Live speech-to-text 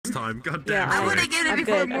last time. God Yeah, damn I want to get it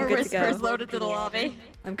before more whispers loaded to the lobby.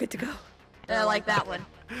 I'm good to go. Like that one.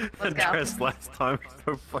 Let's go. Dress last time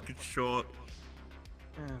so fucking short.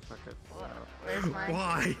 Fuck it. Where's my...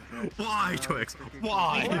 Why? Why, Twix?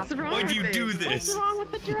 Why? Why do you do this? What's wrong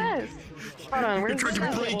with the dress? Hold on, You're trying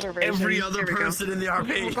to break every other person in the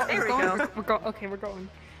RP. There we go. We're going. Okay, we're going.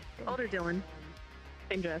 Older Dylan.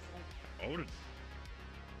 Same dress. Older.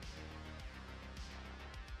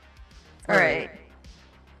 Alright.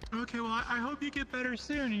 Okay, well, I hope you get better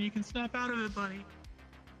soon and you can snap out of it, buddy.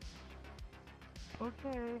 Okay.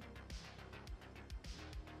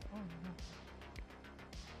 Oh, no.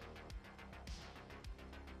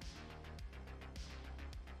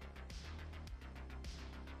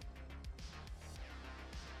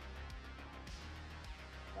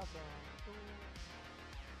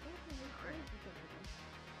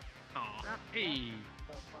 Aw, hey.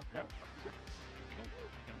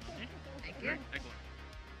 Thank you.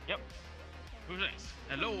 Yep. Who's next?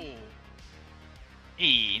 Hello.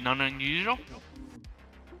 Hey, not unusual.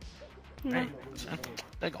 No. Hey,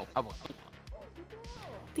 there you go.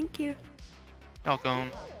 Thank you.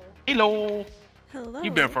 Welcome. Hello. Hello.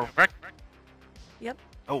 You been for wreck? Yep.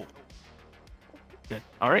 Oh. Good.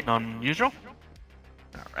 Alright, not unusual.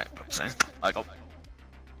 Alright, I go. Here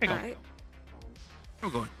you go. Alright. We're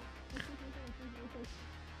going.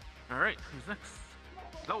 Alright, who's next?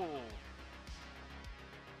 Hello.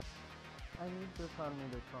 I need this on me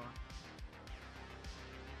to talk.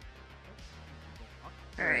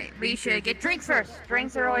 Alright, we should get drinks first.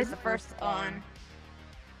 Drinks are always the first on.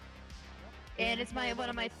 And it's one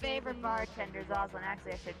of my favorite bartenders, Oslin.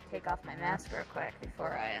 Actually, I should take off my mask real quick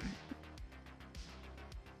before I am.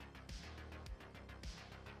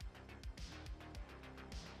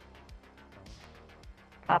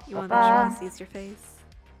 You want to see your face?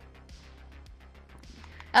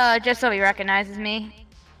 Just so he recognizes me.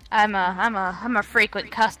 I'm a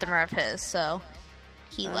frequent customer of his, so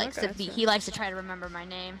he likes to be. He likes to try to remember my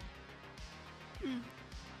name.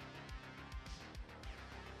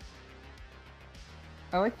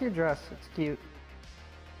 I like your dress. It's cute.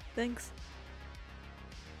 Thanks.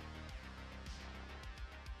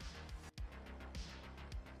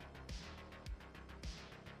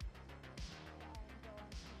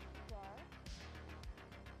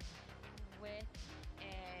 With a.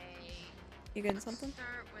 You getting something?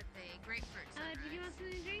 Start with a grapefruit. Did you want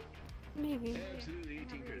something to drink? Maybe. Absolutely,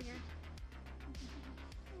 18 credits.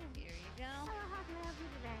 Here you go.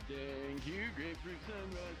 Thank you, grapefruit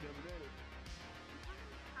sunrise cabrera.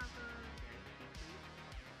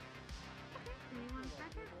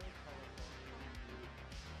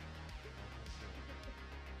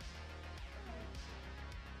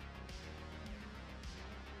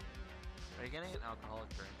 Are you getting an alcoholic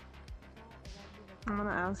drink? I'm gonna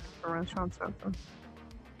ask if the restaurant's open.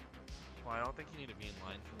 Well, I don't think you need to be in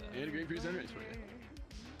line for that. And a grapefruit sunrise for you.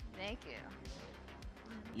 Thank you.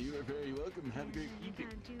 You are very welcome. Have a great evening.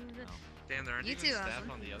 Damn, there aren't You even too, staff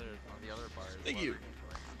Austin. on the other bars. Thank you.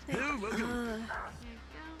 Thanks. Hello, welcome.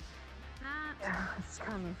 It's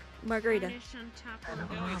kind of. Margarita. No, we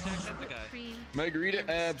checked the guy. Margarita,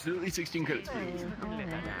 absolutely 16 credits, please.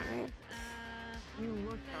 Alright. You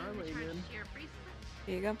look Harley, dude.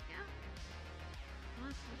 Here you go.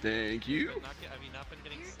 Thank you. Have you not been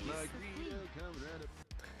getting sleep? Margarita, cabrera.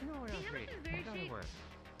 No, we're not great.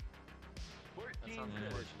 That sounds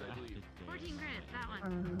unfortunate. I believe. 14 grand, that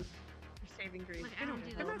one. You're saving grace. Look, I don't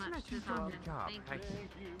do that much this often. Thank you.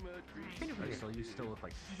 Thank you, Margarita. Alright. So you still look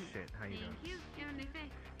like shit. How you Thank doing? you. You have a nice day.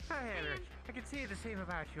 Hi, Rich. I can say the same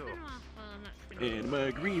about you. Been a while. Well, I'm not And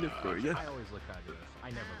Margarita for you. I always look fabulous. I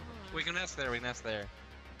never look. We can ask there. We can ask there.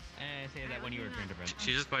 Say that when you were trying to rent.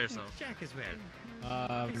 She's just by herself. Jack as well.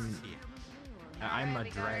 I'm a we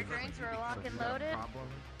got our drag. drinks, we're So locked if you and got a loaded. problem,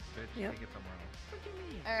 bitch, Yep. take it somewhere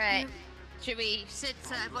else. Alright. Should we sit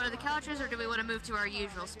at one of the couches, or do we want to move to our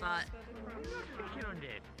usual spot?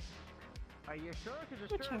 Are you sure? Because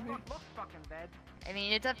it Whichever. looks fucking dead. I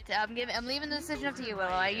mean, it's up to, I'm leaving the decision up to you, Willow.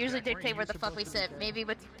 I usually dictate where the fuck we sit. Maybe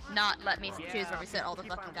with not let me choose where we sit all the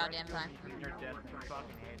fucking goddamn time. You're dead in the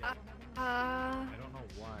fucking head. I I don't know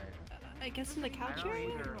why. guess in the couch area?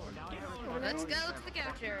 Let's go to the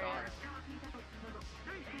couch area.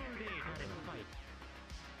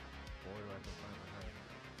 Boy, do I have to find my head.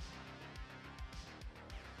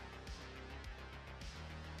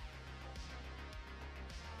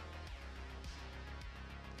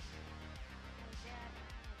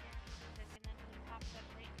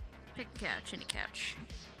 Pick a couch, any couch.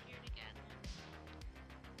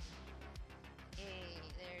 Hey,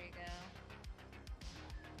 there you go.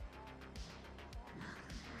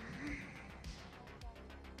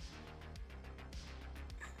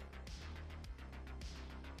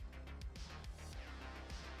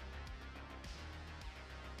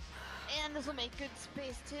 fine. This will make good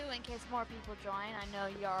space too in case more people join. I know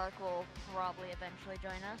Yark will probably eventually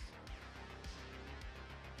join us.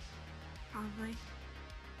 Probably.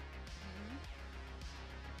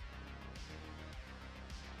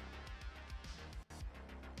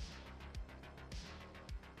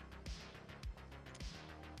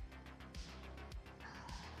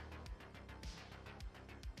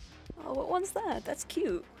 Oh, what one's that? That's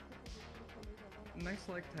cute. Nice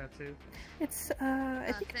leg tattoo. It's,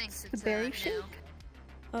 I think thanks, it's it's, the berry new. shake.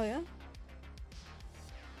 Oh, yeah?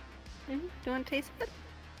 Do you want to taste it?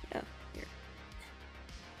 Yeah, here.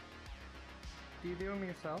 Do you do them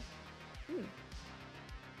yourself?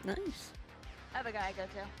 Nice. I have a guy I go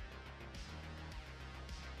to.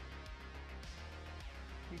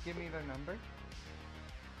 You give me their number?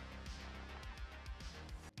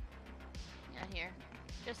 Yeah, here.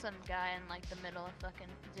 Just some guy in like the middle of fucking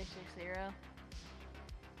 660.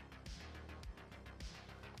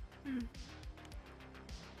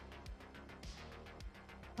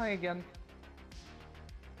 Hi again.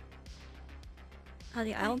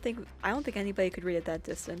 Honey, I don't think anybody could read at that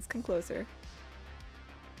distance. Come closer.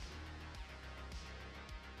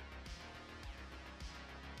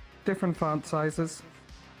 Different font sizes.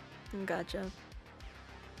 Gotcha.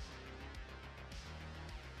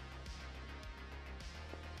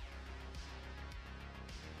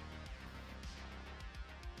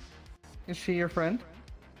 Is she your friend?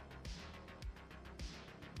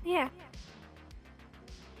 Yeah.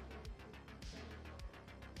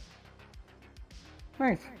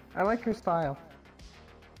 Nice. I like her style.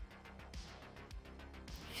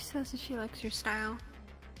 She says that she likes your style.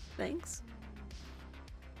 Thanks.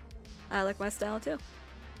 I like my style too.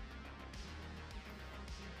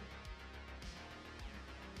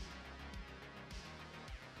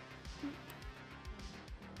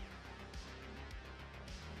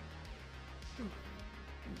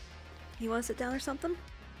 You want to sit down or something?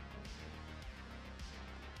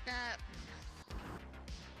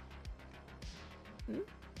 Hmm?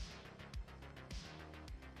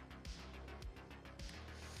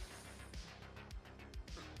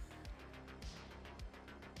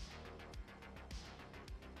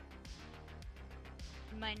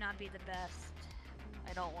 Might not be the best.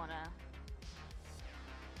 I don't wanna.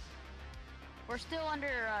 We're still under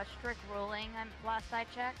strict ruling. Last I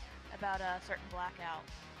checked about a certain blackout.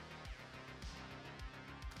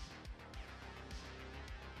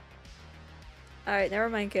 Alright, never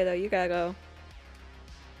mind, kiddo. You gotta go.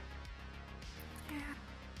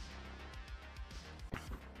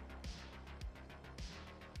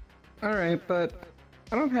 Alright, but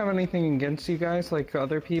I don't have anything against you guys like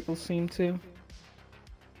other people seem to.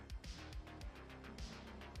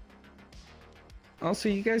 Also,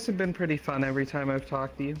 you guys have been pretty fun every time I've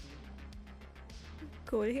talked to you.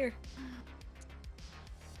 Cool to hear.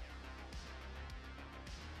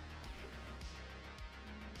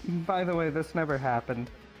 By the way, this never happened.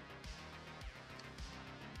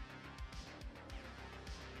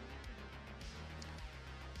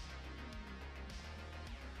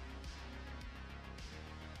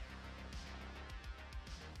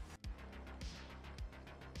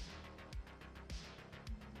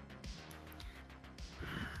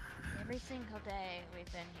 Every single day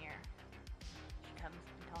we've been here, she comes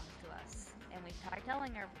and talks to us, and we try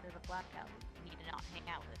telling her there's a blackout. We need to not hang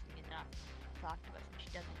out with us. We need to not talk to us, and she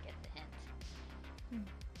doesn't get the hint.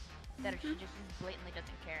 That she just blatantly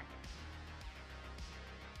doesn't care.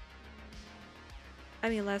 I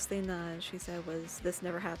mean, last thing she said was this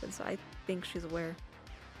never happened, so I think she's aware.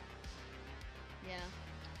 Yeah.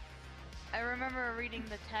 I remember reading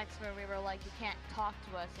the text where we were like, you can't talk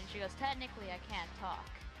to us, and she goes, technically I can't talk.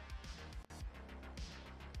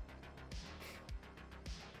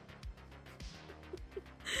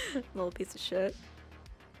 Little piece of shit.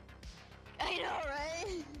 I know,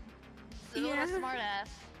 right? So what a smart ass.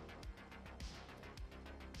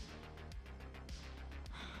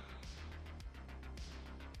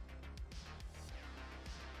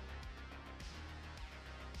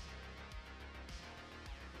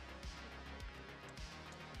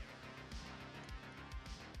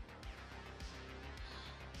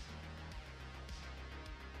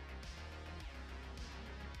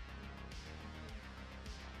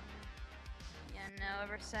 No,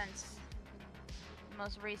 ever since the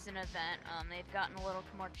most recent event, they've gotten a little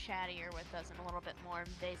more chattier with us and a little bit more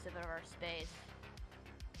invasive of our space.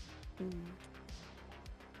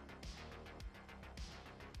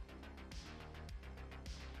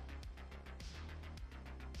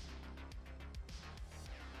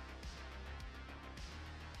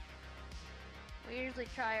 We usually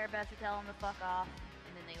try our best to tell them to fuck off,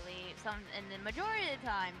 and then they leave. And the majority of the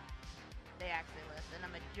time, they actually listen a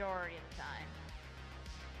majority of the time.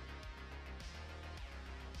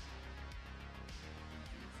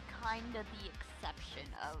 He's kind of the exception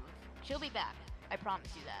of. She'll be back. I promise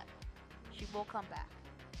you that. She will come back,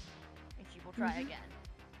 and she will try again.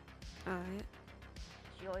 Alright.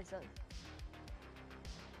 She always does.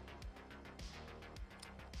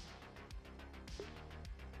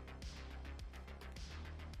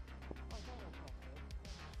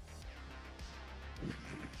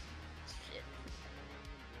 Shit.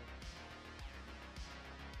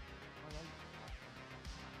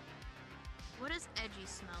 What does edgy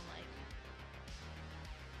smell like?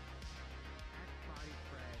 Body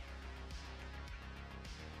spray.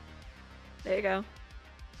 There you go.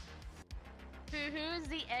 Who's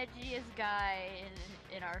the edgiest guy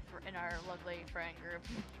in our lovely friend group?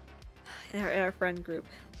 In our friend group.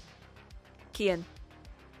 Kian.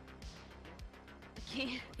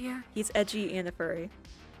 Yeah. He's edgy and a furry.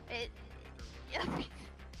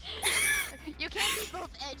 You can't be both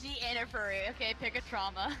edgy and a furry. Okay, pick a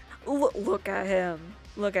trauma. Look at him.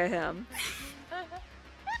 Look at him.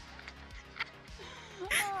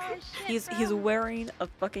 Oh, shit, He's wearing a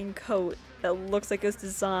fucking coat that looks like it's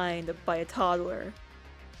designed by a toddler.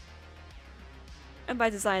 And by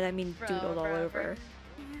design, I mean doodled all over.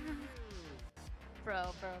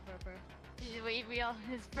 Bro. We all,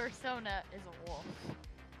 his persona is a wolf.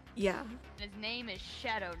 Yeah. His name is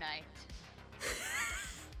Shadow Knight.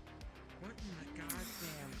 What in the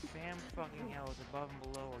goddamn Sam fucking hell is above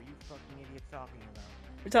and below are you fucking idiots talking about?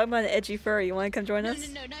 We're talking about an edgy furry. You want to come join us?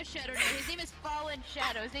 No, not Shadow Knight. His name is Fallen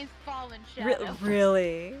Shadow. His name's Fallen Shadow.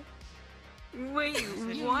 Really? Wait,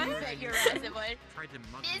 You what? bet your ass it would.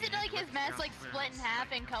 Isn't it like his mask like split in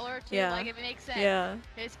half in color too? Yeah. Like if it makes sense. Yeah.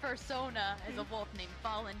 His persona is a wolf named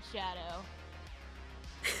Fallen Shadow.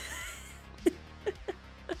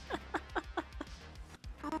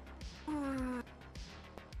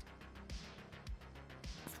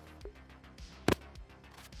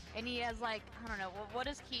 And he has like, I don't know, what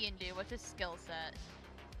does Kian do? What's his skill set?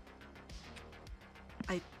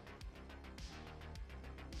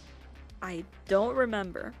 I don't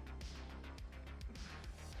remember.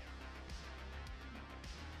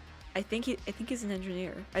 I think he's an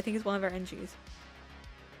engineer. I think he's one of our NGs.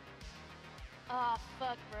 Oh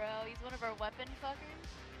fuck, bro. He's one of our weapon fuckers?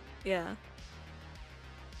 Yeah.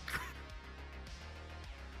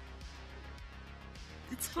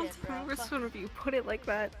 It sounds Shit, bro, worse fuck. when you put it like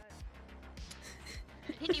that.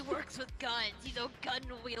 And he works with guns. He's a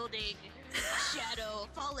gun-wielding shadow,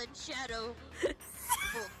 fallen shadow.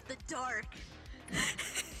 Wolf, the dark.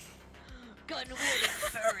 Gun-wielding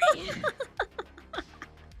furry.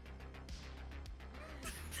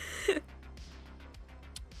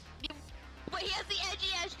 But he has the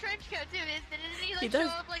edgy-ass trench coat too. Didn't he like He does.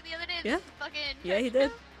 show up like the other day? in Yeah. this fucking Yeah, he trench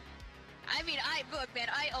did. coat? I mean, look, man.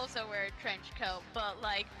 I also wear a trench coat, but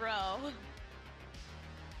like, bro,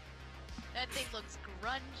 that thing looks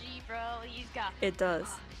grungy, bro. He's got. It does.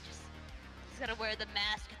 He's gotta wear the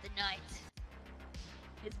mask at the night.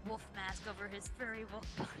 His wolf mask over his furry wolf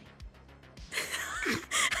body.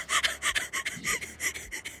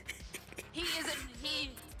 He isn't.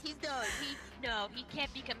 He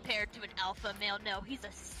can't be compared to an alpha male. No, he's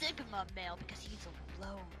a sigma male because he's a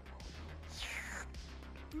lone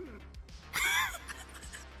wolf.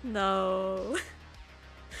 No.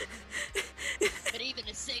 But even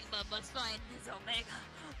a sigma must find his omega.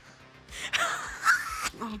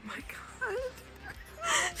 Oh my god.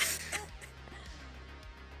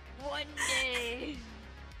 One day.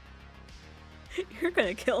 You're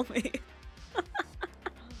gonna kill me.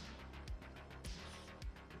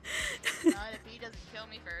 Not if he doesn't kill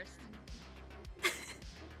me first.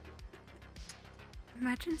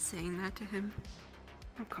 Imagine saying that to him.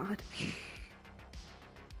 Oh god.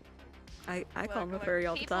 I call him a furry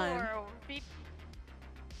all the time.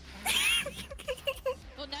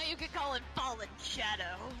 Well, now you could call it Fallen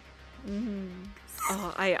Shadow.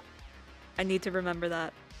 Oh, I need to remember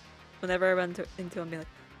that. Whenever I run into him, be like,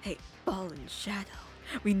 "Hey, Fallen Shadow,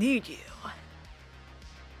 we need you."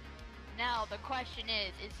 Now the question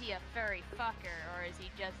is he a furry fucker or is he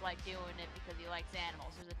just like doing it because he likes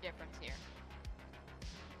animals? There's a difference here.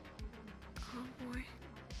 Oh boy.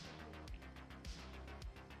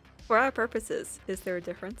 For our purposes, is there a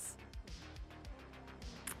difference?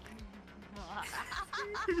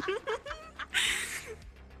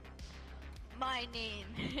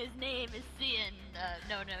 His name is Cian.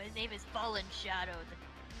 His name is Fallen Shadow,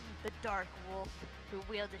 the dark wolf who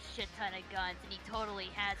wields a shit ton of guns, and he totally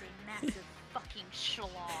has a massive fucking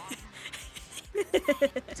schlong.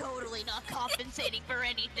 Totally not compensating for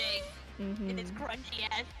anything in his grungy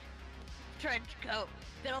ass trench coat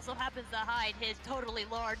that also happens to hide his totally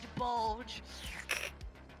large bulge.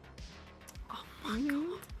 Oh my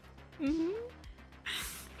god. Mm-hmm.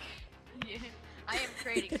 Yeah. I am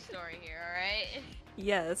creating a story here, alright?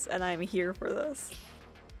 Yes, and I'm here for this.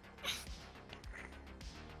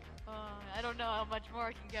 I don't know how much more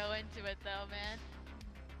I can go into it though, man.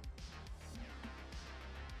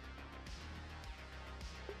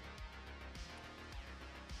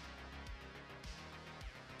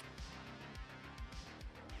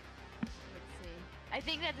 I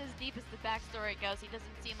think that's as deep as the backstory goes. He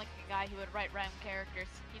doesn't seem like a guy who would write random characters.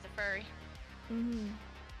 He's a furry. Mm-hmm.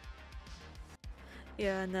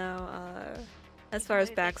 Yeah, no, as far as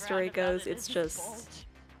backstory goes, it's just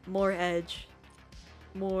more edge.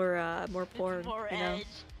 More porn, more you know? edge.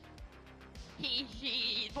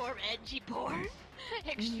 He more edgy porn.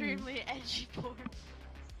 Extremely edgy porn.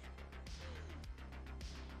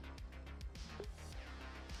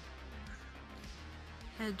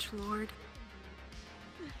 Edgelord.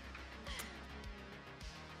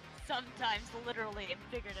 Sometimes literally and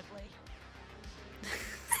figuratively.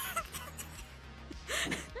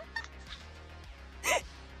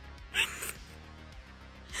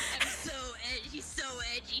 He's so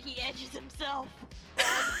edgy, he edges himself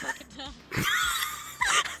all the fucking time.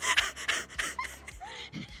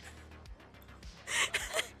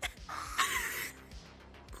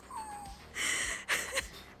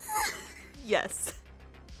 Yes.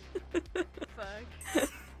 Fuck.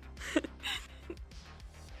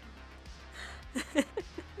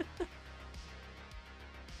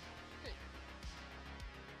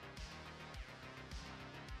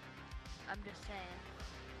 I'm just saying.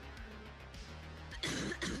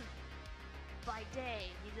 By day,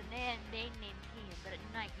 he's a man named Kean, but at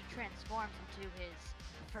night he transforms into his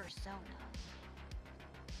persona.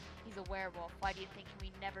 He's a werewolf. Why do you think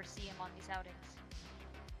we never see him on these outings?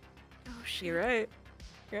 Oh, you're right.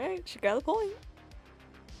 You're right. She got a point.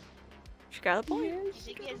 She got a point. Do you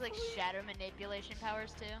think he has like shadow manipulation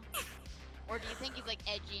powers too? Or do you think he's like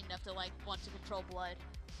edgy enough to like want to control blood?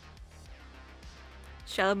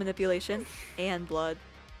 Shadow manipulation and blood.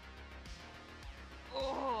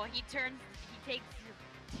 Oh, he takes...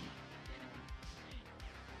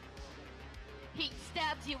 He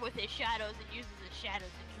stabs you with his shadows and uses his shadows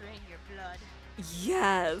to drain your blood.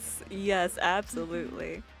 Yes. Yes,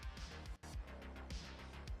 absolutely.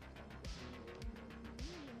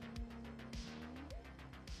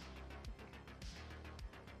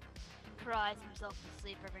 He cries himself to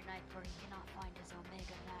sleep every night for he cannot find his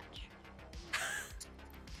Omega match.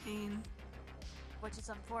 Pain. Which is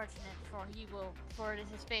unfortunate, for it is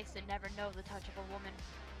his face to never know the touch of a woman.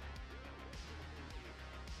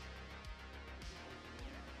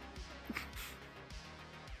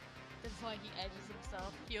 That's why he edges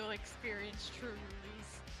himself. He'll experience true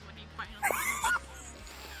release when he finally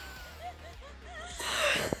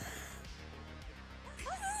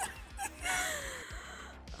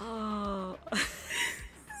Oh.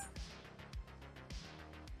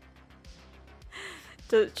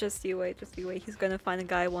 Just you wait, just you wait. He's gonna find a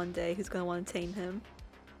guy one day who's gonna want to tame him.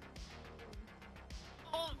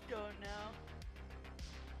 Oh no.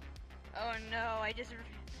 Oh no,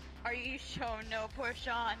 are you sure? No, poor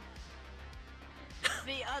Sean.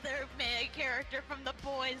 The other main character from the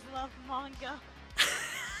Boys Love manga.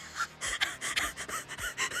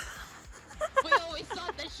 We always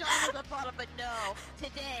thought that Sean was a bottom, but no.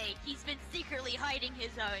 Today, he's been secretly hiding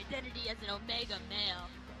his identity as an Omega male.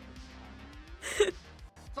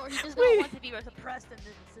 For he does not want to be suppressed in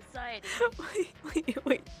this society.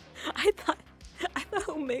 Wait. I thought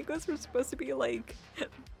Omegas were supposed to be like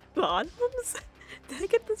bottoms? Did I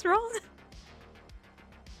get this wrong?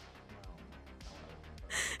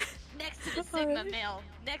 Next to the Sigma male,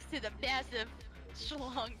 next to the massive,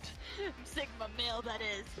 schlunked Sigma male that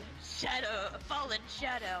is Fallen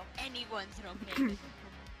Shadow, anyone's an Omega.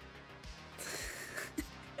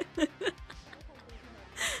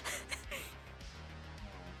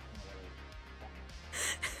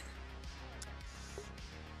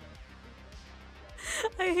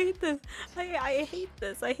 I hate this. I hate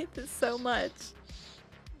this. I hate this so much.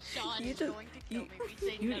 Sean You is just going to kill me. We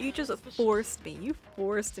say you no. just forced me. You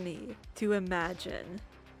forced me to imagine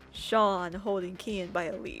Sean holding Kian by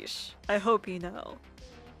a leash. I hope you know.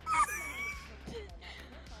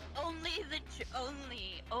 Only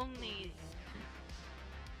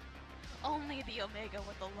the Omega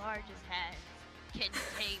with the largest hands can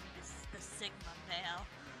tame the Sigma male.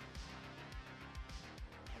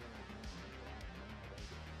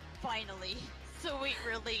 Finally, sweet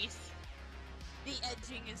release. The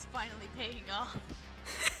edging is finally paying off.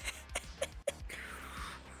 Oh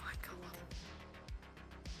my god.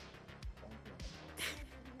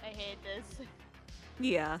 hate this.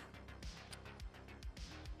 Yeah.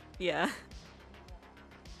 Yeah.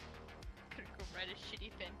 Could go write a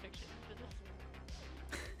shitty fanfiction for this.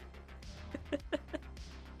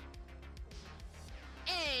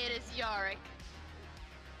 Hey, it is Yarick.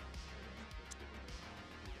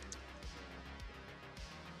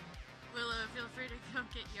 Willow, feel free to come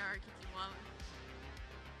get Yark if you want.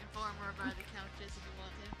 Inform her by the couches if you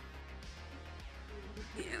want to.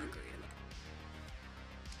 Yeah, agree.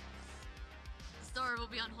 The story will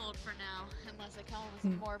be on hold for now. Unless I come up with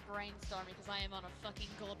some more brainstorming, because I am on a fucking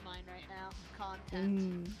gold mine right now.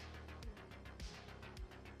 Content.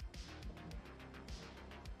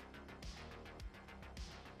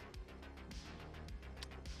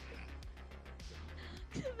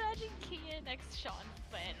 Imagine Kia next Sean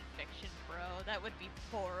fanfiction, bro. That would be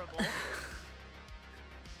horrible.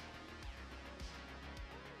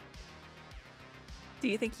 Do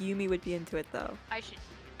you think Yumi would be into it though?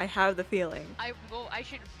 I have the feeling. I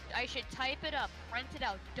should type it up, print it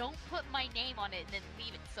out. Don't put my name on it and then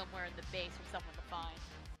leave it somewhere in the base for someone to find.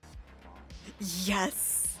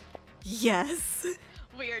 Yes. Yes.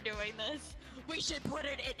 We are doing this. We should put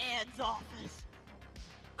it in Anne's office.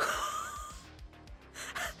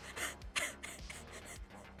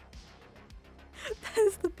 That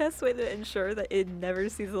is the best way to ensure that it never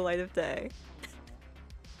sees the light of day.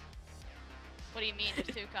 What do you mean there's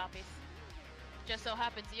 2 copies? Just so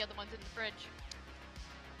happens the other one's in the fridge.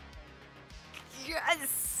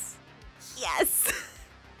 Yes! Yes!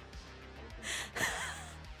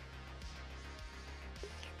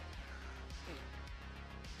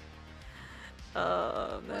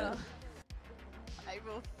 Oh, man. Well, I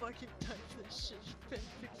will fucking type this shit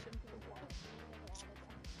fanfiction.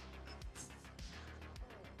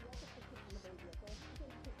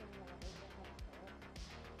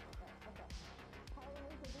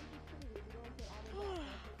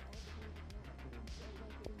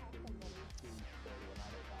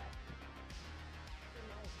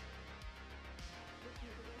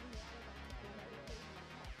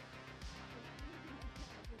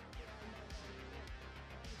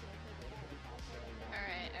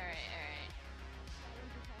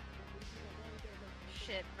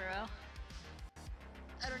 Shit, bro.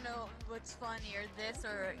 I don't know what's funnier, this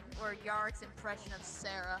or Yarick's impression of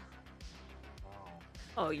Sarah.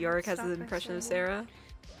 Oh, Yorick has his impression of Sarah?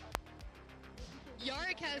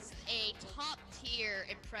 Yarick has a top tier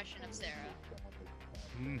impression of Sarah.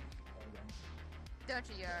 Don't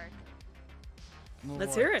you, Yarick?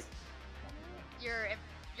 Let's hear it.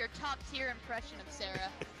 Your top tier impression of Sarah.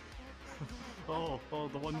 Oh,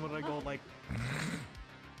 the one where I go like.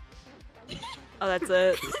 Oh, that's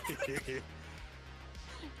it.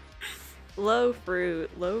 Low fruit,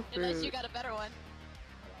 low fruit. Unless you got a better one.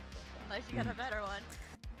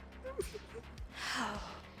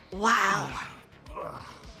 Wow.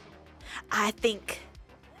 I think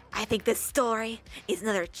this story is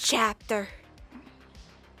another chapter.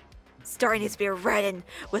 Story needs to be written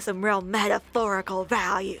with some real metaphorical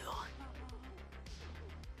value.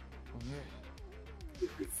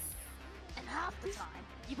 And half the time,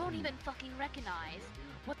 you won't even fucking recognize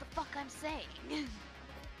what the fuck I'm saying.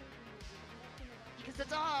 Because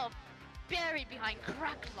it's all buried behind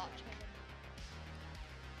cracked logic.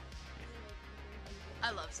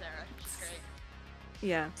 I love Sarah. She's great.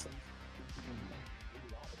 Yeah.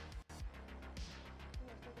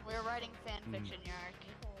 We're writing fanfiction, Yark.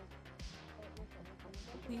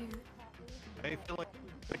 I feel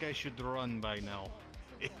like I should run by now.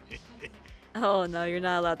 Oh no, you're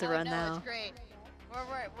not allowed to run no, now. It's great.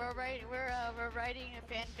 We're writing a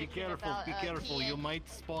fanfiction. Be careful, about, be careful. Kian. You might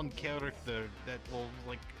spawn character that will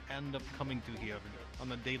like end up coming to here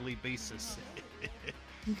on a daily basis.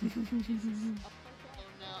 Oh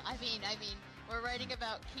no, I mean, we're writing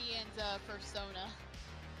about Kian's persona.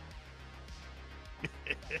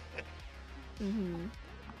 Mm-hmm.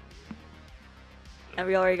 And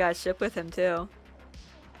we already got a ship with him too.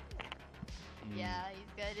 Yeah,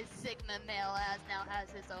 he's got his Sigma male ass now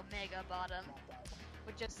has his Omega bottom,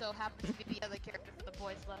 which just so happens to be the other character for the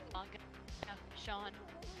Boys Love manga, Sean.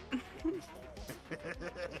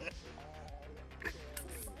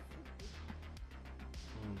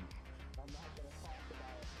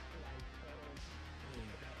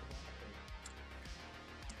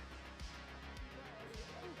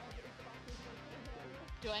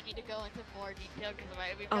 Do I need to go into more detail? Because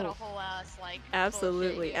we've got a whole ass, like,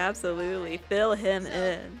 Absolutely, bullshit absolutely. Fill him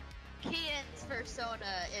in. Kian's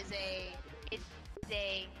persona is a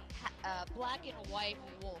black and white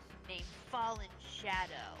wolf named Fallen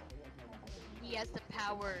Shadow. He has the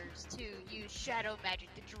powers to use shadow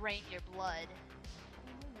magic to drain your blood.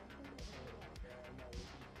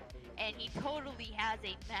 and he totally has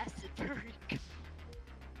a massive furry coat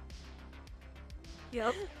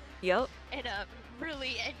Yep. Yep. and a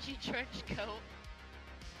really edgy trench coat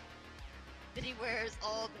that he wears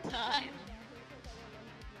all the time.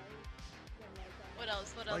 What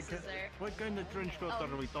else? What else is there? What kind of trench coat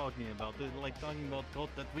are we talking about? Is it like talking about coat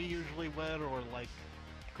that we usually wear, or like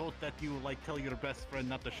coat that you like tell your best friend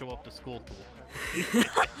not to show up to school to?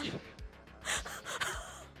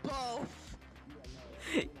 Both.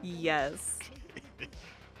 Yes.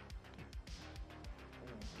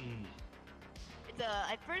 It's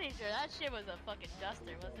I'm pretty sure that shit was a fucking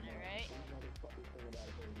duster, wasn't it,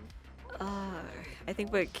 right? I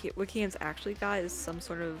think what Kian's actually got is some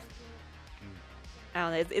sort of, I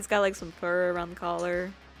don't know, it's got like some fur around the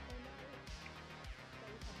collar.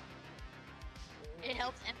 It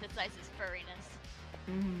helps emphasize his furriness.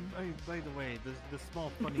 By the way, the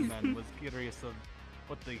small funny man was curious of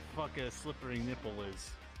what the fuck a slippery nipple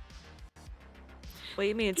is. What do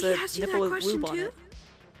you mean? It's He a asked you nipple that with lube question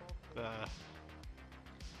on it.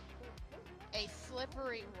 A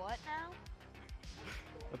slippery what now?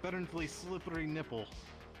 Apparently slippery nipple.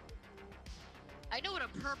 I know what a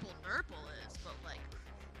purple nurple is, but like,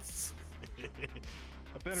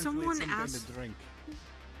 Apparently Someone it's some kind asked- of drink.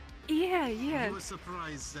 Yeah, yeah. I was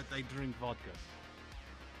surprised that I drink vodka.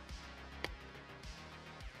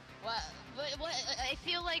 What? I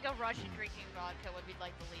feel like a Russian drinking vodka would be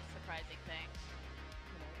like the least surprising thing.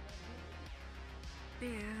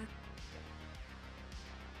 Yeah.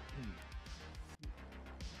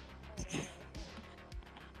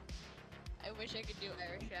 I wish I could do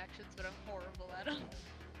Irish accents, but I'm horrible at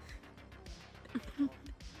them.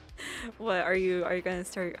 What are you gonna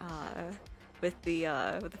start with the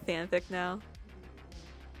fanfic now?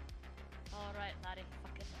 Alright, laddie,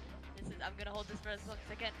 fucking. I'm gonna hold this for a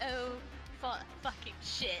second. Oh, fucking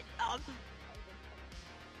shit.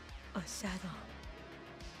 A shadow.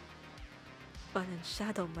 But in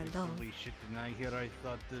shadow, my love. Holy shit, and I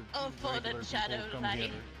thought the Oh, for the regular shadow, people come laddie.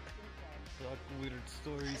 here. Talk weird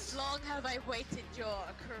stories. As long have I waited your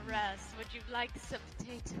caress. Would you like some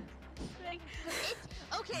potatoes?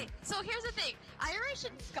 Okay, so here's the thing. Irish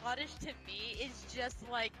and Scottish to me is just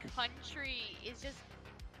like country, is just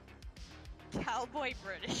cowboy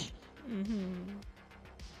British.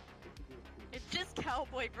 It's just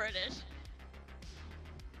cowboy British.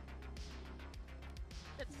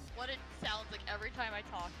 That's what it sounds like every time I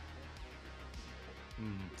talk.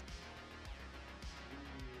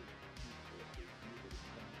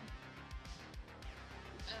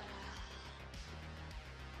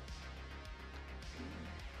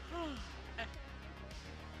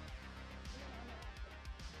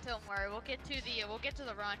 Don't worry, we'll get to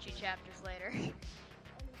the raunchy chapters later.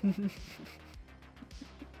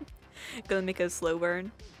 Gonna make a slow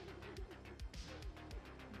burn.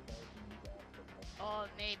 Oh,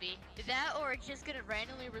 maybe. That, or it's just gonna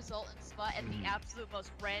randomly result in Spot at the absolute most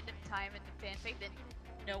random time in the fanfic that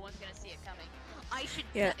no one's gonna see it coming. I should,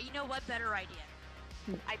 Yeah. you know what, better idea.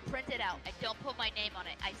 I print it out, I don't put my name on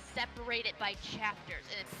it, I separate it by chapters,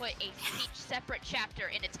 and then put each separate chapter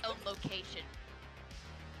in its own location.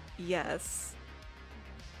 Yes.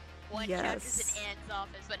 One chapter's Yes. in Anne's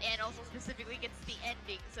office, but Anne also specifically gets the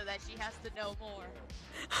ending so that she has to know more.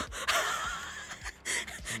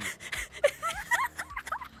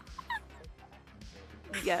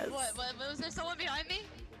 Yes. What, was there someone behind me?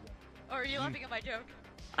 Or are you laughing at my joke?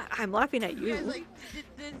 I'm laughing at You you. guys like did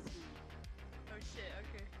this. Oh shit,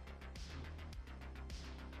 okay.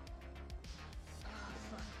 Oh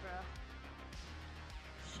fuck, bro.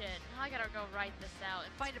 Shit, now I gotta go write this out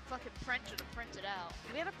and find a fucking printer to print it out.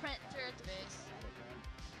 Do we have a printer at the base?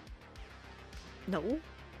 No.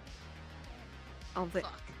 I don't think.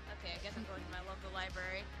 Fuck. Okay, I guess I'm going to my local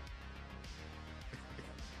library.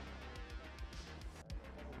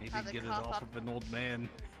 Maybe Have it get it cough off up. of an old man.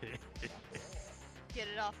 Get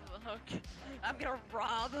it off of a hook. I'm gonna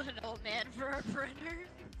rob an old man for a printer.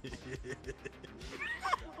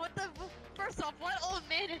 What the? First off, what old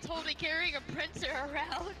man is totally carrying a printer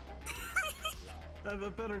around?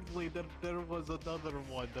 Apparently, there was another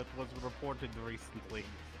one that was reported recently.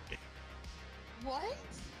 What?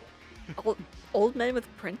 Old men with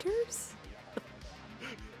printers?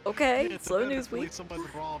 Okay, Yeah, slow news apparently week. Someone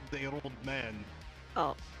robbed an old man.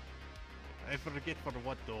 Oh, I forget for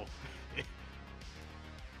what though.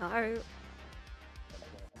 alright.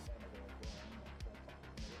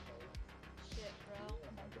 Shit, bro.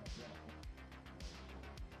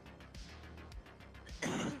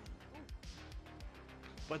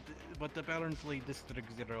 But apparently District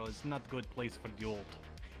Zero is not good place for the old.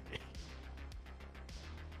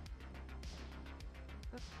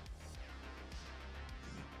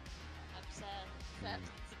 accept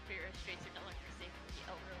superior straights are no longer safe for the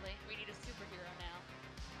elderly. We need a superhero now.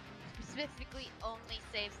 Specifically, only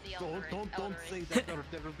saves the Don't say that.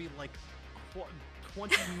 There will be like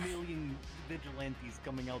 20 million vigilantes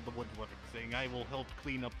coming out the woodwork saying, "I will help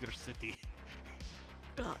clean up your city."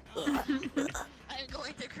 I'm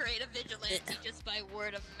going to create a vigilante just by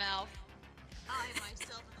word of mouth. I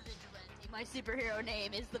myself am a vigilante. My superhero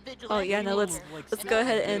name is the Vigilante. Oh yeah, no, let's Like, go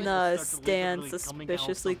ahead and start stand literally coming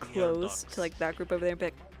suspiciously out of the air close ducts. to like that group over there and be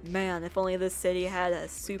like, man, if only this city had a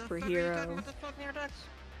superhero.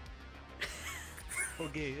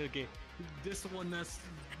 Okay. This one has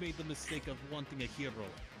made the mistake of wanting a hero.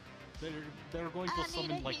 They're going to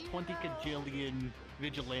summon like 20 kajillion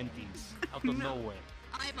vigilantes out of nowhere.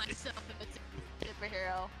 I myself am a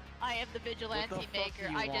Superhero. I am the vigilante What the fuck maker.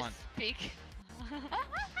 do you I want? just speak.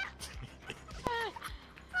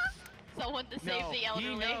 Someone to save No, the he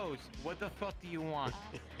elderly. knows. What the fuck do you want?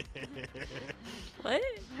 What?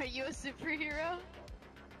 Are you a superhero?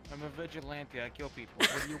 I'm a vigilante. I kill people.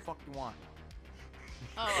 What do you fucking want?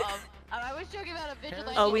 Oh, I was joking about a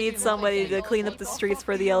vigilante. Oh, we need making somebody like to old clean up the people. streets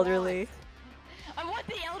for What do the you want? elderly. I want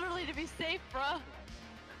the elderly to be safe, bruh.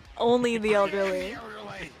 Only the elderly. You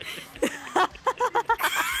 80?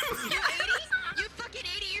 You fucking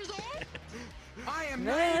 80 years old? I am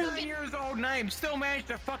Man. 99 years old and I am still managed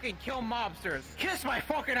to fucking kill mobsters. Kiss my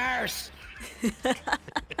fucking arse!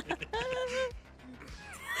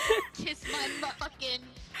 Kiss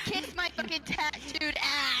my fucking tattooed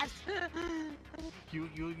ass.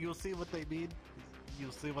 You'll see what they mean.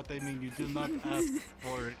 You'll see what they mean. You do not ask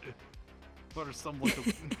for someone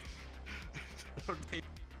to. Or they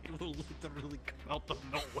will literally come out of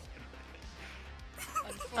nowhere.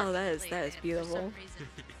 Oh, that is For some beautiful. reason.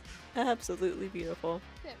 Absolutely beautiful.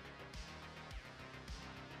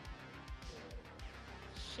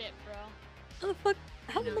 Shit, bro. How the fuck?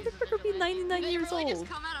 How the motherfucker be 99 Did they years really old? just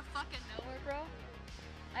come out of fucking nowhere, bro?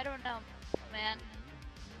 I don't know, man.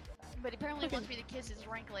 But apparently wants me to kiss his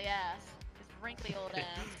wrinkly ass. His wrinkly old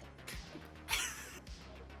ass.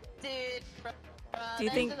 Dude, bro. Do you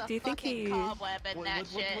there's think- just a do you think fucking he- cobweb in that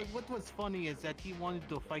shit. What was funny is that he wanted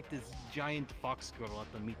to fight this giant fox girl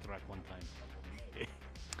at the meat rack one time.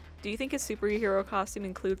 Do you think his superhero costume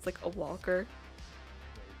includes like a walker?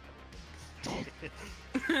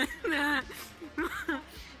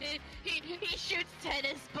 He shoots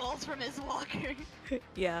tennis balls from his walker.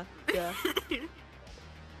 Yeah. The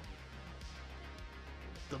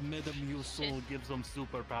Metamucil gives him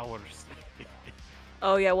superpowers.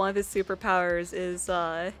 Oh yeah, one of his superpowers is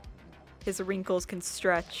his wrinkles can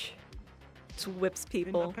stretch. Just whips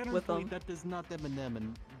people And with apparently them. that is not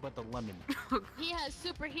M&M, but a lemon. He has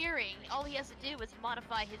super hearing. All he has to do is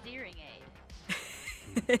modify his hearing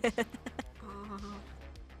aid.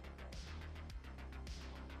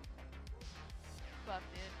 Fuck,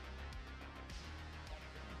 dude.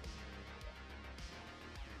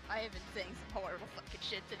 I have been saying some horrible fucking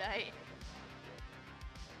shit tonight.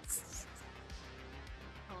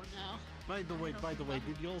 Oh no. By the way,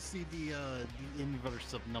 did you all see the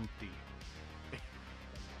inverse of Numpty?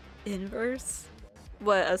 Inverse?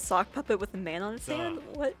 What, a sock puppet with a man on its Duh. hand?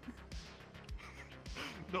 What?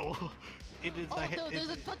 No, it is. Oh no, there's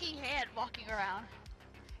a fucking hand walking around.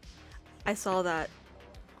 I saw that.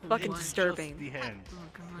 Fucking it's disturbing. Just the hand.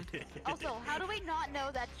 Also, how do we not know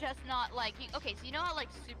that's just not like okay, so you know how like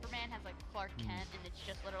Superman has like Clark Kent and it's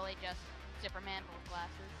just literally just Superman but with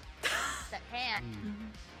glasses? That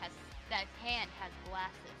hand has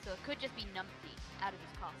glasses, so it could just be Numpty out of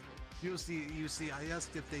his costume. You see, I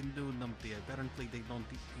asked if they knew Numpty. Apparently they don't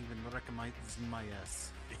even recognize my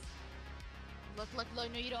ass. Look, no,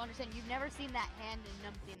 you don't understand. You've never seen that hand and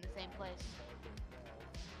Numpty in the same place.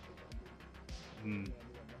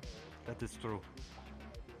 That is true.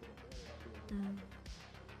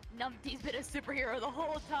 Numpty's been a superhero the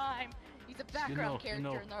whole time. He's a background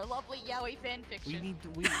character in our lovely yaoi fanfiction. We need to,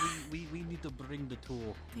 we need to bring the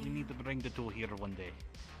tool. We need to bring the tool here one day.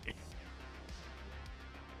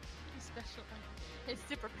 Special, his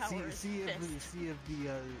superpower is See if fist.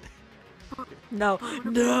 the No.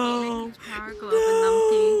 No. Power glove and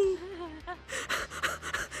Numpty.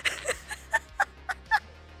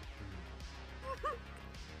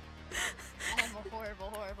 I'm a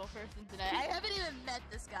horrible person tonight. I haven't even met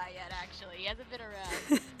this guy yet, actually. He hasn't been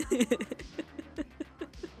around.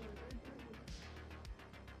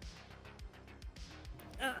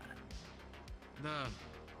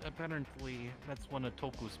 apparently that's one of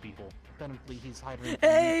Toku's people. Apparently he's hiring.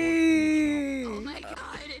 Hey! Oh my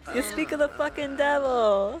god, it's You speak of the fucking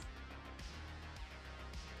devil.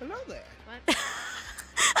 Hello there. What?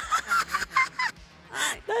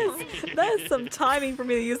 That is That is some timing for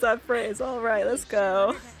me to use that phrase. Alright, let's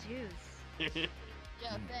go. Yo, thanks.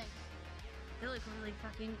 They look really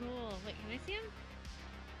fucking cool. Wait, can I see him?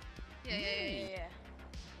 Yeah.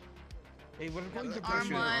 Hey, we're going to Arm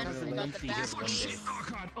pressure one, cousin got the Lumpy here back one day. Oh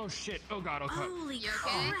god, oh shit, oh god, oh god. Holy You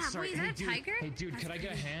okay? crap! Sorry, Wait, is hey that a dude, tiger? hey dude, can I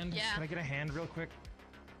get a hand? Yeah. Can I get a hand real quick?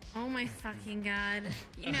 Oh my fucking god.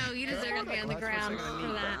 You know, you deserve to be on the ground for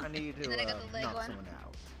I that. need to And then I got the leg knock one. someone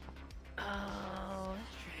out. Oh,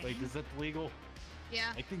 Wait, is that legal?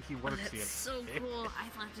 yeah. I think he Oh, works that's here. so cool. I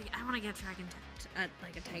want to get a dragon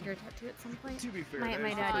like a tiger tattoo at some point. To be fair, My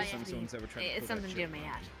there's dad probably used to be- someone's ever tried to It's pull that something to do shit with my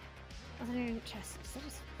off. dad. I was wondering, chest. Is that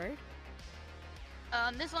just a bird?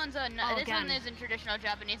 This one's a Oh, this one again. isn't traditional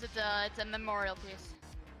Japanese. It's a memorial piece.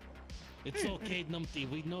 It's okay, Numpty.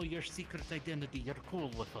 We know your secret identity. You're cool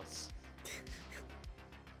with us.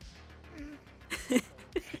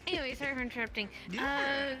 Anyway, sorry for interrupting.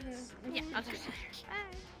 Yes. Yeah, I'll just.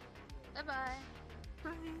 Bye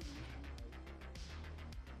bye.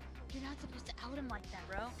 You're not supposed to out him like that,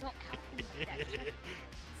 bro. Don't out him like that.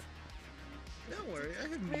 Don't worry, I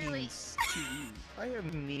have Really? means to. I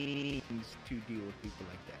have means to deal with people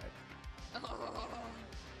like that. Oh,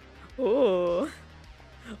 Oh.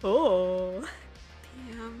 Oh.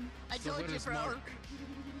 Damn. I So told where you, is bro. Mark?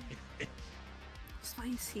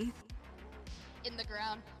 Spicy. In the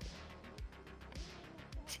ground.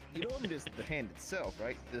 You know, I'm just the hand itself,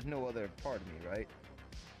 right? There's no other part of me, right?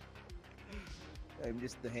 I'm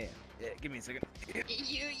just the hand. Yeah, give me a second.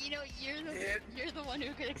 You know you're the one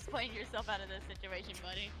who could explain yourself out of this situation,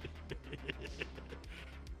 buddy.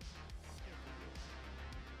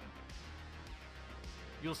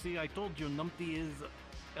 You'll see, I told you, Numpty is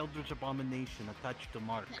Eldritch Abomination attached to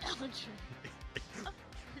Mark. Eldritch One.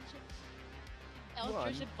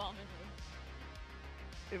 Abomination.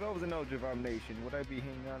 If I was an Eldritch Abomination, would I be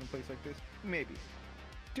hanging out in a place like this? Maybe.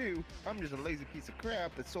 2, I'm just a lazy piece of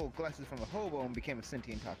crap that sold glasses from a hobo and became a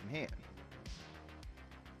sentient talking hand.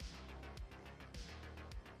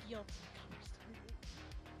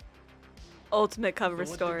 Ultimate cover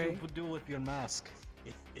So story. What did you do with your mask?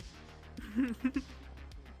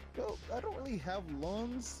 Well, I don't really have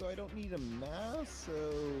lungs, so I don't need a mask,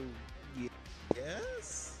 so...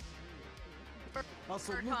 Yes?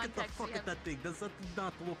 Also, For look at the context, fuck we at have- that thing. Does that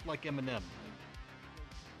not look like Eminem?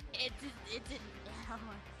 It didn't.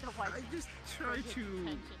 So why I just try did to.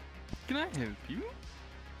 attention? Can I help you?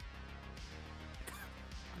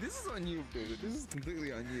 This is on you, dude. This is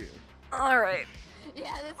completely on you. Alright.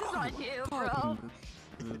 Yeah, this is on you, bro.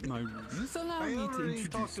 Pardon, my rules allow I me to already introduce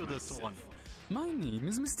talked to this myself. one. My name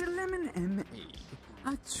is Mr. Lemon M.A.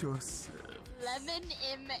 At your service. Lemon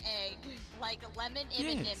M egg, like lemon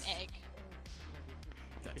M&M Yes. egg.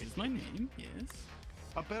 That is my name, yes.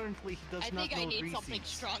 Apparently, he does I not think I know need Reese's. something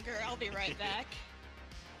stronger. I'll be right back.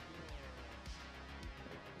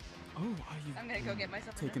 Oh, are you I'm gonna go get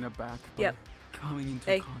myself a taken aback by Yep. coming into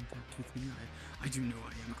Hey. contact with me? I do know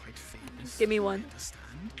I am quite famous. Give me one. I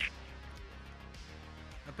understand.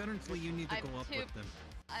 Apparently, you need to I'm go up too- with them.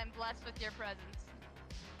 I'm blessed with your presence.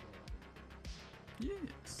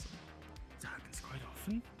 Yes. It happens quite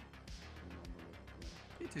often.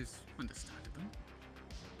 It is understandable.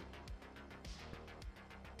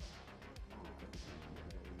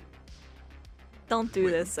 Don't do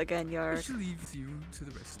Wait. this again, I Yark. shall leave you to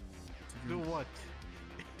the rest of Do your what?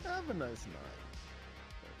 Have a nice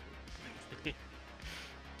night.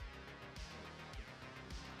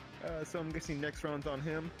 So I'm guessing next round's on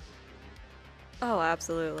him? Oh,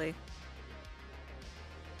 absolutely.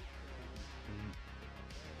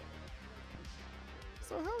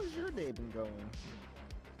 So how's your day been going?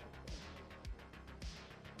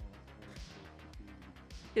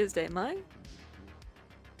 Tuesday, mine?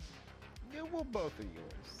 Yeah, well, both of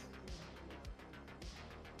yours.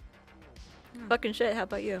 Fucking shit, how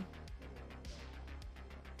about you?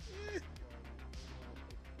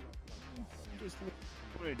 Just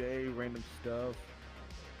one a day, random stuff.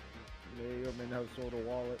 May or may not have sold a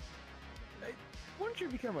wallet. Once you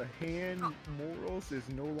become a hand, morals is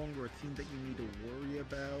no longer a thing that you need to worry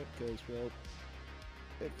about, because, well,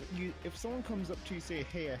 if someone comes up to you and say,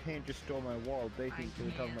 hey, a hand just stole my wallet, they think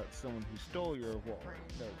they're talking about someone who stole your wallet.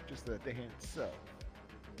 No, just that the hand itself.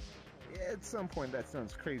 Yeah, at some point that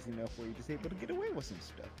sounds crazy enough where you're just able to get away with some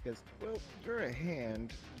stuff, because, well, you're a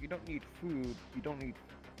hand, you don't need food, you don't need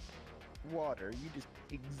water, you just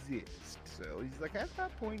exist. So he's like, at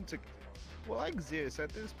that point, it's like, well, I exist at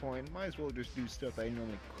this point, might as well just do stuff I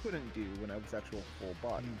normally couldn't do when I was actual full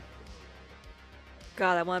body.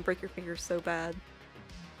 God, I want to break your fingers so bad.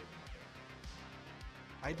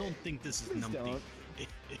 I don't think this is Please Numpty. don't.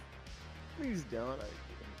 Please don't.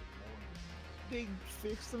 they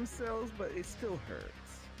fix themselves, but it still hurts.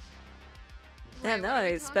 Yeah, no, I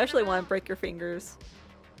especially want to break your fingers.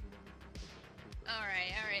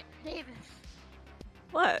 Alright. Davis.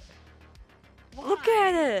 What? Look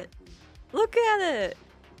at it! Look at it!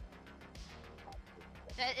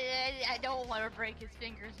 I don't want to break his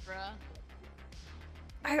fingers, bruh.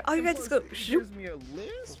 All you guys just go It shoot. gives me a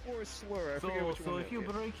lisp or a slur. I forget So, which so one if it you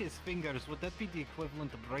is. break his fingers, would that be the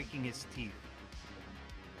equivalent of breaking his teeth?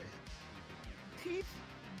 Teeth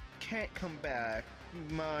can't come back.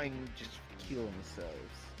 Mine just kill themselves.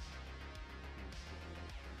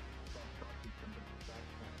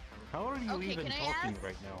 How are you Okay, even can I talking ask?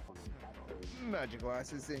 right now? Magic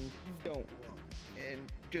glasses and don't. And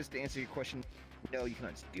just to answer your question, no, you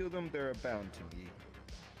cannot steal them. They're bound to me.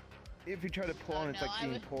 If you try to pull on, it's no, like I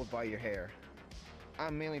being would- pulled by your hair.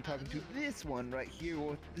 I'm mainly talking to this one right here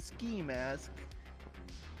with the ski mask.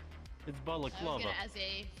 It's I was balaclava. gonna ask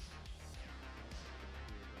a.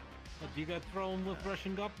 But you got thrown with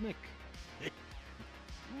Russian Gopnik.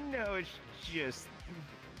 No, it's just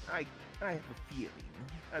I have a feeling.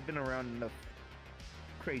 I've been around enough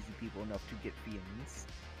crazy people enough to get feelings.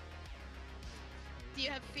 Do you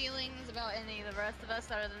have feelings about any of the rest of us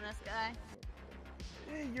other than this guy?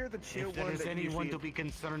 You're the chill If one there's that anyone usually... to be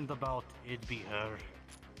concerned about, it'd be her.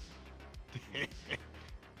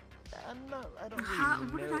 I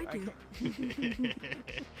don't really What did I do?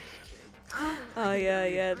 Oh yeah, I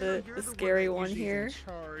know the you're one scary that one usually is here. in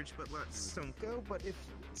charge, but lets some go. But if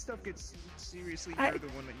stuff gets seriously, I- you're the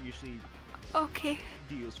one that usually Okay.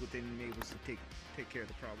 deals with it and able to take care of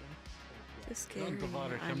the problem. The scary. Don't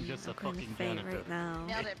bother, I'm just a going to fucking faint janitor. right now.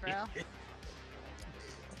 Nailed it, bro. I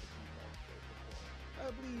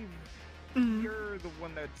believe Mm. you're the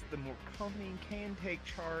one that's the more confident, can take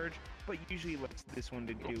charge, but usually lets this one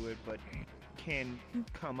to do it, but can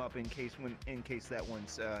come up in case that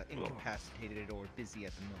one's incapacitated or busy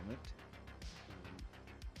at the moment.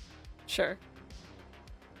 Sure.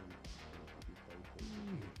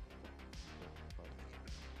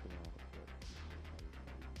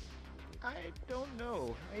 I don't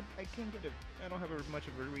know. I can't get I don't have much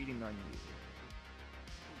of a reading on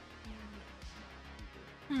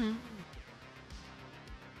you. Hmm.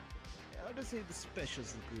 I'll just say the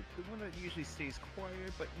specials of the group, the one that usually stays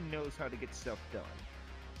quiet but knows how to get stuff done.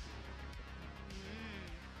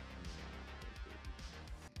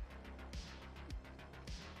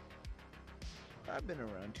 I've been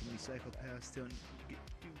around too many psychopaths to do.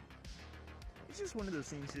 It's just one of those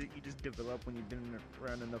things that you just develop when you've been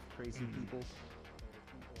around enough crazy people.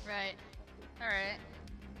 Right. Alright.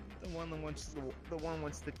 The one that wants to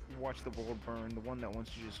watch the world burn. The one that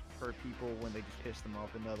wants to just hurt people when they just piss them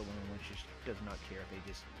off. Another one that just does not care if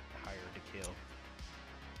they just hire to kill.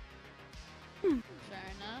 Fair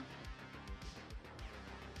enough.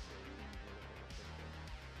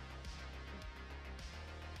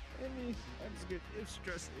 I mean, that's good. If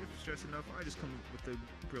stress enough, I just come up with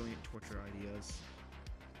the brilliant torture ideas.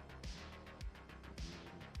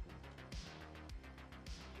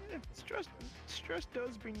 Yeah, stress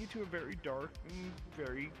does bring you to a very dark and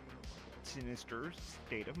very sinister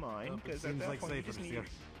state of mind. It Because at seems that like point, you just Cypher's need. here.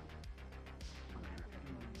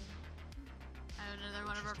 Another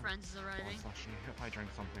one of our friends is arriving. Well, actually, if I drink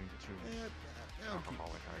something too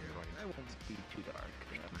alcoholic, I won't be too dark.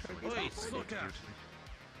 Wait, look out!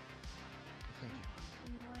 Thank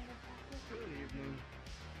you. Good evening.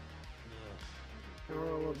 How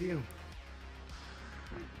are all of you?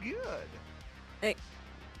 Good. Hey,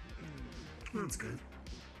 That's good.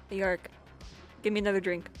 Yark, give me another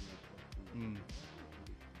drink. Hmm.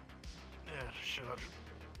 Yeah, sure.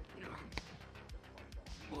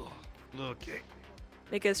 Look.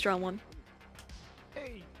 Make it a strong one.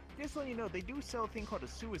 Hey, just letting you know, they do sell a thing called a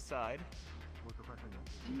suicide.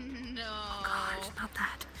 No. Oh God, not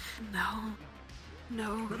that. No.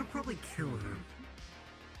 No. That'll probably kill her.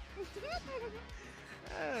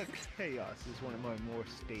 Chaos is one of my more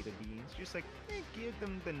stated beings. Just like, give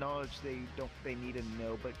them the knowledge they need to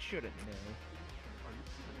know, but shouldn't know.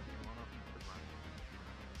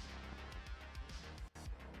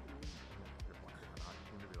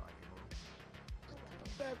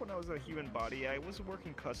 Back when I was a human body, I was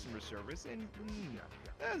working customer service, and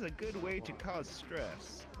that was a good way to cause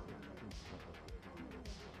stress.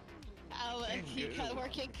 Oh, you got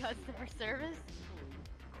working customer service?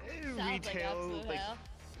 Sounds like Retail, absolute like hell.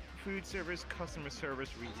 food service, customer service,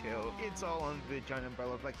 retail. It's all under the giant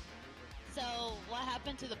umbrella of like So, what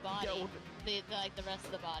happened to the body? Yeah, well, the rest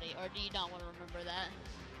of the body, or do you not want to remember that?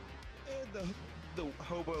 the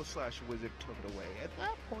hobo slash wizard took it away. At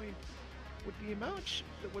that point, with the amount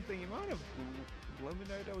of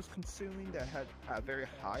lemonade I was consuming that had a very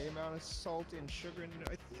high amount of salt and sugar, and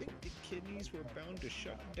I think the kidneys were bound to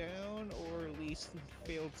shut down, or at least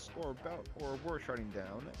failed, or were shutting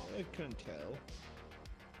down. I couldn't tell.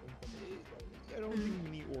 I don't think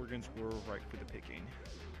many organs were ripe for the picking.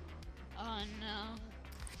 Oh no.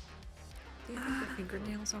 Do you think the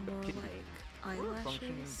fingernails are more like Functioning,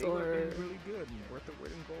 eyelashes they would or? have been really good and worth the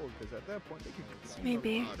weight in gold, because at that point they could consume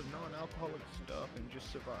Maybe. a lot of non-alcoholic stuff and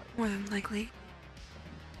just survive. More than likely.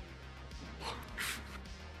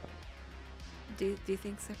 Do you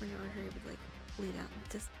think severing your artery would like bleed out?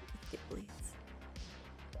 Just get bleeds.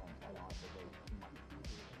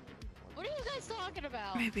 What are you guys talking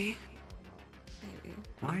about? Maybe. Maybe.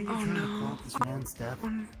 Why are you Oh, trying no. to plot this man's death?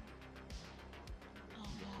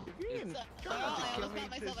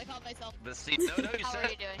 I caught myself. The ceiling. No, you How said are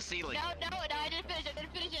you doing? the ceiling. No, I didn't finish it.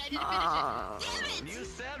 Damn it! You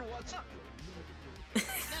said what's up? No,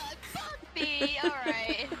 fuck me.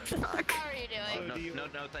 Alright. How are you doing?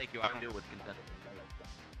 No, thank you. I can deal with content.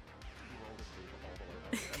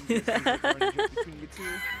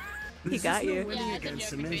 He got no you. winning Yeah, it's a against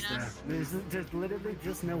joke him, is between there? us. There's literally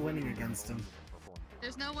just no winning against him.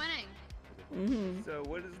 There's no winning. So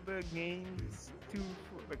what is the game's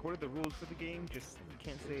like? What are the rules for the game? Just you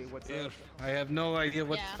can't say what's Here, up. I have no idea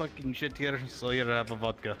what's Yeah. fucking shit here, so here have a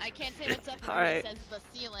vodka. I can't say what's up because Alright. it says the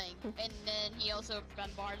ceiling. And then he also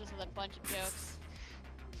bombards us with a bunch of jokes.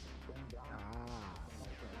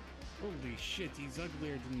 Holy shit, he's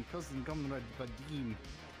uglier than cousin Comrade Vadim.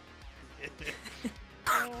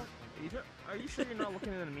 Are you sure you're not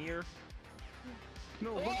looking in the mirror?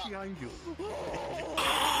 No, look behind you.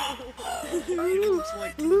 He looks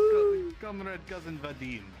like Comrade cousin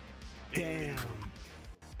Vadim. Damn.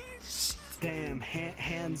 Damn,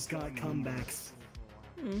 hands got comebacks.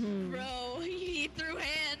 Bro, he threw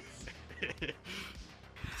hands.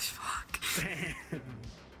 Fuck. Damn.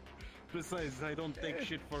 Besides, I don't take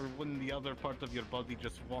shit for when the other part of your body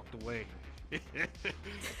just walked away. No,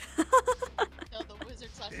 the wizard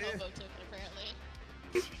 / hobo took it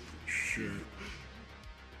apparently. Shit.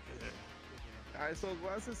 I sold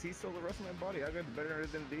glasses, he sold the rest of my body. I got the better end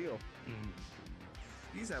of the deal.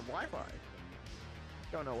 He's have Wi-Fi.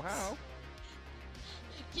 Don't know how.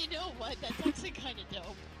 You know what? That's actually kind of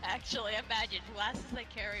dope. Actually, imagine glasses that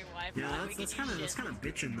carry Wi-Fi. Yeah, We that's can kind use of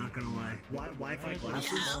bitchin', not gonna lie. Wi-Fi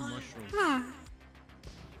glasses? Huh.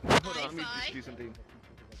 Hold on, let me Wi-Fi? just do something.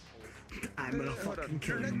 I'm gonna fucking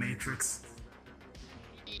kill you, Matrix.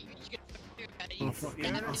 I'll fucking,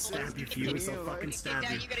 I'll stab you, Fuse. I'll fucking stab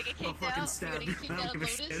you. You gotta get I'll kicked fucking out. stab You you. gotta get I kicked don't out give a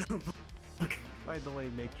of Lotus. shit. By the way,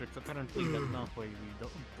 Matrix, apparently that's not why we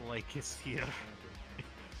don't like is here.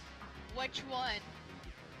 Which one?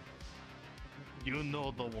 You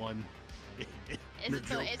know the one. Is The it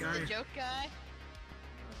joke the guy? joke guy?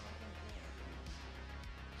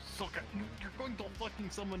 Sucker, you're going to fucking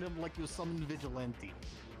summon him like you summoned Vigilante.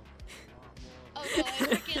 Oh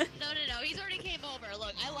no, no, he's already came over.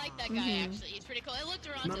 Look, I like that guy actually. He's pretty cool. I looked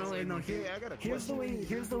around. No, wait, no. Here's the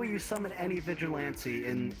way you summon any vigilante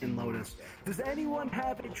in Lotus. Does anyone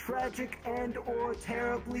have a tragic and/or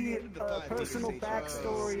terribly personal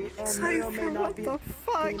backstory and may or may not be? What the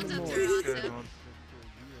fuck? What's going on?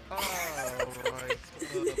 Oh, right.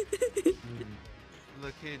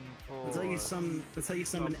 Looking for. That's how you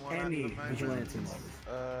summon any vigilante in Lotus.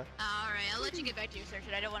 Alright, I'll let you get back to your search.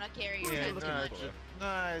 I don't want to carry your Yeah, time too much.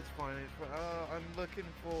 no, it's fine. I'm looking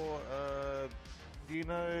for. Do you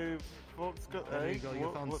know Fox got? There you go,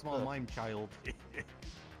 you found small the- mime child.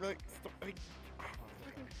 Like, stop,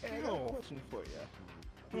 Hey, I got a question for you.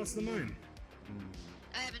 What's the mime?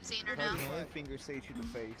 I haven't seen her How now. does one finger say to the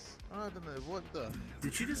face? I don't know what the.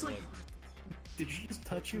 Did she just like? Did she just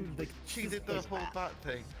touch you? Like She did the whole back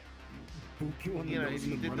thing. boop you on the You know, nose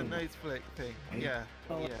she and did then the run away. nose flick thing. Right? Yeah,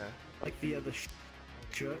 Oh, yeah. Like the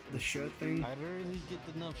shirt thing. I rarely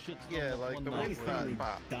get enough shit from Yeah, that like one the night one I'm where- finally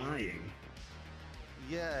back. dying.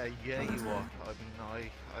 Yeah, you are. I mean,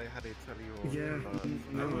 I had to tell you all. Yeah, about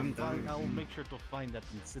no, I'm dying. I'll make sure to find that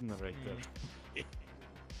incinerator.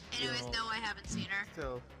 Anyways, no, I haven't seen her.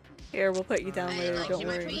 So, Here, we'll put you down I later. like Don't you,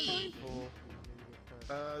 worry. Pete.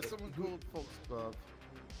 someone called Foxglove.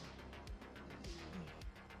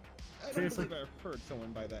 I don't Seriously? believe I've heard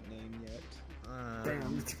someone by that name yet.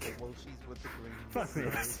 Damn. Well, she's with the Greens. Fuck me.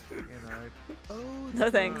 So, you know. Oh, No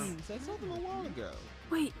thanks. I saw them a while ago.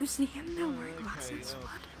 Wait, was the him now wearing Okay, glasses? okay,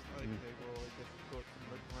 What? well, I guess we've got some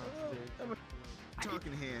looking around to do. I'm a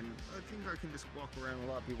talking hand. I think I can just walk around. A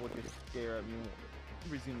lot of people just stare at me.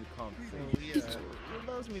 Resume the conversation. yeah. It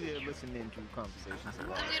allows me to listen into conversations a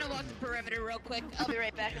lot. I'm gonna walk the perimeter real quick. I'll be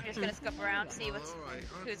right back. I'm just gonna scuff around, see what's Alright,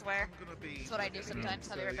 who's where. I'm gonna be That's what I do sometimes.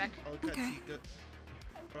 I'll be right back. I'll catch Okay. you.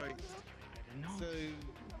 Right. No. So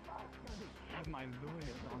Have my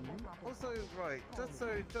lawyer on you. also, right, just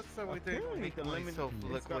so I Okay, don't make the lemon myself tea.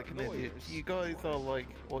 look It's got like an idiot. lawyers. You guys are like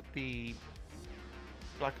what the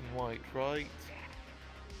black and white, right?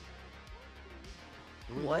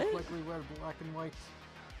 Do we What? look like we wear black and white?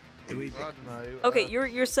 I don't know. Okay,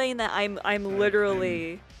 you're saying that I'm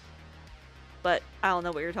literally, but I don't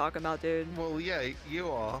know what you're talking about, dude. Well, yeah, you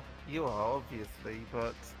are obviously,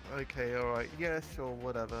 but okay, all right, yeah, sure,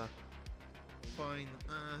 whatever. Fine.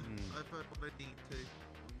 I've heard what I need to.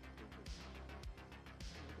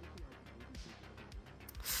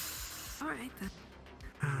 Alright then.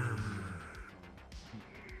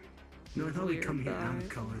 No, I thought we'd come Weird here out of vibe.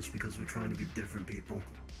 colors because we're trying to be different people.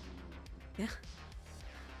 Yeah.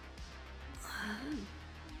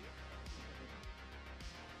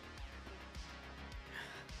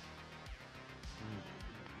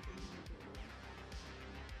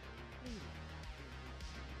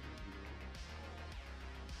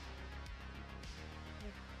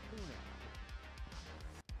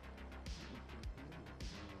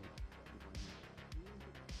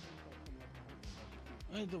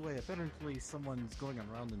 By the way, apparently someone's going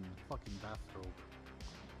around in a fucking bathrobe.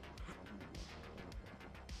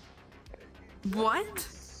 What?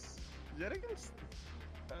 Is that against?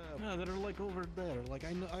 Yeah, they're like over there. Like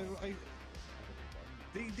I know,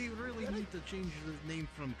 They really need to change the name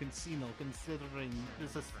from casino, considering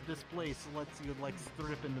this place lets you like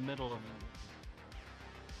strip in the middle of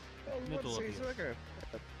Let's see, it. it's like a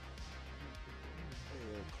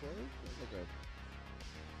clothes,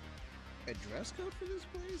 like a dress code for this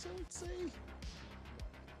place, I would say.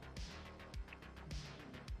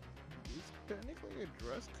 Is technically a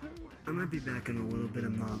dress code? I might be back in a little bit.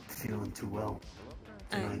 I'm not feeling too well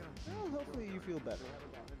tonight. Well, hopefully you feel better.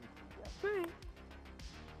 Alright.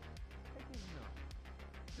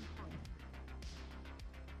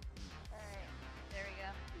 There we go.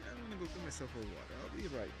 Yeah, I'm gonna go get myself a water. I'll be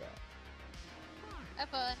right back. Have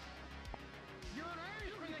fun. You're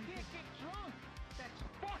Irish when you can't get drunk. That's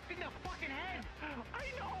fucked in the fucking head. I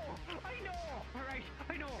know. All right,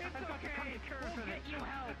 I know. It's I've got to come to terms with it. We'll get you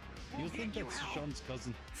help. You think that's Sean's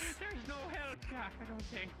cousin? There's no help, Jack. I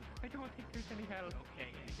don't think there's any help.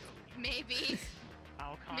 Okay. Maybe.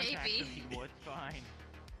 I'll contact Maybe. the people. It's fine.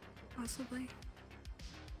 Possibly.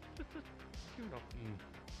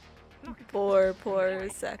 Poor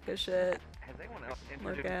sack of shit. Has anyone else Look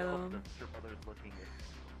introduced at the him. Sister Brothers looking at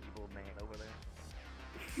evil man over there?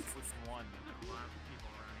 Which one? A lot of people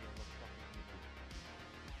around here look fucking evil.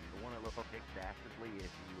 The one that looks like dastardly if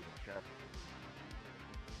you look shut.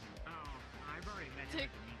 Oh, I've already met Dick.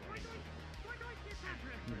 him. Why do I get that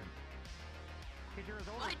reference? Because you're as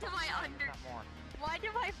old Why as do fucking I if not more. Why do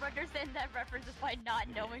I understand that reference by not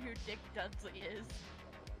knowing who Dick Dudley is?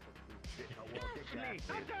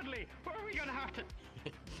 Dudley! What are we gonna have to...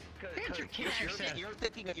 You're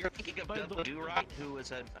thinking of Dudley Do-Right, who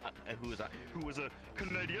was a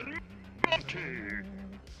Canadian monkey.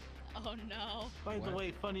 Oh no. By the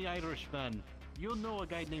way, funny Irishman, you know a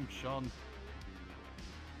guy named Sean?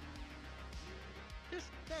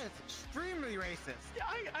 That is extremely racist.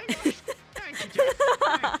 Thank you, Jack.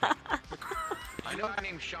 I know a guy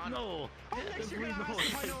named Sean. No. Oh, next you're gonna ask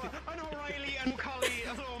him, I know Riley and Cully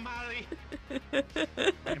and O'Malley. I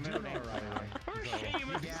know Riley. Or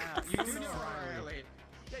Seamus. Yeah, you know Riley.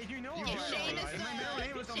 Yeah, you know You Riley. know Seamus, My middle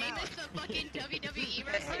name was O'Malley. Seamus the fucking WWE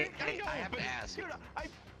wrestler? Hey, I have to ask. Dude,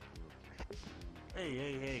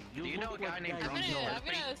 Hey, Do you know a guy named I'm Ron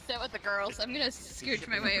gonna sit with the girls. I'm gonna scooch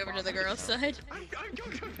my way over to the girls' side. I'm going to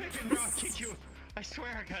fucking drop kick you. I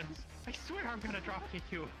swear, guns. I swear I'm gonna drop kick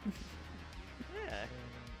you. Yeah.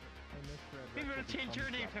 I'm gonna change your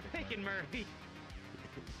name to Pickin' Murphy.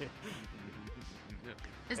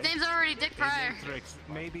 His name's already Dick Pryor. Tricks.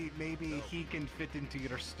 Maybe he can fit into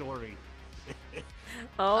your story.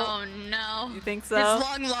 Oh no. You think so? His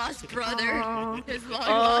long lost brother. Oh. His long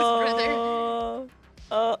lost brother.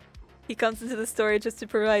 Oh, he comes into the story just to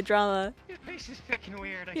provide drama. Your face is fucking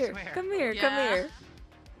weird, I Here, swear. come here, come Yeah. here.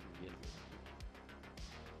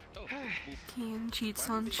 Kane cheats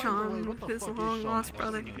on Sean, his long lost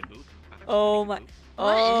brother. Oh my.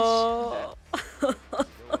 Oh. That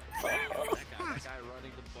guy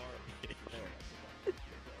running the bar.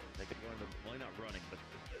 They could run the, well, not running, but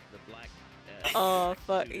the black. Oh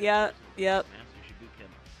fuck. Yeah. Yep. Master should boot him.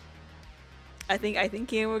 I think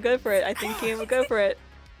Kian would go for it. I think Kian would go for it.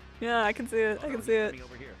 Yeah, I can see it. I can see it.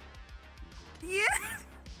 Over here. Yeah.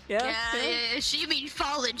 Yeah, she mean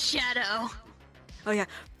Fallen Shadow. Oh yeah.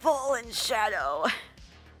 Fallen Shadow.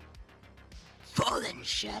 Fallen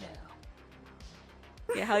Shadow.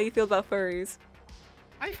 Yeah, how do you feel about furries?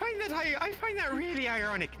 I find that really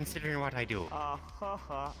ironic considering what I do. Oh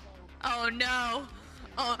no.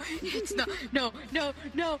 Oh, it's not. No.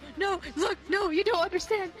 Look, no, you don't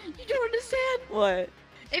understand. You don't understand. What?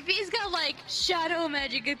 If he's got like shadow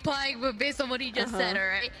magic applying, but based on what he just said,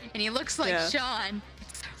 alright? And he looks like Sean.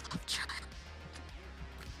 It's our love child.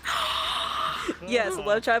 Yes,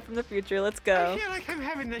 love child from the future. Let's go. I feel like I'm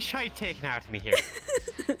having the shite taken out of me here.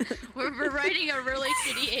 We're writing a really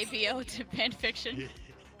shitty APO to fanfiction.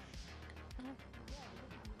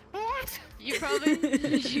 What? You probably,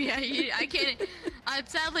 I can't.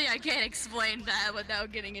 Sadly, I can't explain that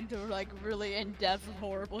without getting into like really in-depth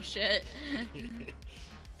horrible shit.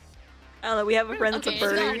 I don't know. We have a friend that's a Okay,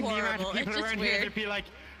 it's not bird. The amount of horrible, people it's just around here weird. that'd be like,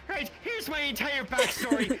 right, here's my entire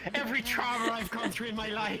backstory, every trauma I've gone through in my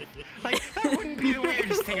life. Like, that wouldn't be the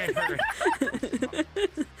weirdest thing I've heard.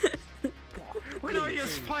 When I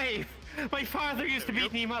was 5, my father used to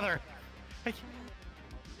beat me mother. Like,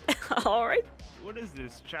 All right. What is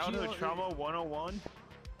this? Childhood Trauma 101?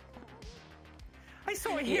 I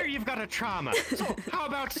saw here you've got a trauma. So, how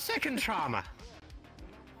about second trauma?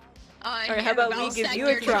 Alright, how about we give you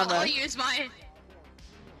a trauma? I'll use my...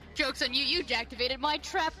 Joke's on you, you deactivated my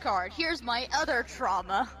trap card. Here's my other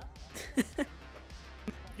trauma.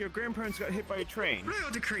 Your grandparents got hit by a train. Royal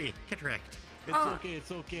decree. Get wrecked.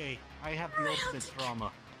 It's okay. I have the ultimate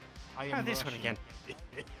trauma. I am this one Russian. again.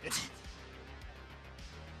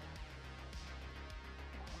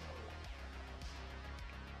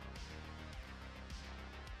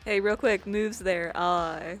 Hey, real quick, moves there.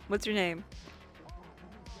 What's your name?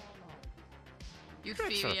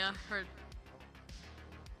 Euphemia.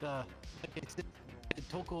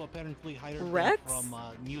 Toko apparently hired me Rex? from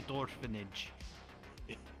Mute Orphanage.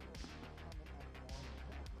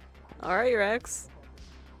 Alright, Rex.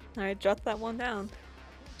 Alright, jot that one down.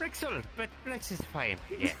 Rexel, but Rex is fine.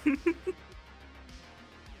 Yeah.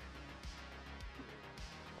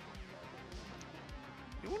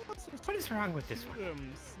 What is wrong with this one?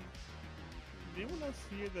 Do anyone else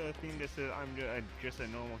hear the thing that says I'm just a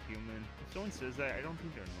normal human? If someone says that, I don't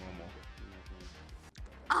think they're normal.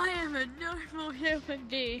 I am a normal human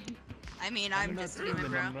being. I mean, I'm not just human,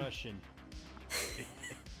 human, bro. I'm Russian.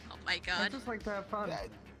 Oh my I god. just like to have fun.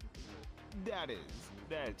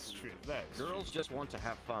 That's true. That's Girls just want to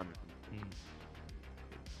have fun.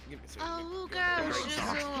 Give me a second. Oh, girls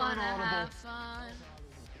just wanna have fun.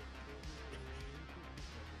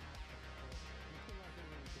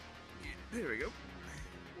 There we go.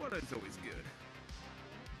 What is always good.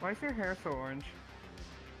 Why is your hair so orange?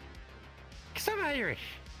 Because I'm Irish.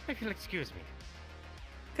 If you'll excuse me.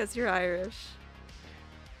 Because you're Irish.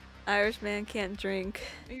 Irish man can't drink.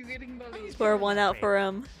 Are you getting bullied? Pour one out for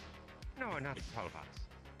him. No, not the tall box.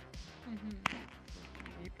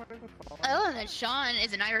 I love that Sean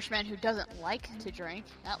is an Irishman who doesn't like to drink.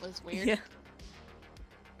 That was weird. Yeah.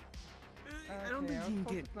 I don't think he can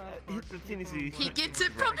get. The thing is, He gets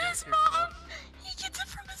it from his mom! He gets it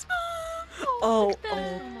from his mom! Oh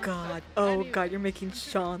god. Oh god, you're making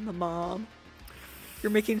Sean the mom.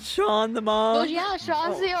 You're making Sean the mom. Well, yeah,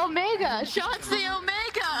 Sean's the Omega! Sean's the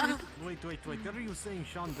Omega! Wait, what are you saying,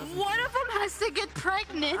 Sean doesn't... One of them has to get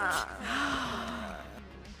pregnant!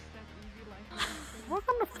 What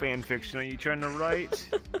kind of fan fiction are you trying to write?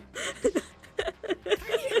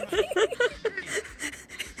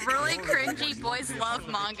 Really cringy boys love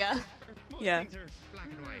manga. Yeah.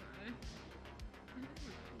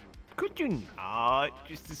 Could you not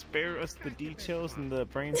just to spare us the details and the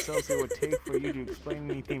brain cells it would take for you to explain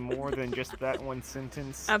anything more than just that one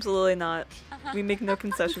sentence? Absolutely not. We make no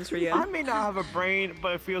concessions for you. I may not have a brain,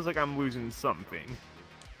 but it feels like I'm losing something.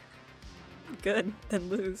 Good, then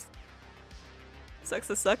lose. Sucks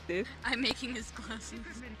to suck, dude. I'm making his glasses.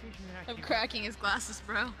 I'm cracking his glasses,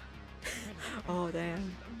 bro. Oh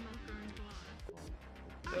damn.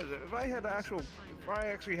 If I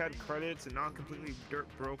actually had credits and not completely dirt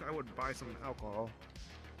broke, I would buy some alcohol.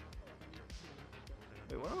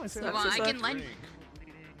 Wait, what am I saying? Come on, I can lend.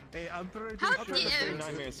 Hey, I'm pretty How sure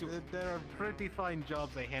did- there are pretty fine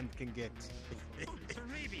jobs a hand can get. For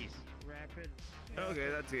babies. Okay,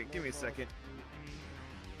 that's it. Give me a second.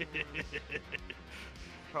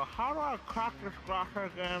 So how do I crack this glass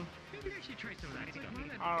again? Maybe I should try some of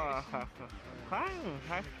that.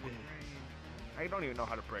 I don't even know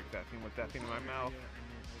how to break that thing with that thing in my mouth.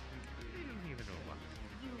 I don't even know what.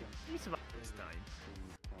 You survived this time.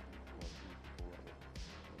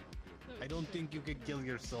 I don't think you can kill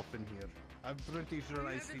yourself in here. I'm pretty sure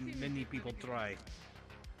I've seen many people try.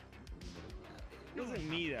 It wasn't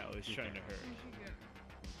me that was trying to hurt.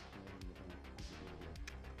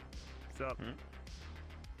 What's up?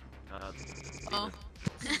 Oh.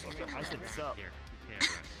 I said sup. Here.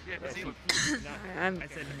 Yeah, Yeah, see, see, not, I'm- I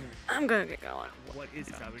said, I'm gonna get going. what is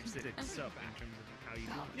salvage? You said sup in terms of how you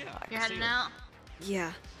do it. Yeah. You're heading out?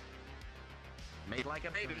 Yeah. Made like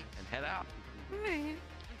a baby and head out.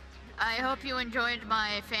 I hope you enjoyed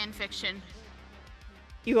my fan fiction.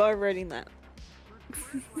 You are writing that.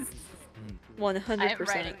 100%. I'm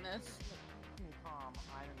writing this.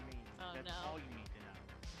 Oh no.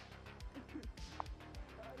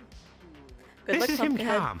 Good luck, This is him,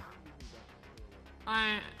 Pumpkinhead. Tom.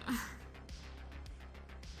 I.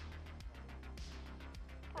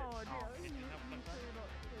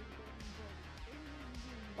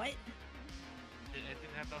 What? It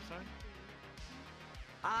didn't have no sign?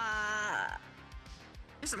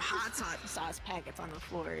 There's some hot sauce packets on the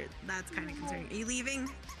floor. That's kind of concerning. Are you leaving?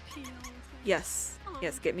 Yes.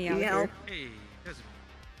 Yes, get me out of Yeah. here. Hey, how's it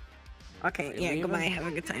Okay, yeah, leaving? goodbye. Have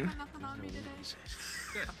a good time.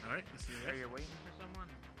 Good. Alright, let's see Are you waiting for someone?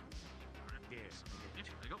 Yeah.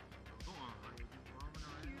 I go. Go on.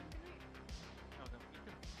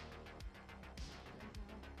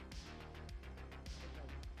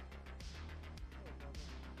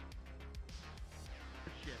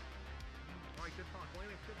 Shit. Alright, good talk. Wait,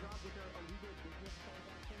 good job with the illegal business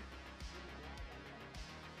transaction.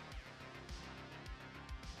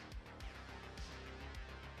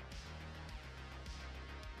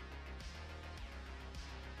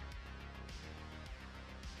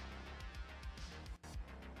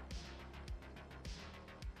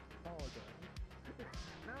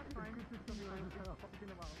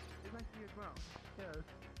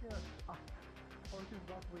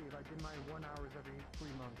 I did my 1 hours every 3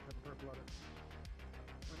 months at Purple Letter.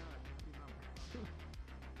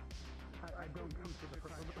 I don't come to the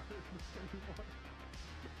Purple Letter anymore.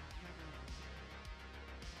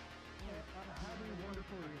 Have a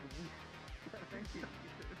wonderful evening. Thank you.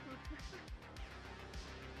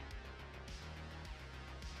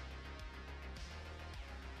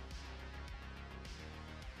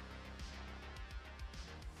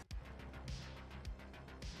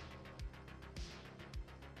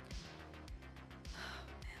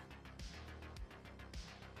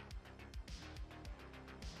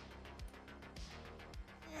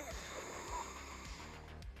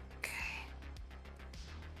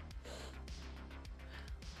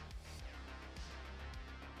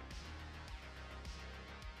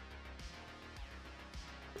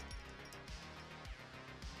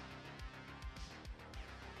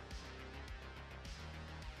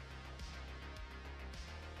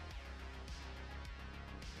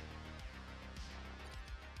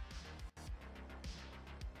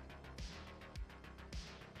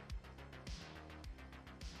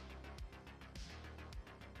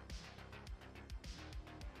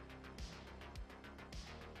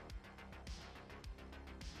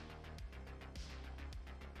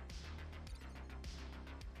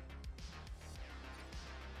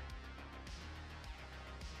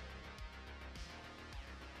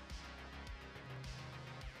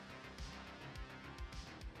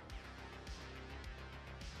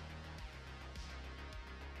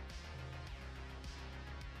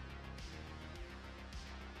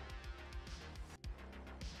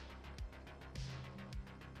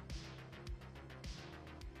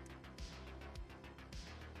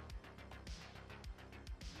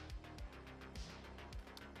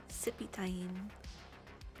 Sippy time.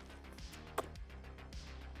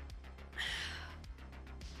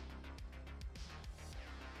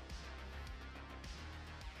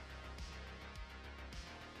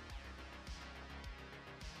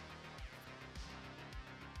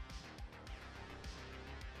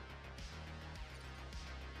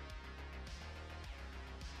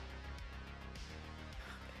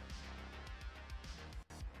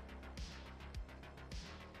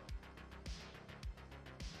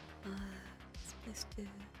 Let's do.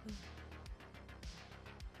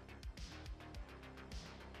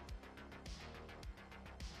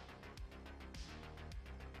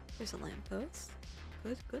 There's a lamppost.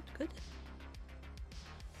 Good, good, good.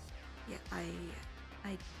 Yeah,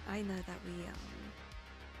 I know that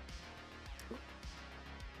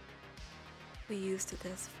we used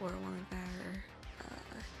this for one of our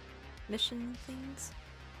mission things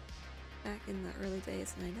back in the early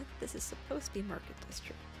days, and I know that this is supposed to be Market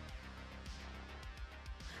District.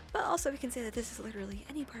 But also we can say that this is literally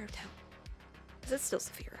any part of town. Because it's still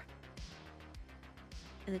Saphira.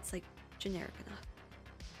 And it's like generic enough.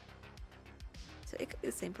 So it could be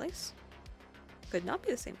the same place. Could not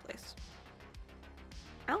be the same place.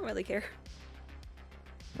 I don't really care.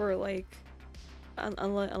 For like,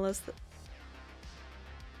 unless the,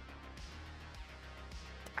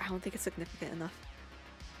 I don't think it's significant enough.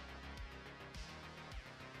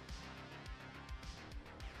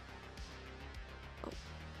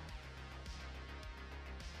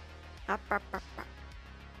 Up, up, up, up.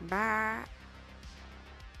 Bye.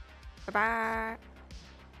 Bye.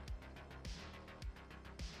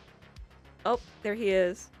 Oh, there he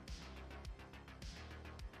is.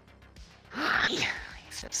 Hi.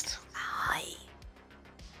 Exist. Hi.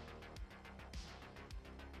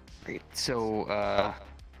 Great. So,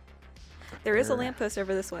 There is a lamppost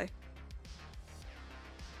over this way.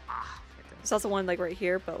 There's also one like right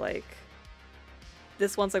here, but like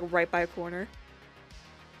this one's like right by a corner.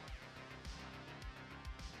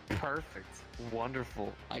 perfect.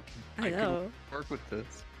 Wonderful. I I know. can work with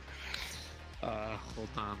this. Hold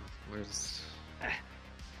on. Where's... I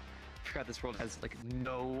forgot this world has, like,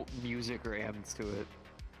 no music or amps to it.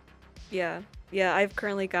 Yeah. Yeah, I've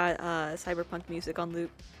currently got cyberpunk music on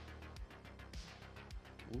loop.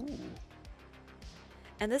 Ooh.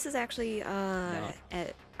 And this is actually, I'm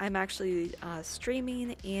actually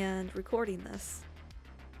streaming and recording this.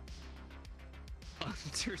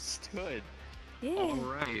 Understood. Yeah. All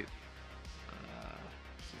right. Here.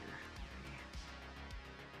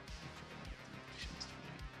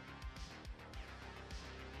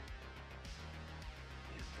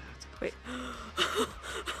 Wait.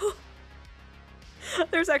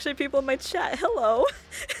 There's actually people in my chat. Hello.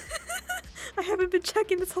 I haven't been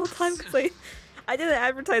checking this whole time because I didn't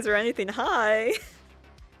advertise or anything. Hi.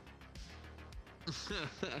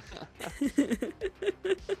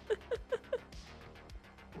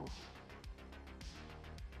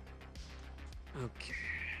 Okay.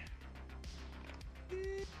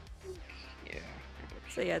 Yeah.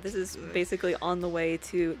 So yeah, this is basically on the way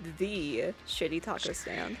to the shitty taco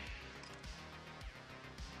stand.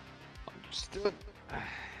 Understood.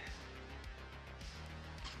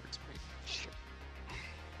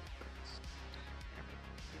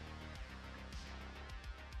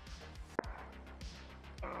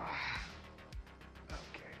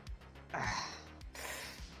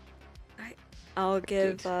 I'll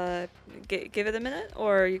give give it a minute,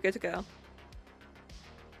 or are you good to go?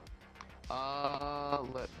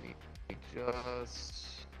 Let me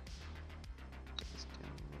just down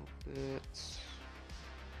a little bit.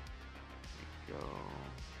 There we go.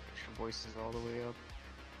 Make sure voice is all the way up,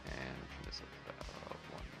 and turn this up about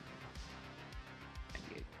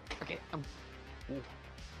 198. Okay, ooh,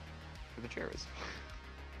 where the chair is.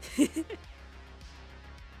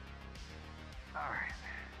 All right.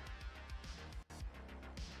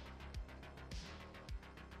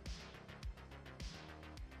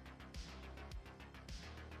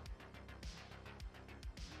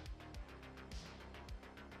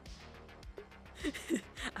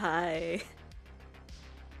 Hi.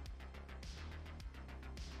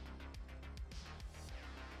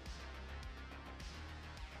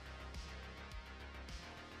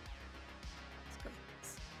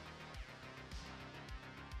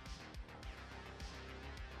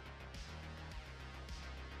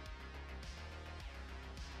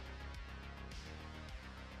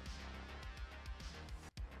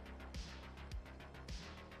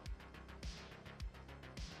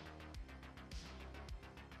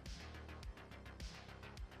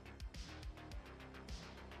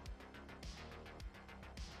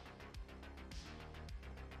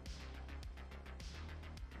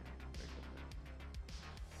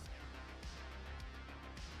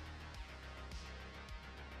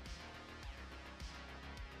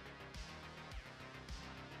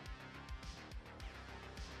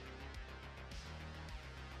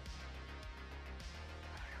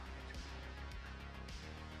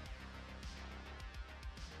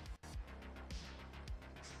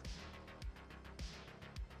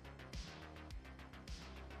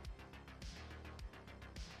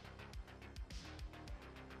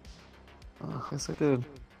 Oh, yes, I did.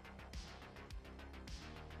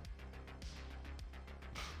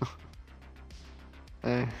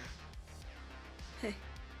 Hey. Hey.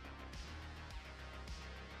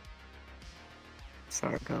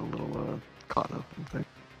 Sorry, I got a little caught up in things.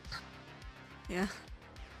 Yeah.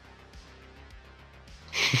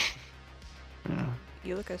 Yeah.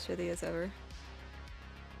 You look as shitty as ever.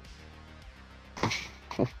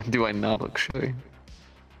 Do I not look shitty?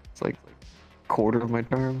 It's like a quarter of my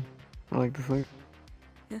term, I like to think.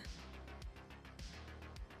 Yeah.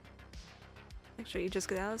 Make sure you just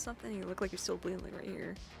get out of something. You look like you're still bleeding like right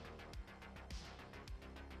here.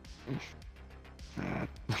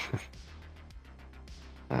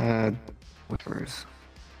 Whippers.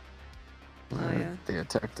 Oh yeah. They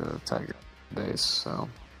attacked a tiger base, so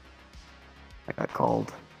I got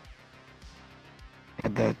called.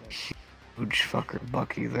 Had that huge fucker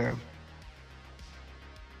Bucky there.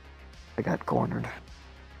 I got cornered.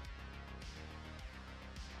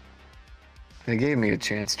 They gave me a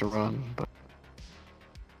chance to run, but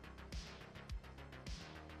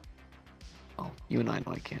well, you and I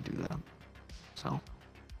know I can't do that. So.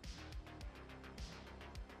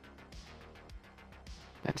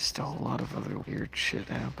 And just a whole lot of other weird shit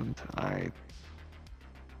happened. I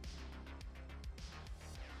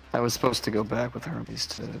was supposed to go back with Hermes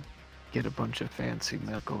to get a bunch of fancy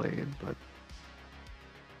medical aid, but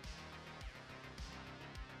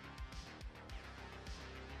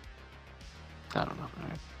I don't know.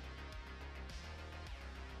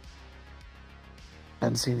 I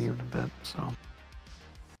hadn't seen you in a bit, so.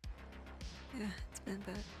 Yeah, it's been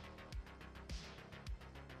a bit.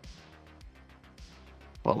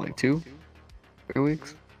 Well, like 2, 3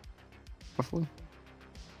 weeks, roughly.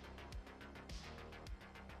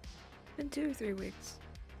 Been 2 or 3 weeks.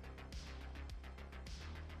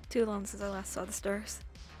 Too long since I last saw the stars.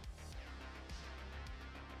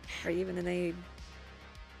 Are you even in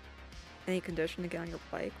any condition to get on your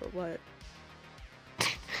bike or what?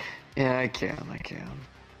 Yeah, I can.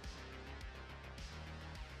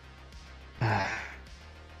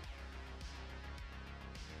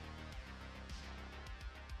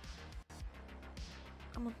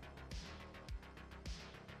 Come on.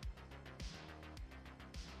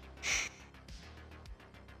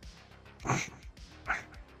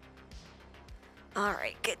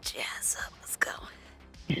 Alright, get your ass up. Let's go.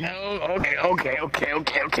 No, okay.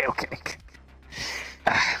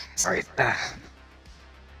 Sorry. I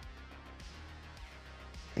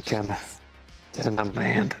kinda did it on my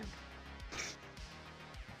hand.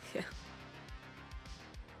 Yeah.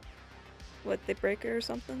 What, they break it or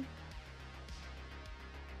something?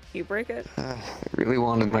 You break it? I really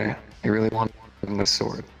wanted my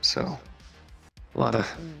sword, so a lot of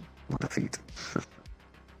feet.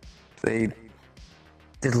 They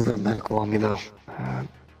did a little medical on me though,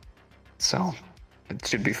 so it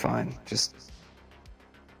should be fine. Just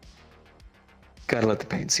gotta let the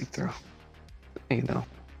pain seep through. You know,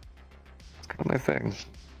 it's kind of my thing.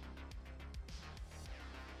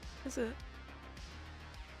 Is it?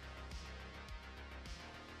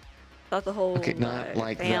 Thought the whole not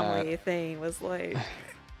like family that. thing was like,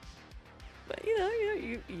 but you know,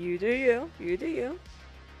 you do you.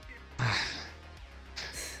 I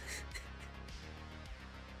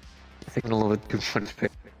think a little bit too much pain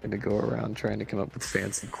to go around trying to come up with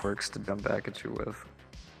fancy quirks to jump back at you with.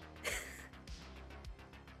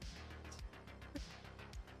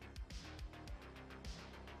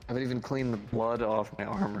 I haven't even cleaned the blood off my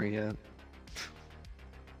armor yet.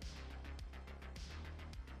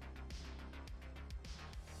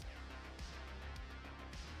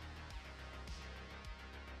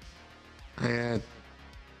 I had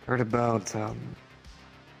heard about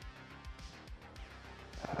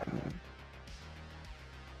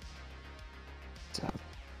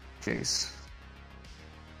Jace.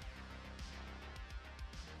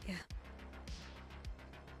 Yeah.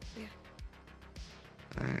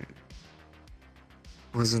 I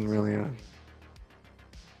wasn't really a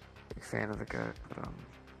big fan of the guy, but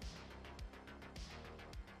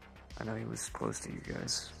I know he was close to you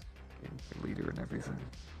guys, your leader and everything,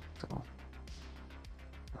 so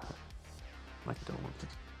my condolences.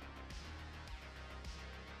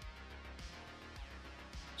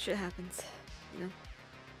 Shit happens, you know.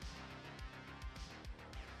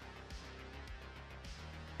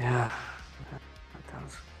 Yeah, that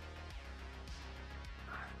does.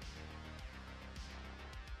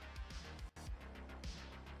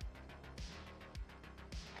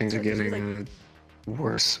 Things are getting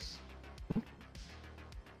worse.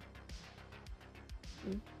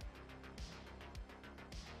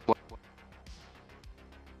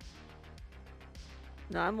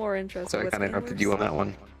 No, I'm more interested. So I kind of interrupted you on that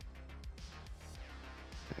one.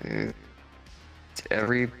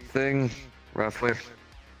 Everything, roughly.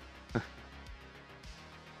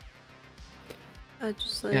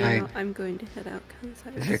 Just let you know, I'm going to head out because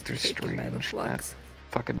I was Victor taken by the Strange. flux. That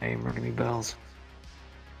fucking name ringing me bells.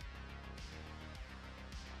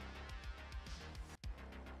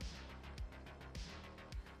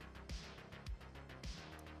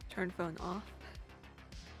 Turn phone off.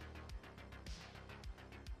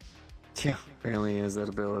 Yeah, apparently he has that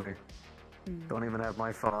ability. Don't even have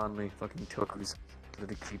my phone on me. Fucking took who's to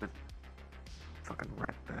keep it. Fucking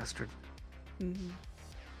rat bastard. Mm-hmm.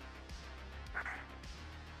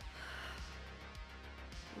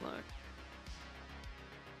 Look.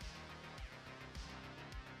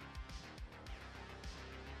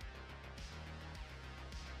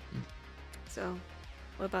 So,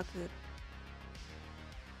 what about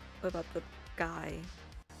the guy?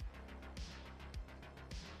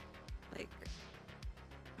 Like,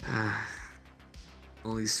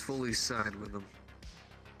 Well, he's fully side with him.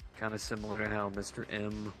 Kind of similar to how Mr.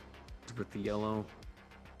 M is with the yellow.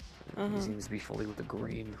 He seems to be fully with the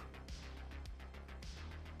green.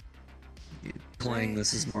 Playing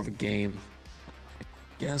this is more of a game. I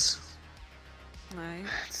guess. Alright.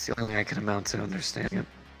 It's the only way I can amount to understanding it.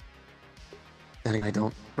 Anyway, I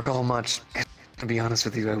don't recall much. To be honest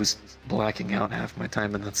with you, I was blacking out half my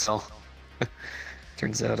time in that cell.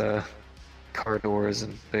 Turns out, car doors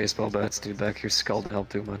and baseball bats do back your skull to help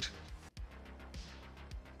too much.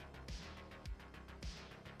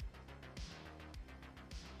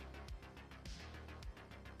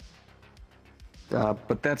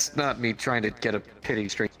 But that's not me trying to get a pity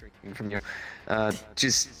straight from you.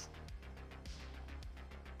 Just...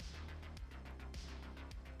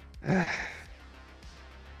 I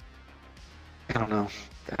don't know.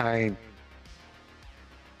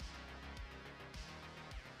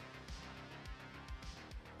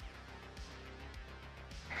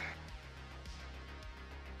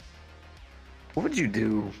 What would you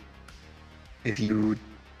do if you,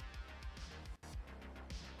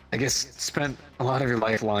 I guess, spent a lot of your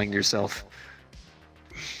life lying to yourself?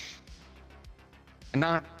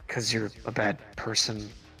 Not because you're a bad person.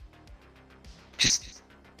 Just,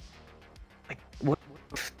 like, what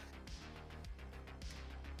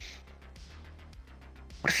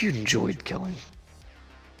if you enjoyed killing?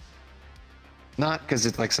 Not because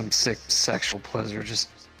it's like some sick sexual pleasure, just...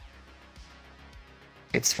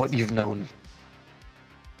 It's what you've known.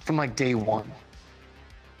 From like day one.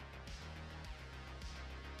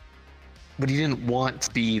 But you didn't want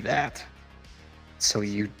to be that. So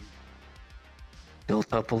you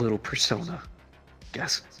built up a little persona, I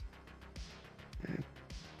guess.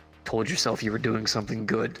 Told yourself you were doing something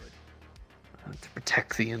good. To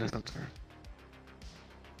protect the innocent or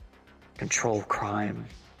control crime.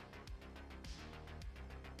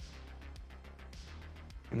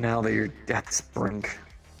 And now that you're at death's brink,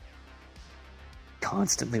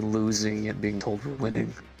 constantly losing yet being told we're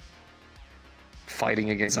winning,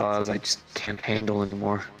 fighting against odds I just can't handle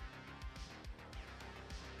anymore.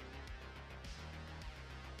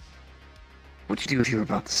 What'd you do if you were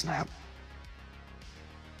about to snap?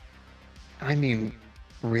 I mean,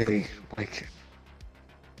 really, like...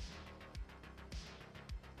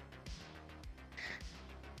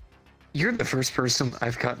 You're the first person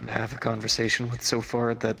I've gotten to have a conversation with so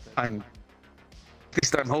far that at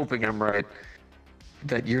least I'm hoping I'm right,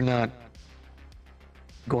 that you're not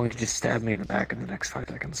going to just stab me in the back in the next 5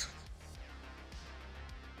 seconds.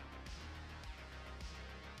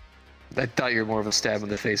 I thought you were more of a stab in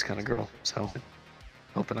the face kind of girl, so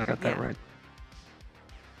hoping I got that right.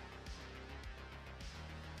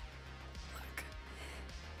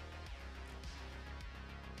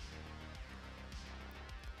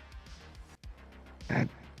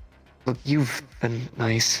 Look, you've been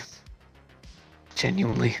nice.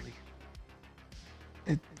 Genuinely.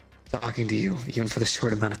 Talking to you, even for the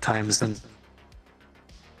short amount of time, then...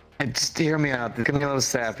 Just hear me out. It's gonna be a little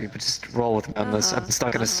sappy, but just roll with me on this. I've been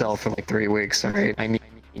stuck in a cell for like 3 weeks, alright? I need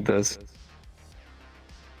this.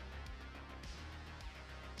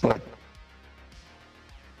 But...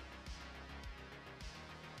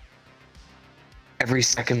 every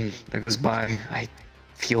second that goes by, I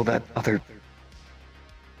feel that other...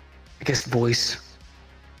 I guess voice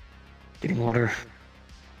getting louder.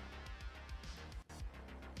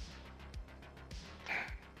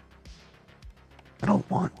 I don't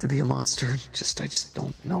want to be a monster, I just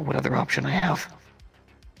don't know what other option I have.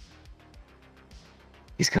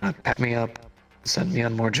 He's gonna pack me up, send me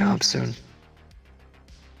on more jobs soon.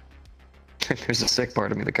 There's a sick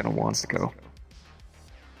part of me that kinda wants to go.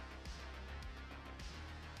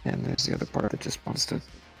 And there's the other part that just wants to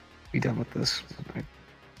be done with this.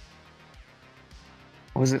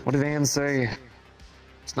 What did Anne say?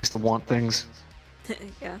 It's nice to want things.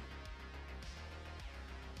 Yeah.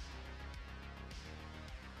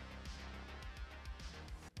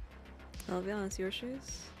 I'll be honest, your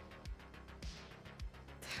shoes?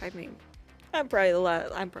 I mean, I'm probably the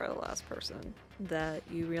last person that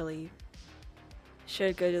you really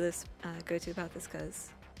should go to about this, because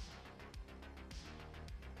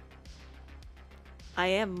I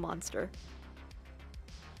am a monster.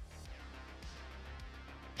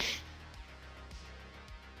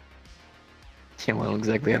 Yeah, well,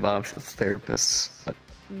 exactly have options. Therapists, but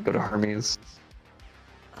go to Hermes.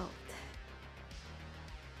 Oh.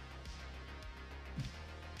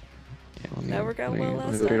 Yeah, That worked out well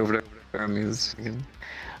last Right time? over to Hermes again.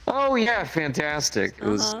 Oh yeah, fantastic! It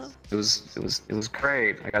was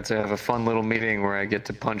great. I got to have a fun little meeting where I get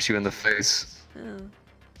to punch you in the face. Oh.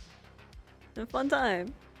 A fun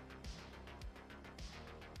time.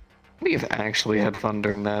 We've actually had fun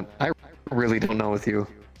during that. I really don't know with you.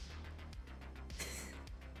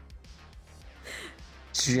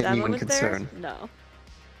 genuine moment there? concern. No.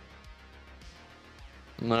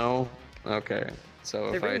 No? Okay.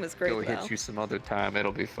 So The if ring I was great, go hit though. you some other time,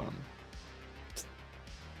 it'll be fun.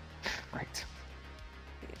 Right.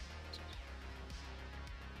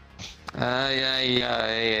 Yeah.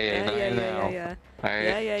 Yeah.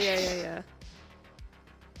 Alright. Yeah.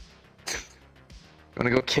 You wanna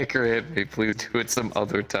go kick or hit me? Please do it some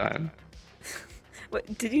other time.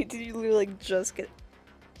 What, did you literally, like, just get...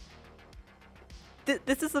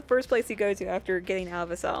 This is the first place you go to after getting out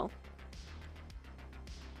of a cell.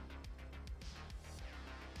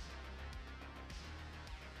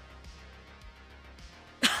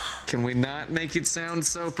 Can we not make it sound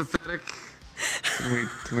so pathetic?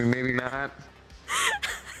 Can we maybe not?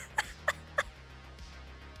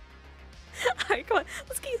 Alright, come on,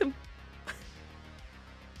 let's get you some...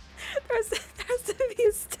 There's to be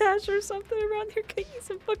a stash or something around here. Get you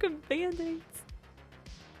some fucking band-aids.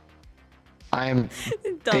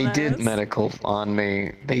 They did medical on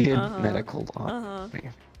me. They did Uh-huh. medical on me.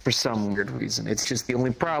 For some weird reason. It's just the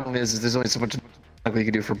only problem is there's only so much you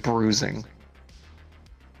can do for bruising.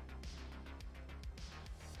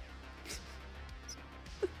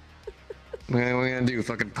 What are we gonna do?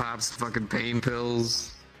 Fucking pops, fucking pain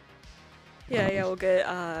pills? Yeah,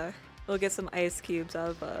 we'll get some ice cubes out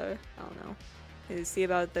of, I don't know. See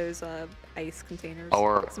about those, ice containers.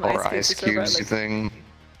 Or Some ice to serve cubes, out, you thing?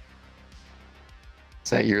 Is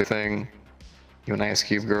that your thing? You an ice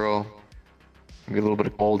cube girl? Maybe a little bit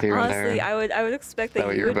of cold here Honestly, and there. I would expect Is that that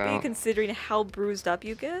what you you're would be, about? considering how bruised up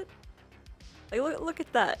you get. Like, look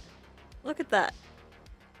at that. Look at that.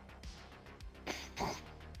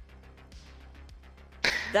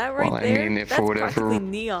 That right Well, I there, mean, if that's for whatever- practically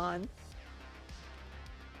neon.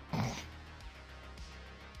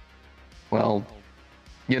 Well,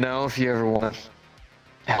 you know, if you ever want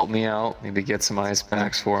to help me out, maybe get some ice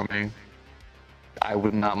packs for me, I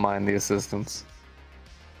would not mind the assistance.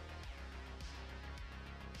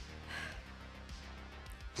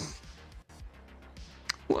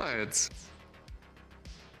 What?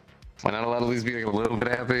 Why not allow at least be like a little bit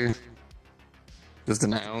happy? Just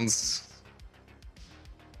an ounce?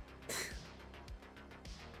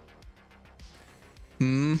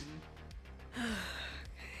 Hmm?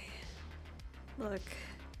 Look,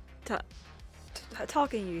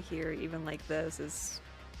 talking you here, even like this, is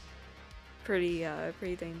pretty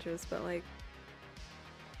dangerous. But like,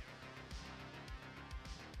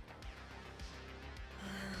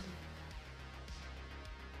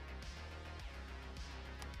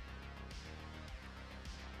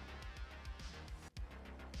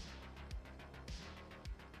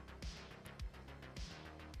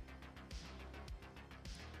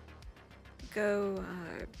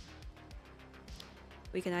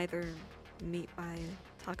 we can either meet by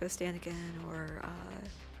taco stand again or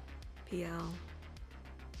PL.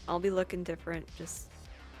 I'll be looking different. Just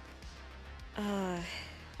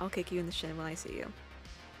I'll kick you in the shin when I see you.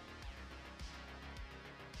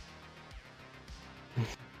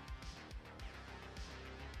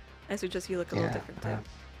 I suggest you look a little different too.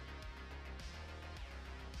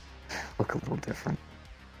 Look a little different.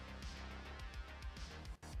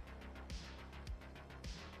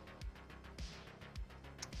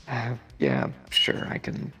 Yeah, sure, I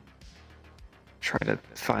can try to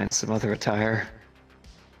find some other attire.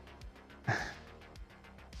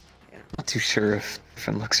 Not too sure if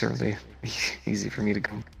it looks really easy for me to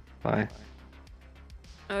come by.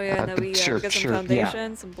 Oh yeah, no, but we sure, got some sure,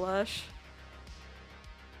 foundation, some blush.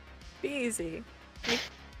 Be easy.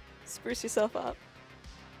 Spruce yourself up.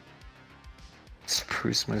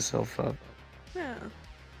 Spruce myself up. Yeah.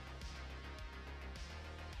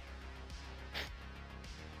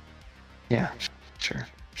 Yeah, sure.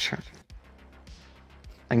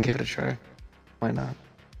 I can give it a try. Why not?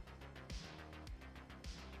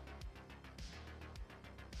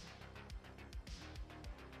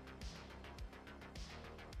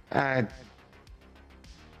 I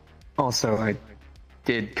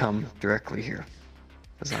did come directly here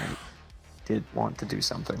because I did want to do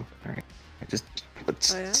something. All right,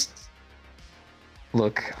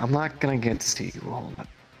 look. I'm not gonna get to see you a whole lot.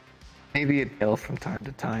 Maybe a tail from time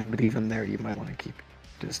to time, but even there, you might want to keep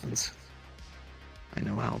distance. I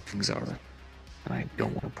know how things are, and I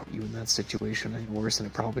don't want to put you in that situation any worse than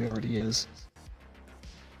it probably already is.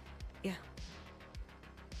 Yeah.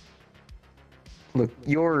 Look,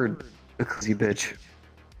 you're a cozy bitch.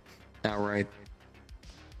 Outright.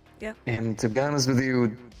 Yeah. And to be honest with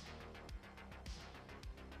you,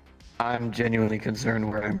 I'm genuinely concerned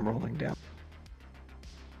where I'm rolling down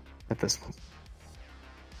at this point.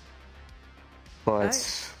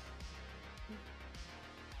 But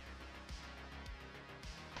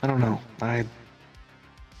I don't know.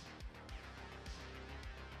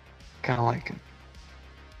 kind of like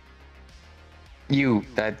you.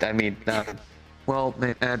 That I mean, well,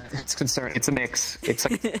 it's concerned. It's a mix. It's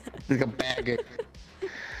like a bag.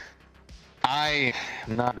 I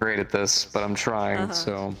am not great at this, but I'm trying.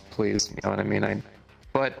 So please, you know what I mean.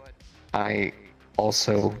 But I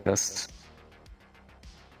also just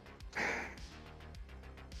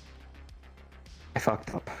I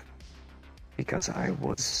fucked up because I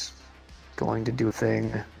was going to do a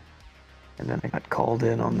thing, and then I got called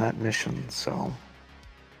in on that mission. So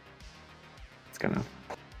it's gonna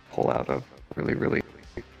pull out a really, really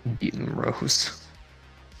beaten Rose.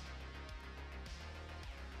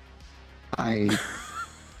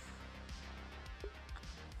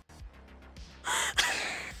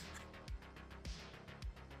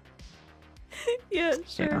 Yeah,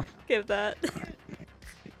 sure. Yeah. Give that.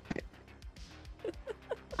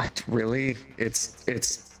 It's really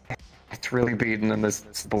beaten, and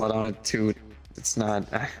there's blood on it too. It's not.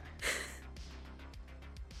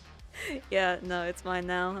 Yeah, no, it's mine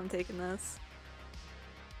now. I'm taking this.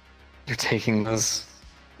 You're taking this.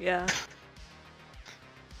 Yeah.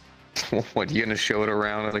 What, you gonna show it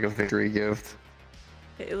around as like a victory gift?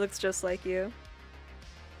 It looks just like you.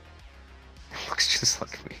 It looks just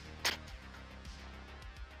like me.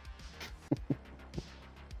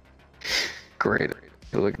 Great.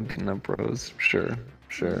 You're looking beaten up, bros. Sure.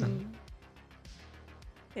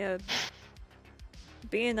 Yeah.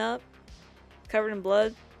 Being up, covered in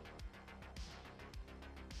blood.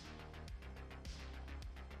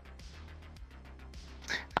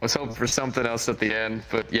 I was hoping for something else at the end,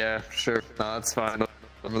 but yeah, sure. No, that's fine.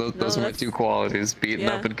 Those are my two qualities: beaten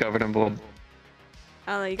up and covered in blood.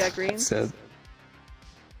 I don't know. You got green. That's it.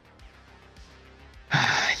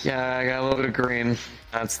 Yeah, I got a little bit of green.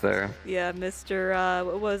 That's there. Yeah, Mr.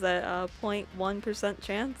 What was that? 0.1%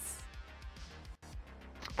 chance.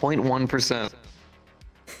 0.1%.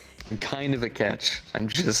 I'm kind of a catch. I'm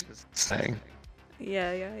just saying.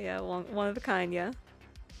 Yeah. One of a kind. Yeah.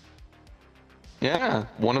 Yeah,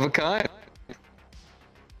 one of a kind.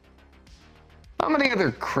 How many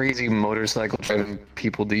other crazy motorcycle driving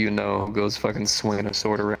people do you know who goes fucking swinging a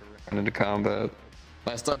sword around into combat?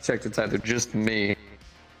 Last I checked, it's either just me,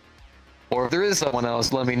 or if there is someone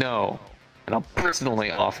else, let me know, and I'll personally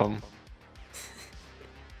off him.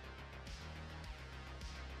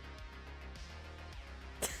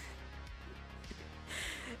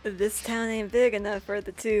 This town ain't big enough for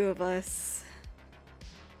the two of us.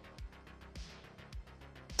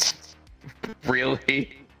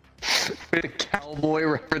 Really? With the cowboy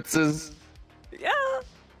references? Yeah.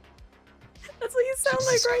 That's what you sound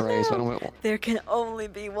Jesus like right Christ, now. There can only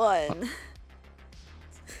be one.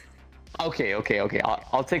 Okay.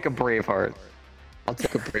 I'll take a Braveheart.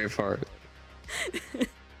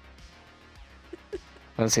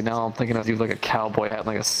 Let's see, now I'm thinking of you like a cowboy hat and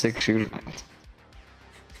like a 6-shooter.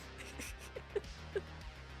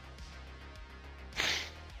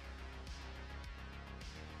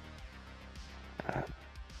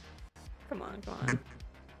 Come on.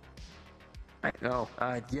 I know.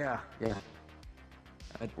 Yeah.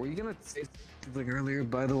 Were you gonna say something earlier,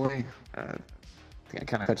 by the way? I think I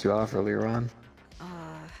kind of cut you off earlier on.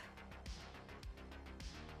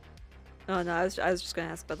 Oh no, I was just gonna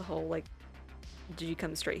ask about the whole like, did you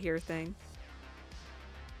come straight here thing?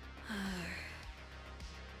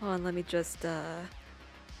 Hold on, let me just time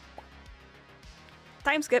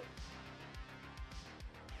skip.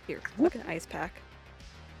 Here, look at an ice pack.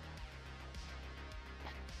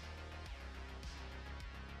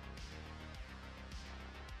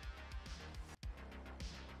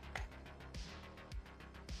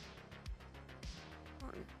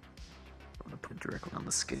 I'm gonna put it directly on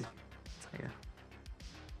the skin. Yeah.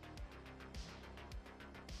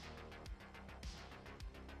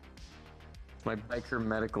 My biker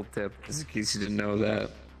medical tip, just in case you didn't know that.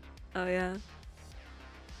 Oh yeah.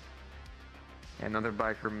 Another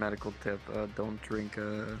biker medical tip: don't drink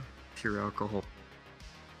pure alcohol.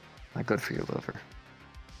 Not good for your liver.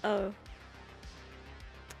 Oh.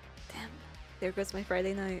 Damn. There goes my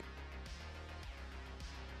Friday night.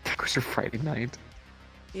 There goes your Friday night.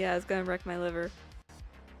 Yeah, it's gonna wreck my liver.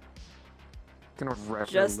 Gonna wreck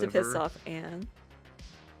just your to piss liver? off Anne.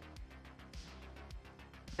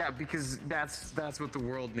 Yeah, because that's what the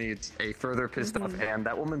world needs. A further pissed off Anne.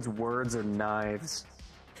 That woman's words are knives.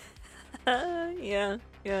 Yeah.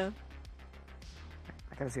 I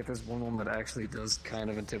gotta see if there's one woman that actually does kind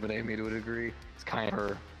of intimidate me to a degree. It's kind of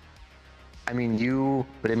her. I mean, you,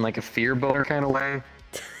 but in like a fear boner kind of way.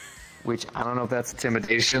 Which I don't know if that's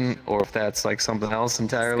intimidation or if that's like something else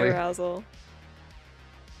entirely. Scarousal.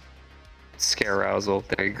 Scarousal.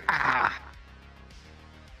 There you go. Ah!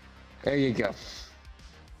 There you go.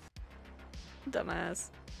 Dumbass.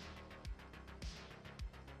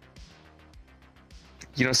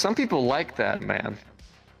 You know, some people like that, man.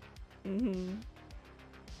 Mm-hmm.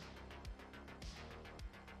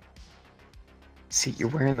 See, you're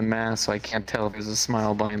wearing the mask, so I can't tell if there's a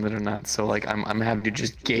smile behind it or not. So, like, I'm having to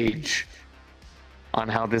just gauge on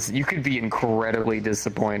how this. You could be incredibly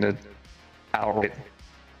disappointed outright,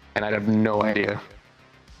 and I'd have no idea.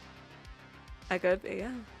 I could be,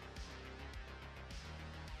 yeah.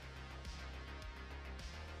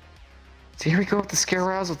 So here we go with the scare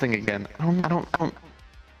arousal thing again. I don't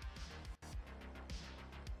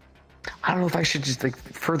know if I should just like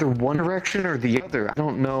further one direction or the other. I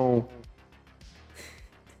don't know.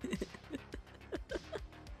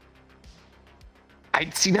 I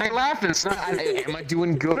see now you're laughing. It's not. Am I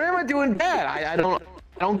doing good or am I doing bad? I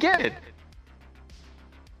don't get it.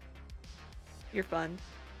 You're fun.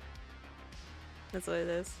 That's what it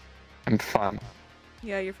is. I'm fun.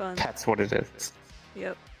 Yeah, you're fun. That's what it is.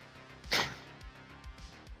 Yep.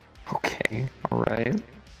 Okay. All right.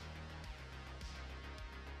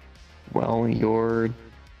 Well, you're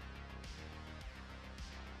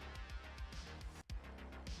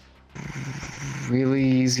really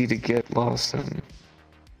easy to get lost in.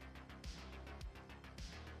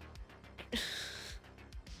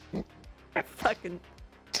 Fucking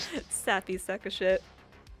sappy sack of shit.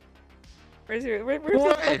 Where's the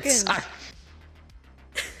fucking...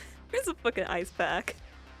 Where's the fucking ice pack?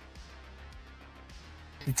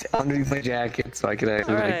 It's underneath my jacket, so I could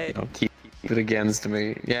actually like, you know, keep it against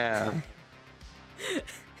me. Yeah.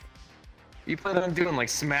 You plan on doing like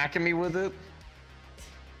smacking me with it?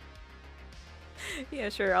 Yeah,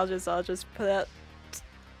 sure. I'll just put that.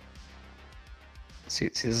 See,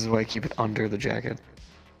 this is why I keep it under the jacket.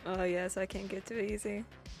 Oh yes, I can't get too easy.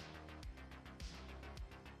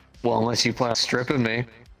 Well, unless you plan on stripping me.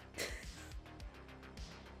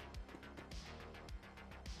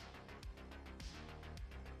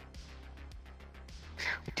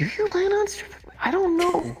 Do you plan on stripping me? I don't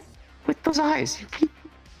know. With those eyes, you keep...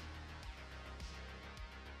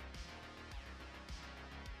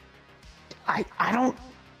 I don't...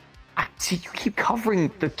 see, you keep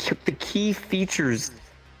covering the key features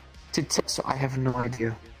to so I have no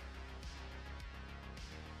idea.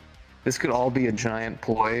 This could all be a giant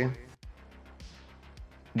ploy.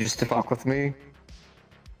 Just to fuck with me.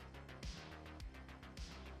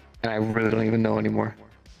 And I really don't even know anymore.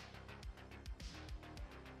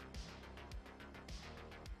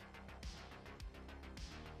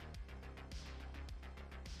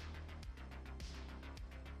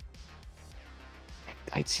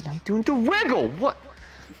 I see now doing the wiggle. What?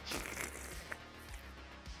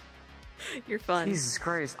 You're fun. Jesus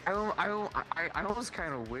Christ! I almost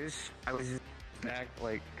kind of wish I was just back,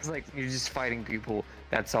 like, cause like you're just fighting people.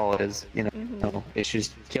 That's all it is, you know. No, it's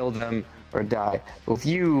just kill them or die. With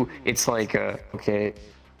you, it's like, okay,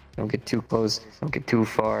 don't get too close, don't get too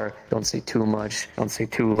far, don't say too much, don't say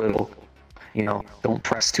too little. You know, don't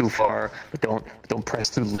press too far, but don't press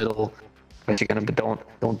too little. But you're gonna, but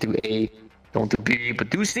don't do A. Don't do B, but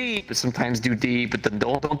do C, but sometimes do D, but then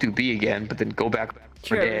don't do B again, but then go back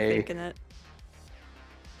for A. Thinking it.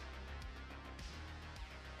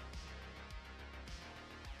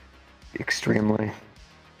 Extremely.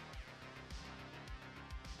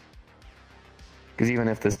 Because even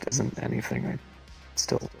if this isn't anything, I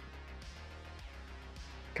still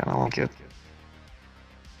kind of like it.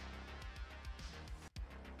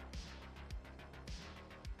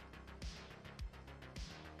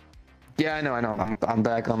 Yeah, I know. I'm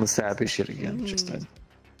back on the sappy shit again. Just had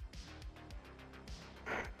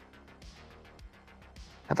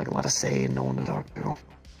like a lot to say and no one to talk to.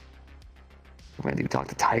 When do you talk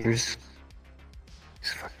to tigers?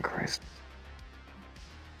 Jesus fucking Christ.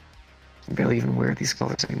 I can barely even wear these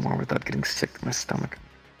colors anymore without getting sick to my stomach.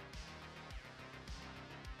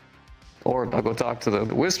 Or I'll go talk to the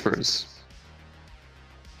Whispers.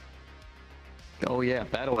 Oh yeah,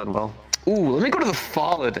 that'll end well. Ooh, let me go to the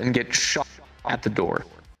Fallen and get shot at the door.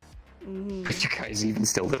 But you guys even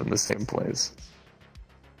still live in the same place.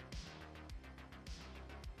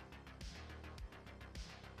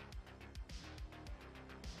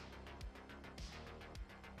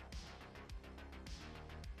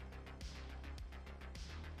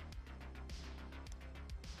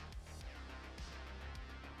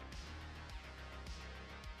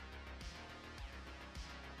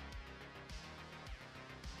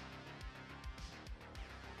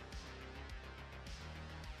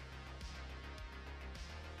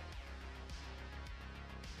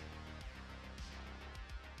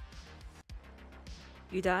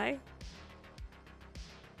 You die?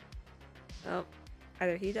 Oh,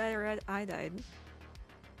 either he died or I died.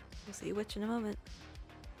 We'll see which in a moment.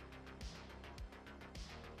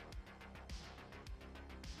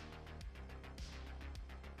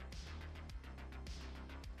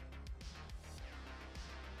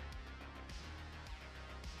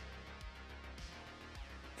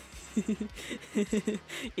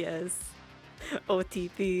 Yes.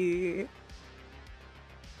 OTP.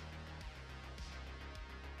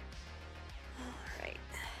 Alright.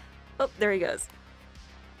 Oh, there he goes.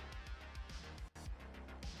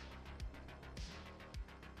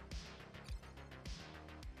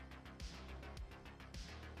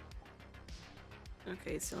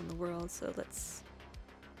 Okay, still in the world, so let's...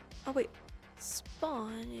 Oh wait,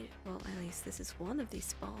 spawn... Well, at least this is one of these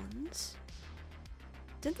spawns.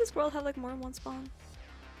 Didn't this world have like more than one spawn?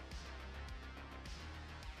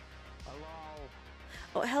 Hello.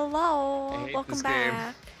 Oh, hello! Welcome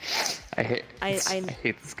back! I hate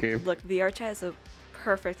this game. Look, VR chat is a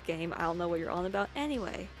perfect game. I don't know what you're on about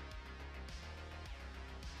anyway.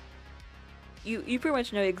 You pretty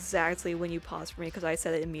much know exactly when you pause for me because I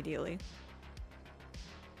said it immediately.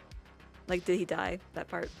 Like, did he die? That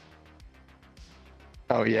part.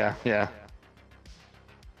 Oh yeah, yeah.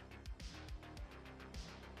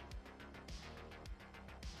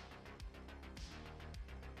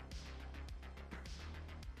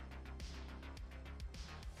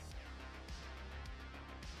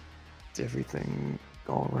 Is everything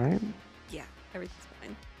all right? Yeah, everything's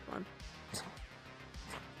fine. Come on.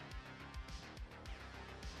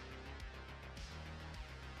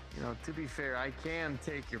 You know, to be fair, I can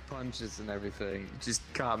take your punches and everything. You just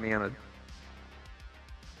caught me on a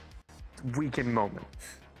weekend moment.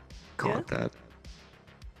 Call it that.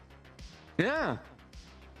 Yeah.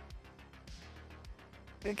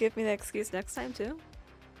 Give me the excuse next time too.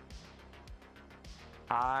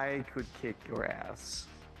 I could kick your ass.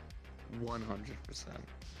 100%.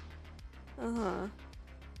 Uh-huh.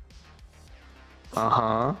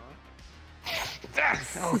 Uh-huh.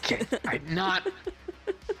 Okay. I'm not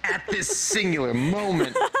at this singular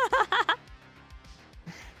moment.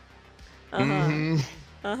 Uh-huh.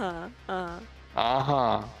 Uh-huh. Uh-huh.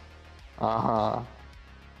 Uh-huh. Uh-huh.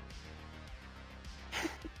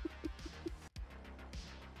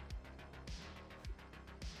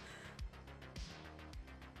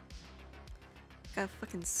 Got a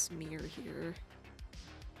fucking smear here.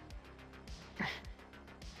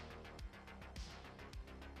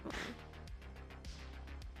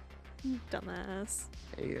 Dumbass.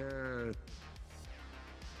 Hey,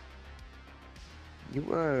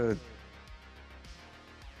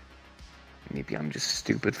 maybe I'm just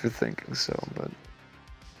stupid for thinking so, but you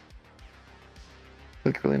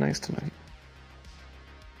look really nice tonight.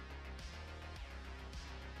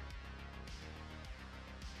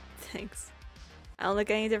 Thanks. I don't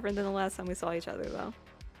look any different than the last time we saw each other, though.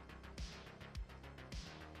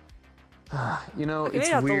 You know, Okay, it's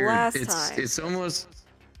maybe not the weird. last It's time. it's almost.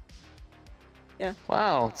 Yeah.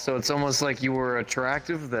 Wow. So it's almost like you were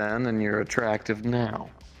attractive then, and you're attractive now.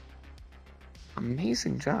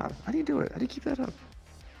 Amazing job. How do you do it? How do you keep that up?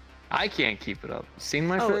 I can't keep it up. Seen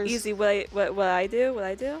my Oh, face? easy. What I do? What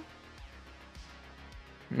I do?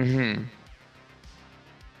 Mm-hmm.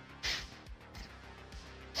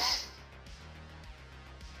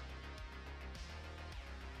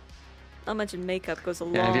 Not much in makeup goes a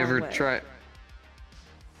long Yeah, have you ever way. tried?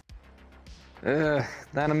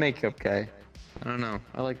 Not a makeup guy. I don't know.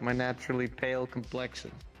 I like my naturally pale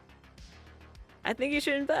complexion. I think you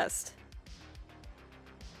should invest.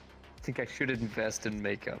 I think I should invest in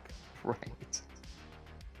makeup. Right.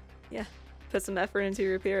 Yeah. Put some effort into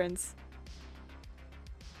your appearance.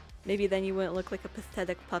 Maybe then you wouldn't look like a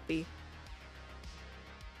pathetic puppy.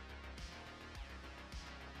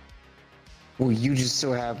 Well, you just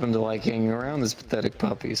so happen to like hanging around this pathetic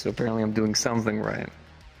puppy, so apparently I'm doing something right.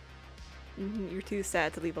 You're too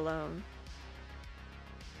sad to leave alone.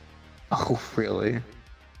 Oh, really?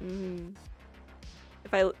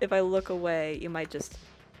 If I look away, you might just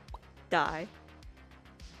die.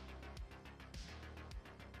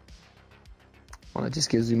 Well, it just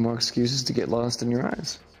gives you more excuses to get lost in your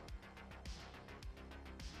eyes.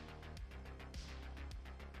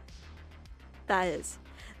 That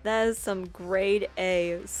is some grade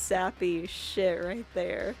A sappy shit right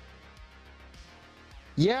there.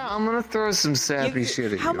 Yeah, I'm gonna throw some sappy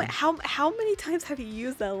shit at how you. how many times have you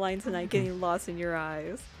used that line tonight, getting lost in your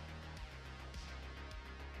eyes?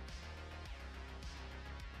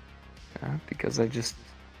 Yeah, because I just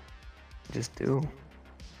do.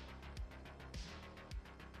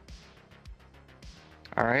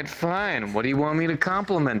 Alright, fine. What do you want me to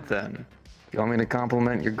compliment then? You want me to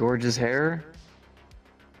compliment your gorgeous hair?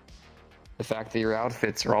 The fact that your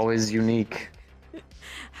outfits are always unique.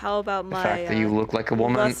 How about The my fact that you look like a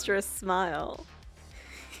woman. lustrous smile?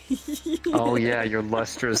 Oh yeah, your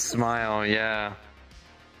lustrous smile, yeah.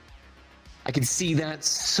 I can see that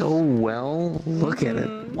so well. Look at it.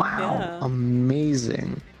 Wow. yeah.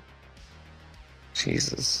 Amazing.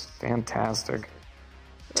 Jesus. Fantastic.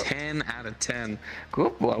 10 out of 10.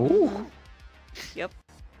 Good boy. Ooh. Yep.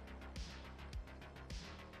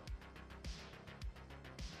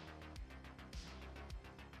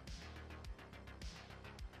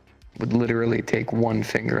 Would literally take one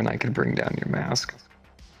finger and I could bring down your mask.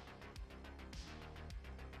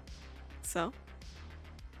 So?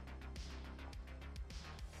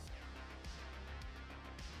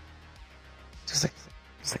 Just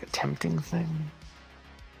like a tempting thing.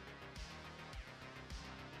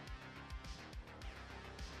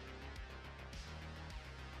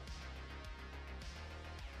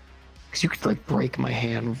 Because you could like break my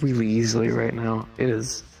hand really easily right now. It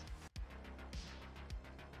is.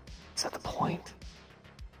 Is that the point?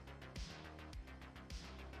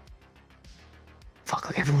 Fuck,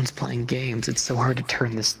 like everyone's playing games. It's so hard to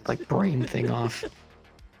turn this like brain thing off.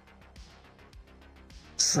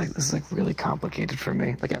 This is like really complicated for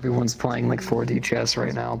me. Like everyone's playing like 4D chess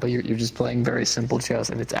right now, but you're just playing very simple chess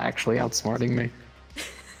and it's actually outsmarting me.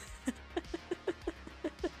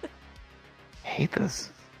 I hate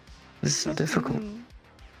this. This is so difficult.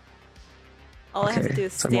 All I have to do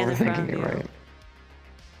is so stand in front of I'm overthinking you. it, right?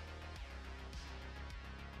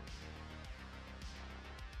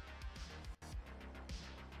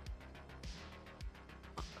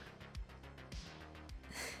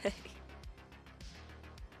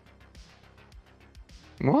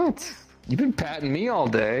 What? You've been patting me all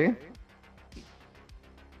day.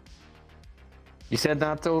 You said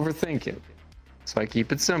not to overthink it. So I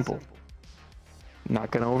keep it simple.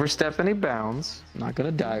 Not gonna overstep any bounds. Not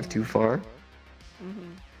gonna dive too far.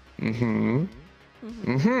 Mm-hmm.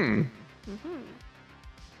 Mm-hmm.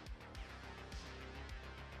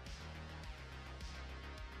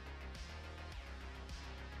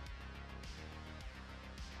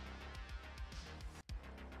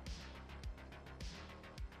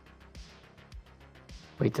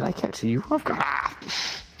 Wait, did I catch you off guard? Ah.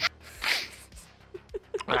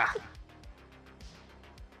 Ah.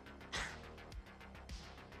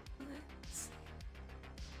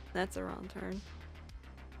 That's a wrong turn.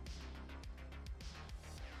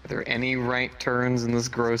 Are there any right turns in this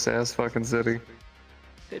gross ass fucking city?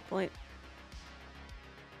 Good point.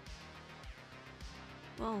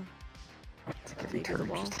 Well, It's like every turn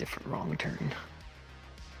is just a different wrong turn.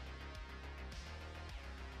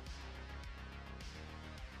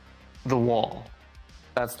 The wall.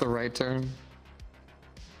 That's the right turn?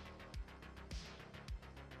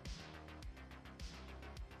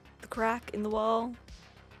 the crack in the wall.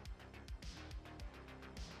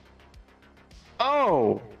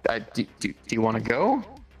 Oh! Do you want to go?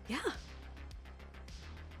 Yeah.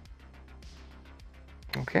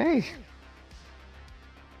 Okay.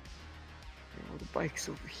 Oh, the bike's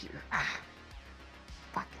over here. Ah.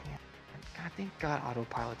 Fuck man. God, thank God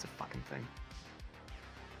autopilot's a fucking thing.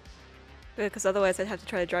 Good, because otherwise I'd have to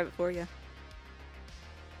try to drive it for you.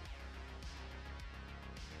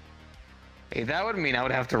 Hey, that would mean I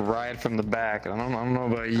would have to ride from the back. I don't know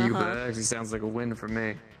about you, but that actually sounds like a win for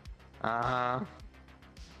me. Uh-huh.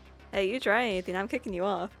 Hey, you try anything, I'm kicking you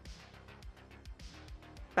off.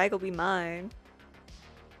 Bike will be mine.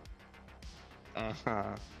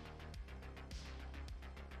 Uh-huh.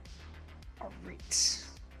 Alright.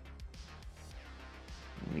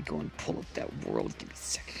 Let me go and pull up that world. Give me a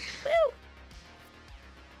second. Woo!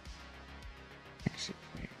 Actually,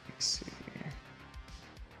 wait, let me see here.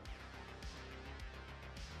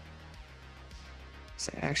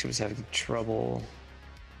 So I actually was having trouble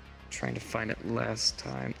trying to find it last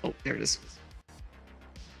time. Oh, there it is.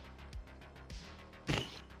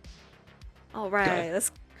 Alright,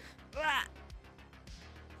 let's...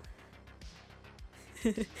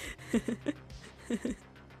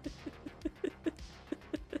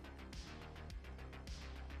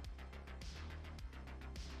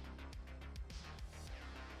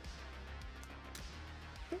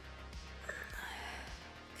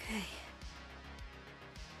 Okay.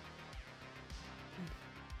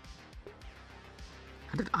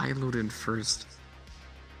 How did I load in first?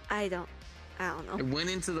 I don't know. I went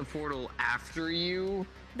into the portal after you,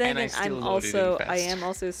 Then and I again, still I'm loaded also in I fast. am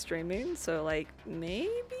also streaming, so like maybe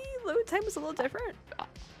load time is a little different.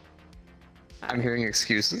 I'm hearing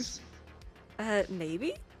excuses.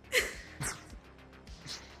 Maybe.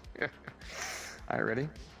 Alright, ready?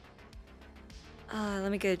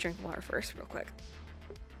 Let me get a drink of water first, real quick.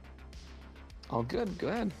 All good. Go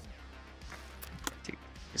ahead.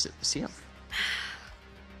 Is it CF?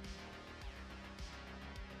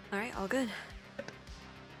 Alright, all good.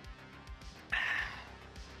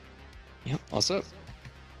 Yep, what's up?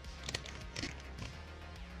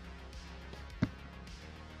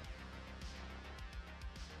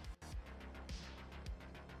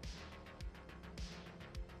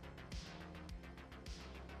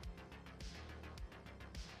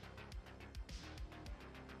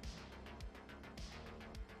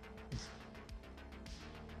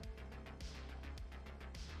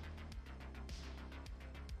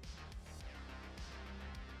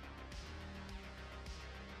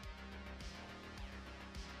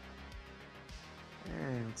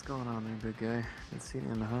 Hey, what's going on there, big guy? Haven't seen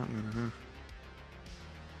you in a hot minute, huh?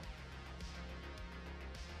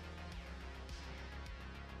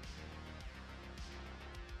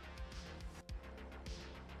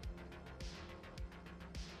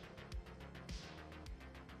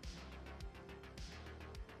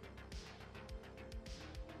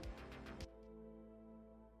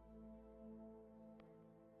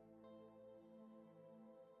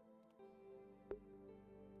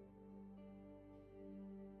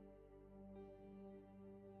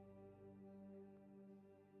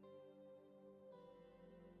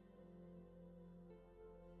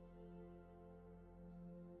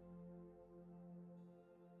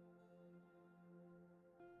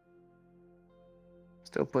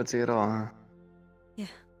 Still puts you at all, huh? Yeah.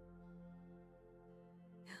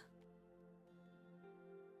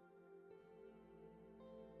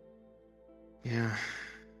 Yeah,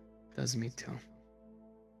 does me too.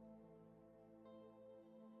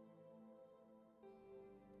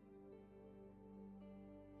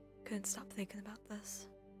 Couldn't stop thinking about this.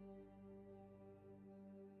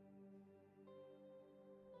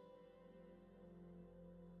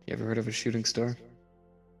 You ever heard of a shooting star?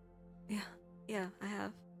 Yeah, I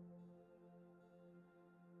have.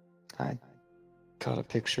 I caught a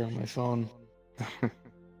picture on my phone. I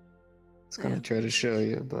was gonna try to show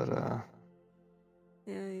you, but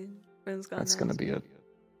Yeah, your friend's gone that's now. gonna be it.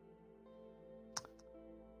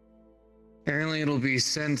 Apparently it'll be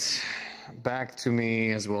sent back to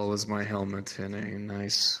me as well as my helmet in a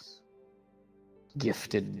nice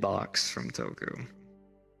gifted box from Toku.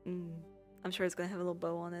 I'm sure it's gonna have a little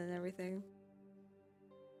bow on it and everything.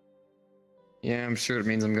 Yeah, I'm sure it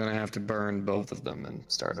means I'm gonna have to burn both of them and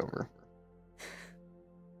start over.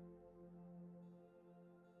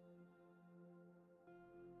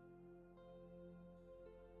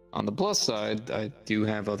 On the plus side, I do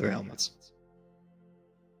have other helmets.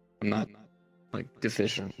 I'm not, like,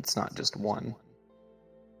 deficient. It's not just one.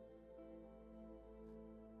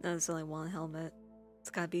 No, there's only one helmet.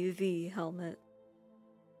 It's gotta be the helmet.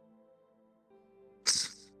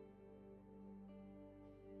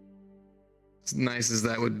 As nice as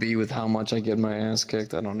that would be with how much I get my ass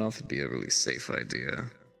kicked, I don't know if it'd be a really safe idea.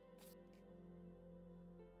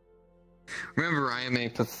 Remember, I am a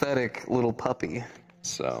pathetic little puppy,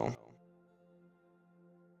 so...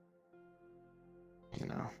 You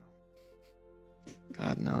know.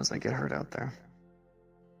 God knows I get hurt out there.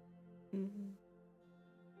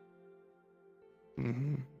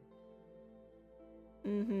 Mm-hmm.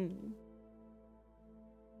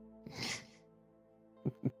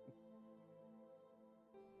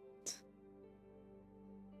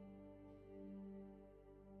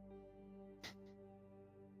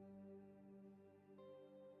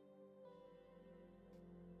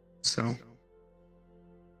 So,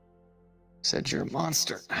 said you're a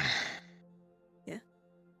monster. Yeah.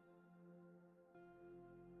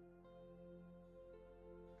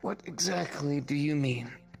 What exactly do you mean?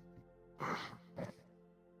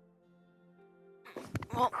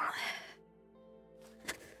 Well,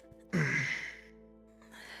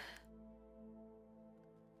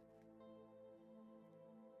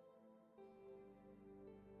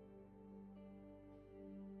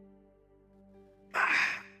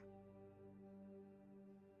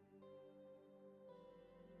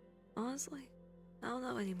 honestly, I don't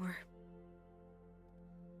know anymore.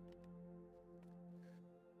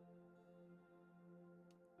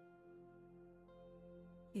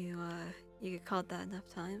 You get caught that enough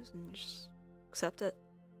times and you just accept it.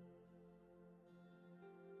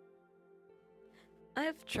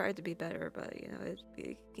 I've tried to be better, but you know,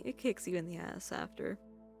 it kicks you in the ass after.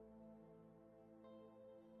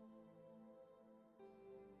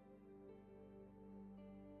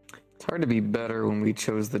 It's hard to be better when we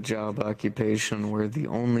chose the job occupation where the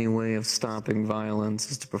only way of stopping violence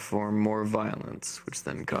is to perform more violence, which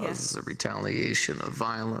then causes a retaliation of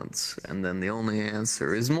violence, and then the only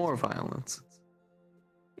answer is more violence.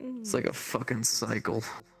 It's like a fucking cycle.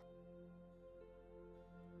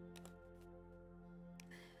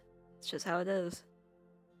 It's just how it is.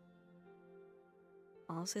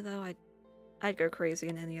 Honestly, though, I'd go crazy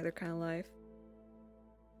in any other kind of life.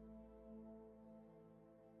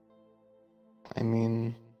 I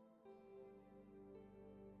mean,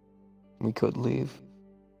 we could leave.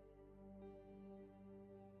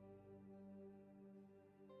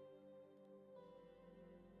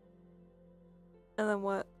 And then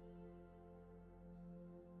what?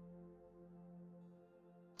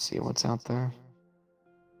 See what's out there.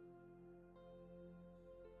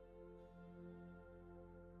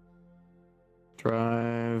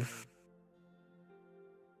 Drive.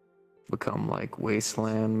 Become like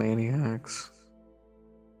wasteland maniacs.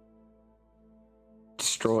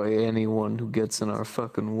 Destroy anyone who gets in our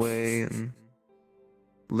fucking way and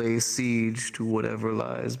lay siege to whatever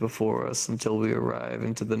lies before us until we arrive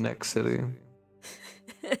into the next city.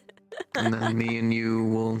 And then me and you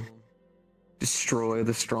will destroy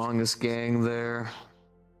the strongest gang there,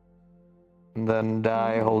 and then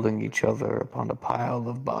die holding each other upon a pile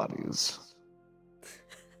of bodies.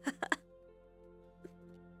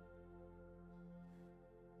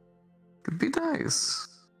 Could be nice.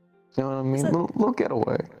 You know what I mean? Little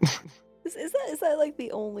getaway. Is that like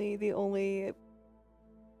the only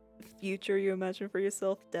future you imagine for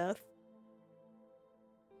yourself? Death?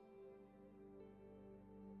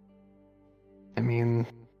 I mean,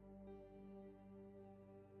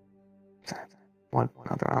 what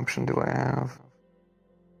other option do I have?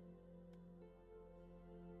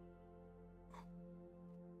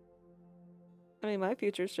 I mean, my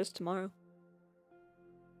future's just tomorrow.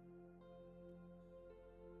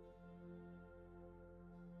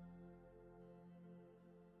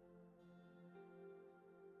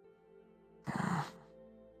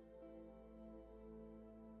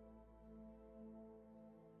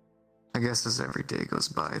 I guess as every day goes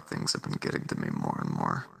by, things have been getting to me more and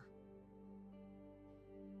more.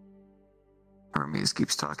 Hermes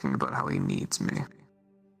keeps talking about how he needs me.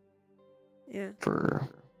 Yeah. For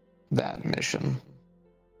that mission.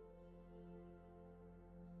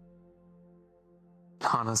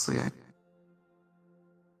 Honestly,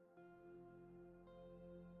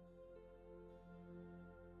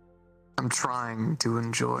 I'm trying to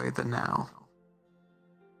enjoy the now.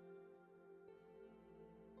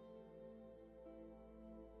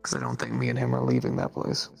 Because I don't think me and him are leaving that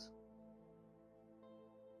place.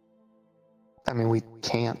 I mean, we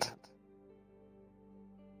can't.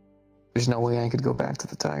 There's no way I could go back to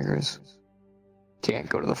the Tigers. Can't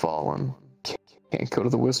go to the Fallen. Can't go to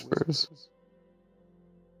the Whispers.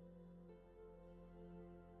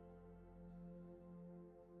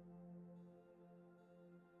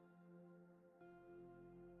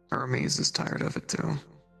 Hermes is tired of it too.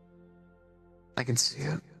 I can see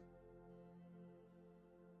it.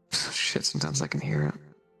 Shit, sometimes I can hear it.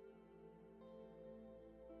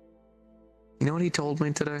 You know what he told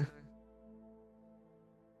me today?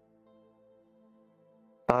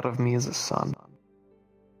 Thought of me as a son.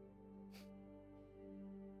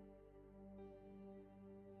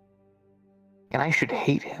 And I should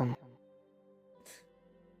hate him.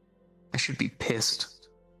 I should be pissed.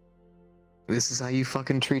 This is how you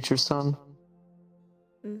fucking treat your son?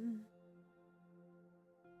 Mm-hmm.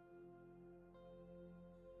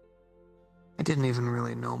 I didn't even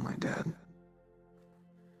really know my dad.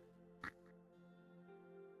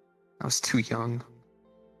 I was too young.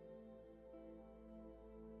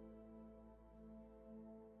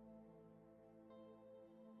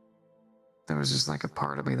 There was just like a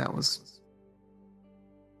part of me that was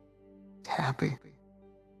happy.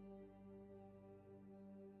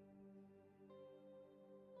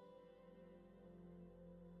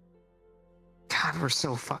 God, we're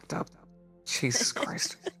so fucked up. Jesus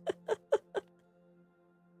Christ.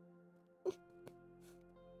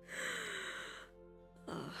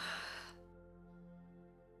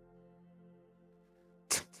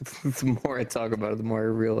 The more I talk about it, the more I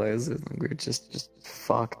realize it. We're just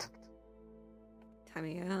fucked. I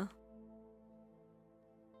mean, yeah.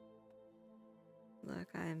 Look,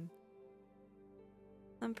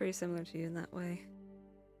 I'm pretty similar to you in that way.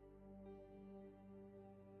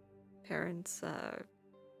 Parents,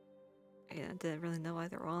 didn't really know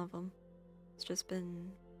either one of them. It's just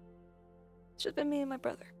been me and my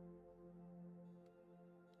brother.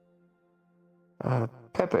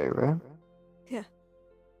 Pepe, right? Yeah.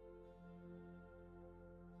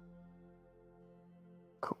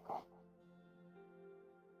 Cool.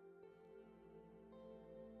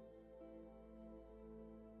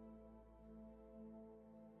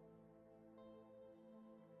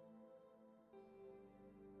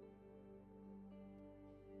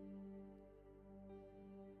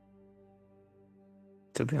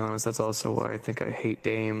 To be honest, that's also why I think I hate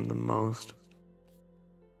Dame the most.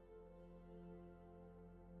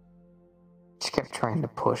 trying to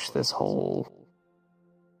push this whole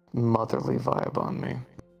motherly vibe on me,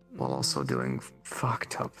 while also doing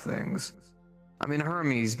fucked up things. I mean,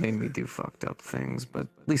 Hermes made me do fucked up things, but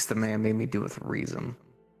at least the man made me do it with reason.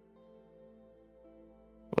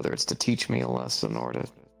 Whether it's to teach me a lesson or to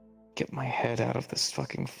get my head out of this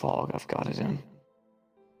fucking fog I've got it in.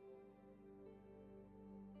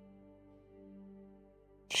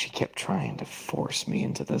 She kept trying to force me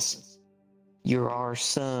into this, "You're our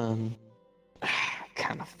son,"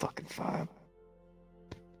 kind of fucking vibe.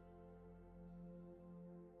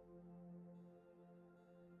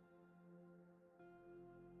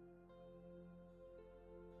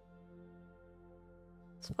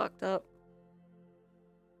 It's fucked up.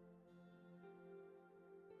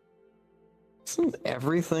 Isn't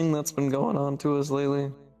everything that's been going on to us lately?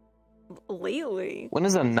 Lately? When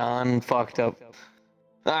is a non-fucked up...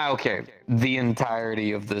 okay. The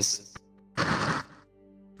entirety of this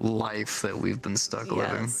life that we've been stuck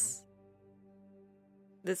living. Yes.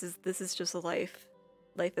 This is just a life.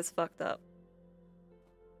 Life is fucked up.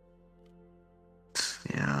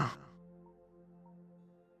 Yeah.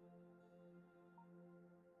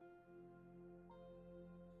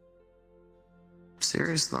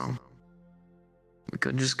 Serious though. We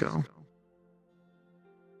could just go.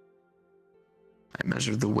 I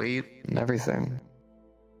measured the weight and everything.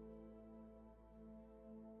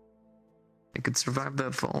 It could survive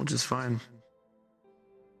that fall just fine.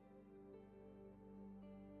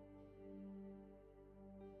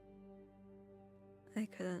 I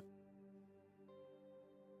couldn't.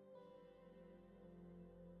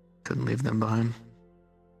 Couldn't leave them behind.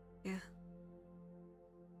 Yeah.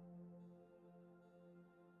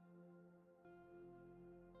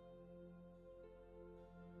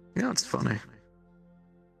 You know, it's funny.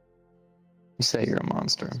 You say you're a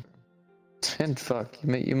monster. And fuck,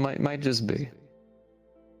 you might just be.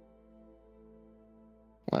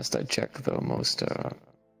 Last I checked, though, most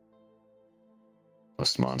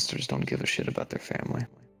monsters don't give a shit about their family.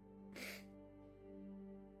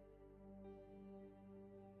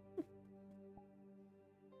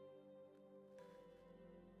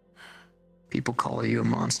 People call you a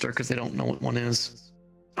monster because they don't know what one is.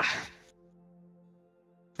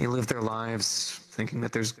 They live their lives thinking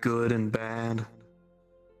that there's good and bad.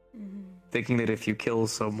 Thinking that if you kill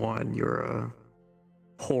someone, you're a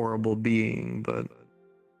horrible being, but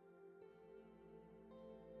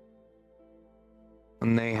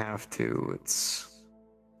when they have to, it's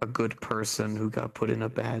a good person who got put in a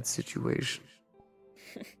bad situation.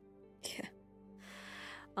 Yeah.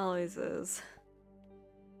 Always is.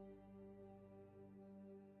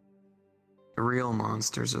 The real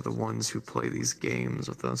monsters are the ones who play these games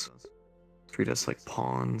with us. Treat us like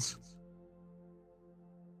pawns.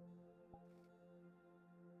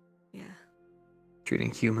 Yeah.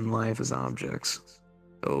 Treating human life as objects.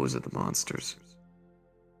 Those are the monsters.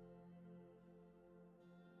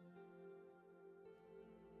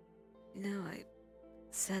 You know, I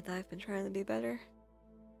said that I've been trying to be better.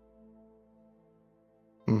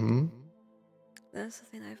 Mm-hmm. That's the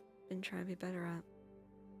thing I've been trying to be better at.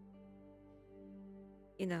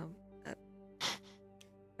 You know, I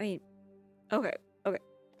mean, okay.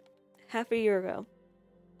 Half a year ago,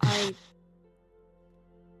 I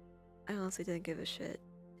honestly didn't give a shit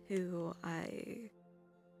who I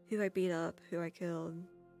beat up, who I killed.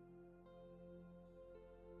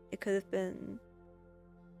 It could have been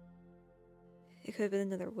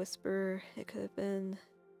another whisper. It could have been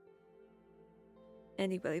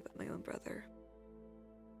anybody but my own brother.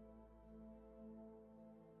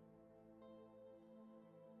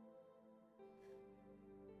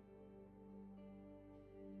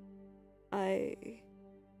 I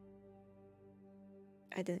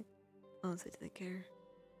didn't, honestly didn't care.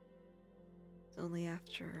 It's only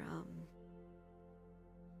after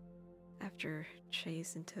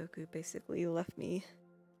Chase and Toku basically left me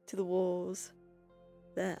to the wolves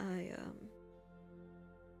that I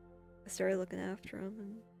started looking after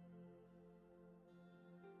them,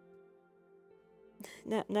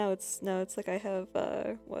 and now it's like I have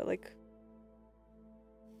I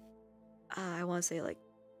want to say like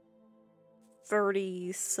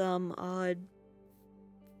 30 some odd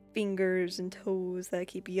fingers and toes that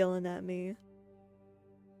keep yelling at me.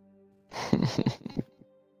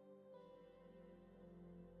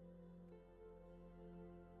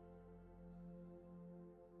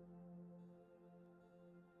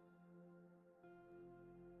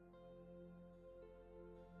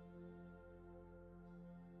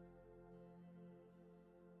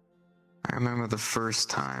 I remember the first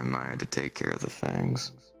time I had to take care of the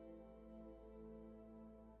fangs.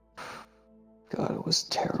 God, it was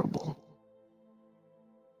terrible.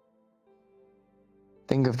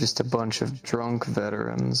 Think of just a bunch of drunk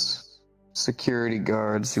veterans, security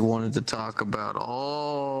guards who wanted to talk about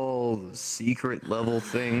all the secret level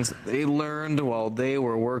things that they learned while they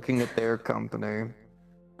were working at their company.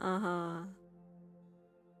 Uh-huh.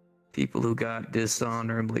 People who got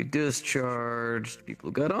dishonorably discharged, people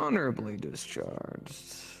who got honorably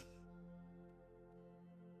discharged.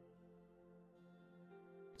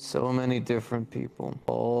 So many different people,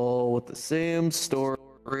 all with the same story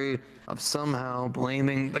of somehow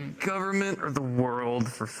blaming the government or the world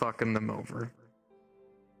for fucking them over.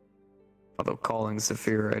 Although calling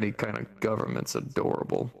Saphira any kind of government's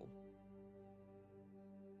adorable.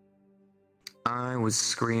 I was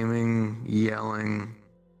screaming, yelling,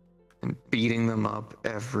 and beating them up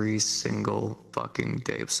every single fucking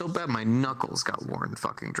day. It was so bad my knuckles got worn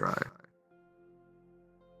fucking dry.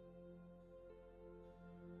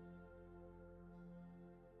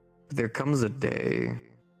 There comes a day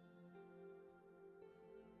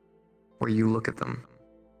where you look at them.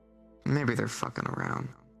 Maybe they're fucking around.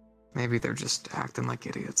 Maybe they're just acting like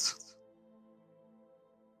idiots.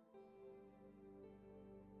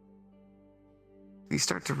 You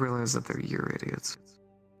start to realize that they're your idiots.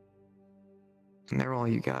 And they're all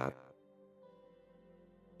you got.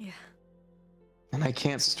 Yeah. And I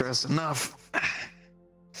can't stress enough.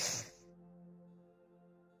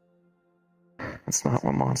 That's not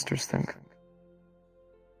what monsters think.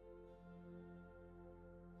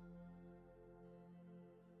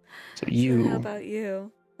 So you... So how about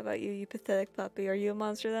you? How about you, you pathetic puppy? Are you a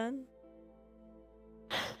monster then?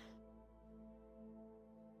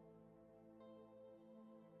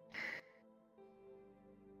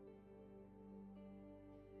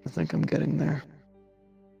 I think I'm getting there.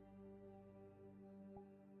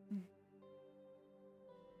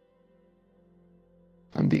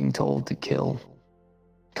 I'm being told to kill.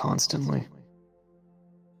 Constantly.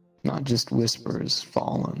 Not just whispers,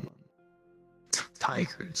 fallen.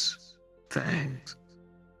 Tigers. Fangs.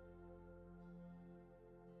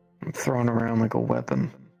 I'm thrown around like a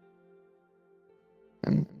weapon.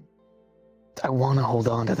 And I want to hold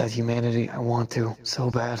on to that humanity. I want to, so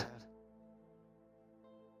bad.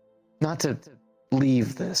 Not to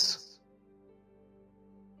leave this.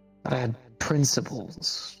 But I had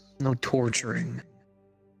principles. No torturing.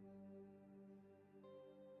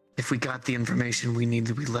 If we got the information we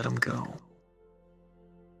needed, we let him go.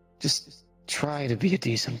 Just try to be a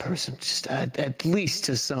decent person. Just at least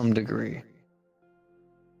to some degree.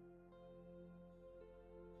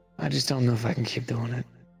 I just don't know if I can keep doing it.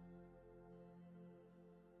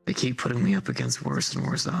 They keep putting me up against worse and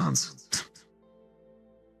worse odds.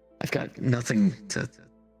 I've got nothing to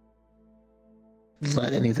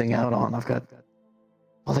let anything out on. I've got...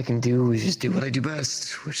 all I can do is just do what I do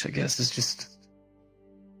best, which I guess is just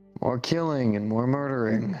more killing and more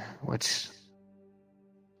murdering, which,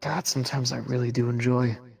 God, sometimes I really do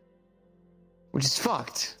enjoy. Which is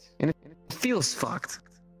fucked, and it feels fucked.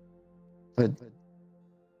 But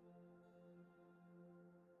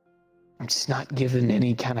I'm just not given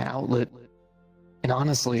any kind of outlet. And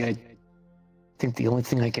honestly, I think the only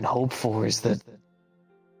thing I can hope for is that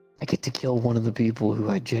I get to kill one of the people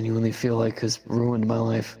who I genuinely feel like has ruined my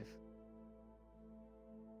life.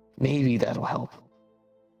 Maybe that'll help.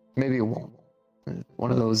 Maybe it won't.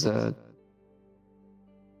 One of those,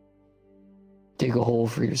 dig a hole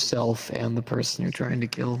for yourself and the person you're trying to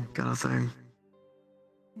kill kind of thing.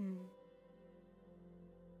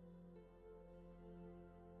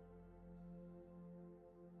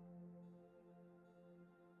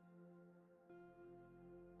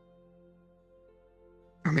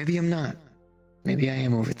 Or maybe I'm not. Maybe I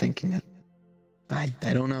am overthinking it. I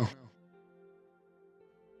don't know.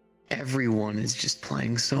 Everyone is just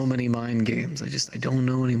playing so many mind games. I don't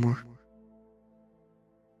know anymore.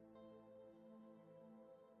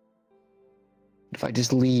 If I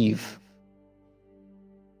just leave,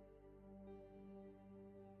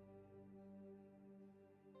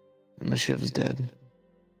 and the ship's dead.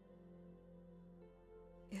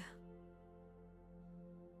 Yeah.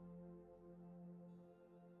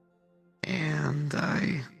 And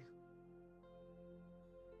I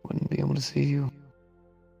wouldn't be able to see you.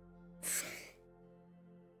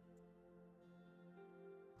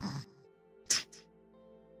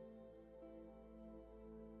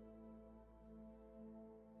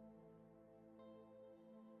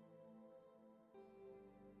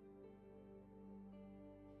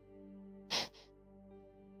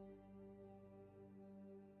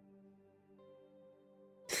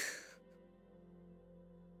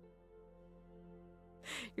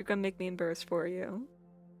 You're gonna make me embarrassed for you.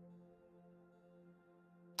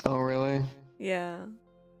 Oh, really? Yeah.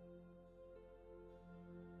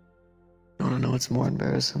 You wanna want to know what's more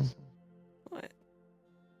embarrassing? What?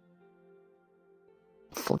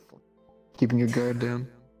 Keeping your guard down.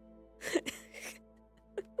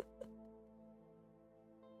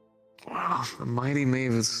 Wow, the mighty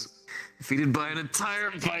Mavis defeated by an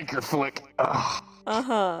entire biker flick.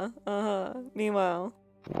 Ugh. Meanwhile.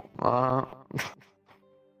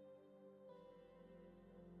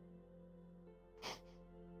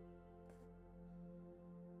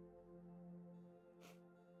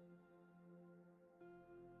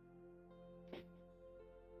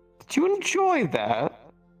 Did you enjoy that?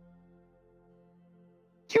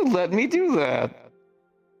 You let me do that.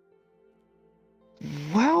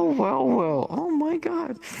 Well, well, well. Oh my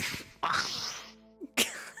god.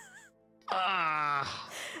 I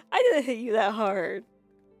didn't hit you that hard.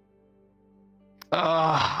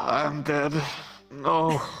 I'm dead.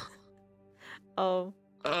 No. Oh.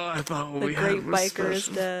 I thought The we great had was biker is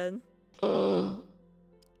special. dead.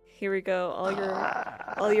 Here we go.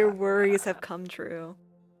 All your worries have come true.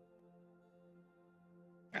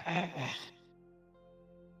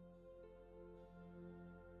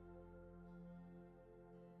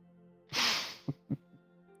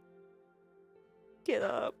 Get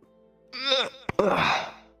up.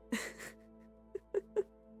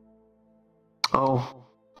 Oh,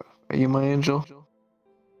 are you my angel?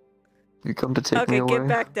 You come to take me away? Okay, get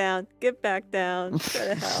back down. Get back down. Go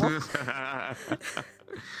to hell.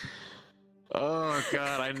 Oh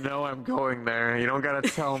god, I know I'm going there. You don't gotta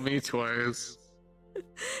tell me twice.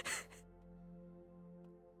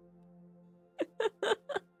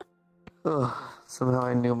 Ugh, somehow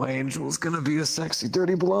I knew my angel was gonna be a sexy,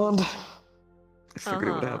 dirty blonde. I figured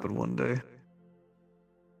it would happen one day.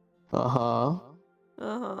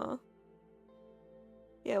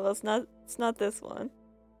 Yeah, well, it's not this one.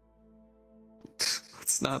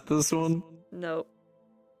 It's not this one? Nope.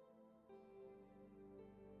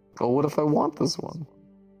 Well, what if I want this one?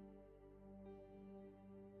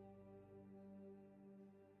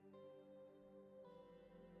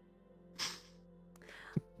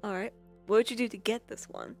 Alright. What would you do to get this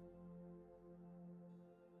one?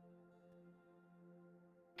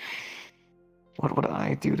 What would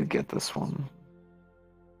I do to get this one?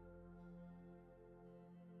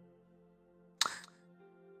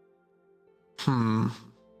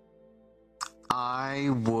 I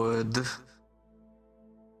would...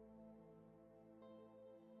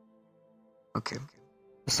 Okay.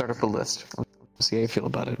 Start up a list. See how you feel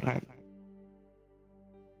about it. All right.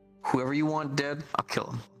 Whoever you want dead, I'll kill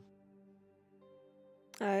him.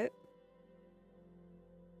 Alright.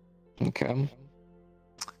 Okay.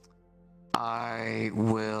 I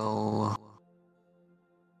will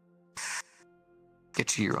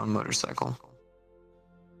get you your own motorcycle.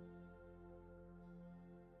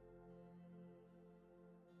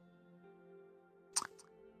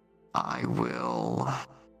 I will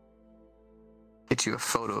get you a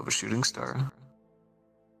photo of a shooting star.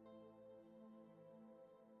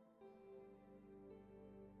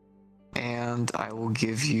 And I will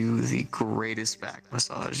give you the greatest back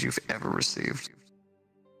massage you've ever received.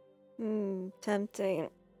 Tempting.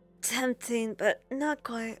 Tempting, but not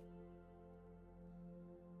quite.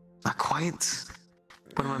 Not quite?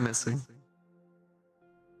 What am I missing?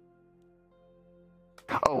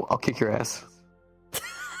 Oh, I'll kick your ass.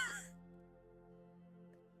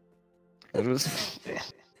 It was...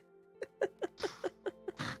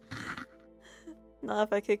 Not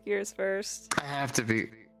if I kick yours first. I have to be.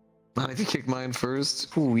 Not if you kick mine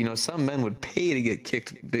first. Ooh, you know, some men would pay to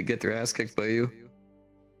get their ass kicked by you.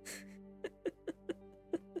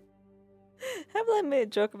 Haven't I made a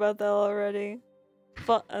joke about that already?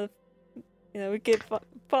 But, we get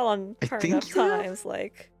fall on hard enough times,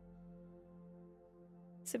 like...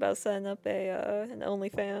 It's about setting up an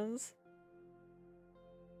OnlyFans.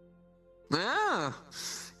 Ah,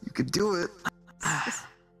 you could do it. I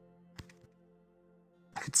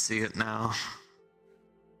could see it now.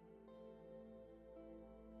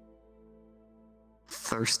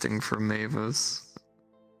 Thirsting for Mavis.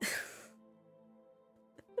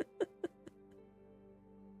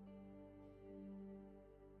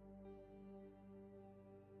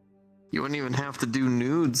 You wouldn't even have to do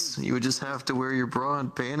nudes. You would just have to wear your bra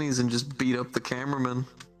and panties and just beat up the cameraman.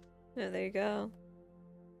 Yeah, there you go.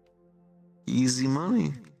 Easy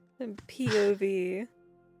money. And POV.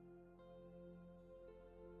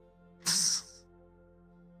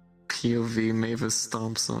 POV Mavis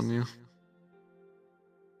stomps on you.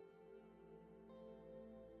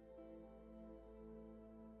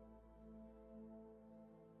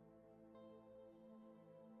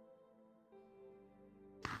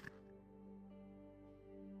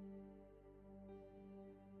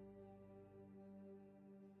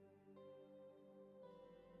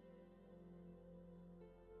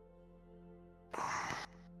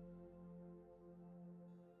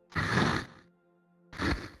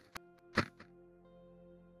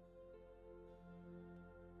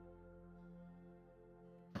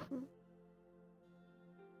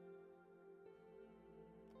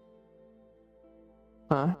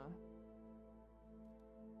 Huh?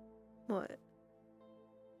 What?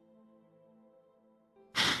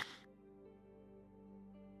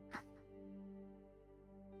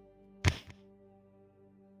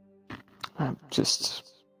 I'm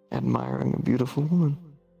just admiring a beautiful woman.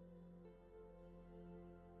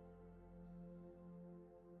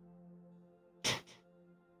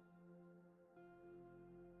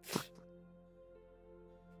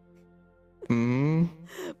 Hmm?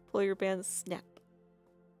 Pull your band, snap.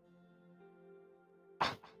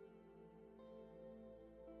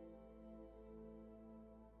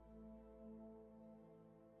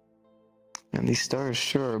 And these stars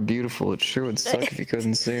sure are beautiful. It sure would suck if you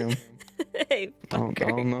couldn't see them. Hey, Oh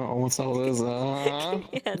no, what's all this?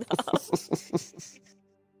 Yeah, no.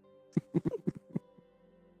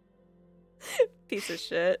 Piece of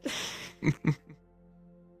shit.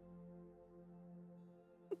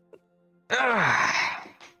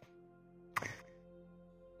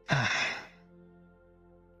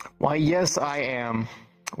 Why, yes, I am.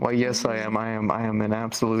 Why, yes, I am. I am an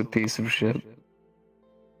absolute piece of shit.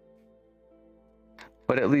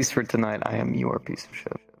 But at least for tonight, I am your piece of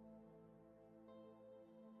shit.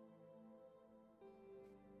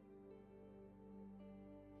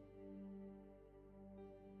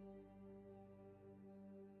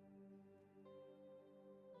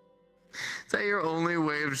 Is that your only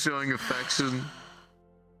way of showing affection?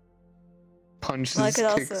 Punches, Well, I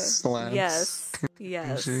could kicks, also... slaps. Yes.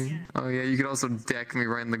 Yes. Oh yeah, you could also deck me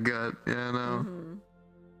right in the gut. Yeah, I know.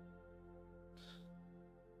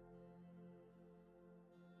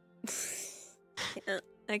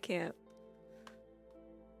 I can't.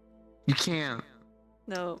 You can't.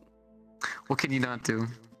 No. What can you not do?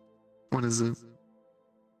 What is it?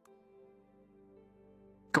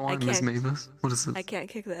 Go on, Miss Mavis. What is it? I can't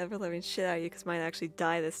kick the ever-living shit out of you because mine actually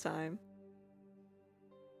die this time.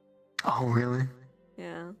 Oh, really?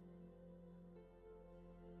 Yeah.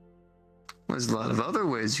 There's a lot of other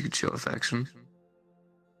ways you could show affection.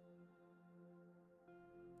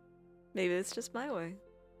 Maybe it's just my way.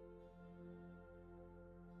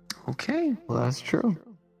 Okay, well that's true.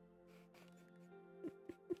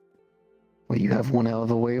 Well, you have one hell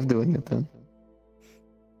of a way of doing it then.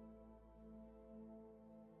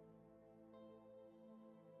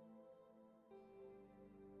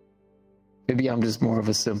 Maybe I'm just more of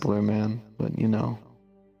a simpler man, but you know.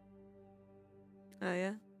 Oh,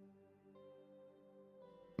 yeah?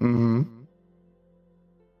 Mm-hmm.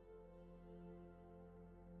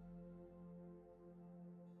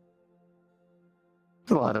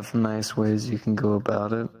 There's a lot of nice ways you can go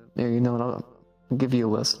about it. Yeah, you know what? I'll give you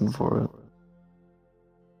a lesson for it.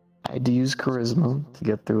 I had to use charisma to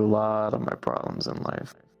get through a lot of my problems in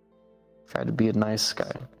life. Tried to be a nice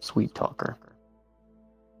guy, sweet talker.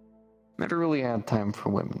 Never really had time for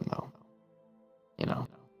women, though. You know,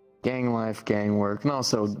 gang life, gang work, and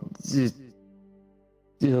also the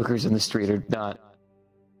hookers in the street are not.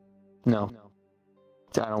 No,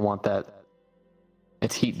 I don't want that.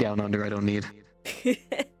 It's heat down under. I don't need.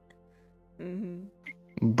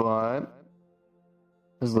 But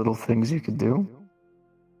there's little things you could do.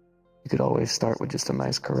 You could always start with just a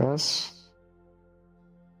nice caress.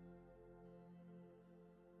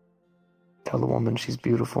 Tell the woman she's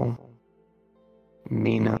beautiful.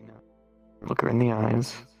 Mean it. Look her in the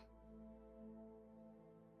eyes.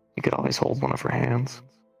 You could always hold one of her hands.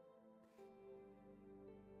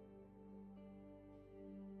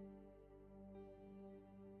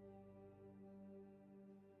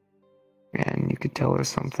 And you could tell her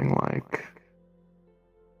something like,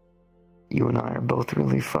 you and I are both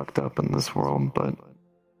really fucked up in this world, but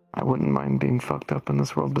I wouldn't mind being fucked up in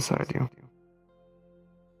this world beside you.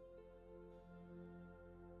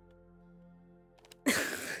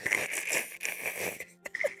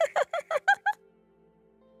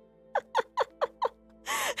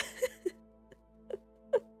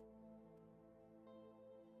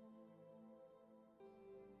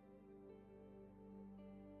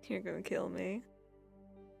 You're gonna kill me.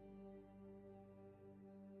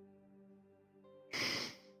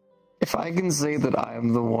 If I can say that I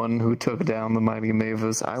am the one who took down the mighty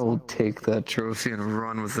Mavis, I will take that trophy and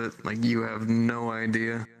run with it like you have no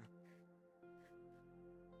idea.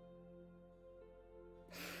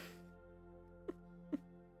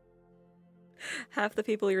 Half the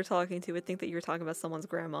people you're talking to would think that you're talking about someone's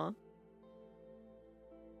grandma.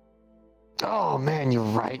 Oh man, you're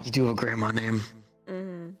right. You do have a grandma name.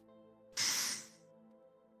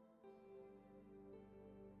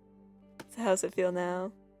 So how's it feel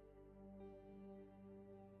now?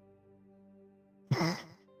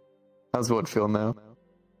 How's what feel now?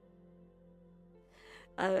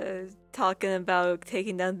 talking about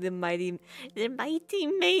taking down the mighty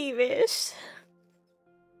Mavis.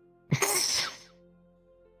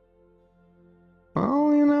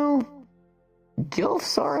 Well, you know,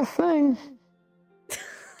 gilfs are a thing.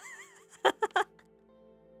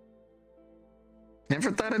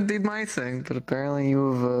 Never thought it'd be my thing, but apparently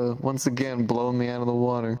you have once again blown me out of the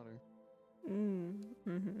water.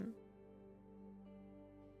 Mm-hmm.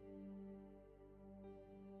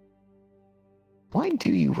 Why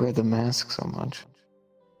do you wear the mask so much?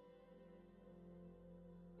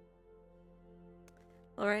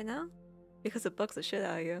 Well, right now? Because it bugs the shit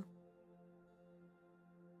out of you.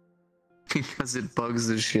 Because it bugs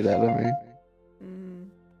the shit out of me. Mm.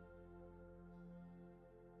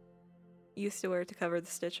 Used to wear it to cover the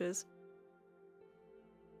stitches.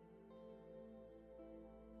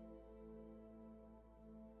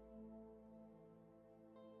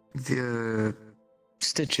 The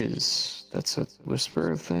stitches, that's a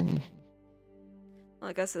whisper thing. Well,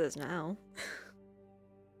 I guess it is now.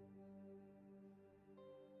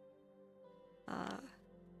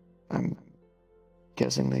 I'm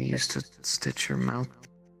guessing they used to stitch your mouth.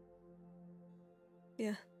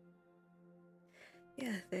 Yeah.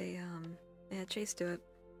 Yeah, they had Chase do it.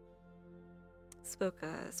 Spoke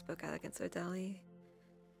out against Odali.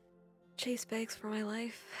 Chase begs for my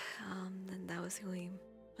life, and that was the only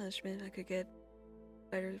punishment I could get.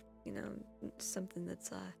 Better, you know, something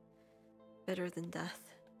that's better than death.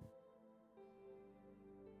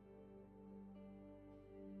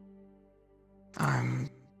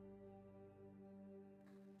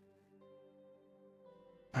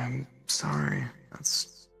 I'm sorry.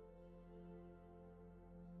 That's...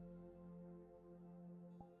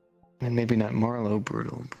 And maybe not Marlowe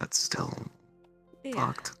brutal, but still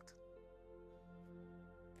fucked.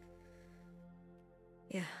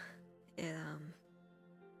 Yeah.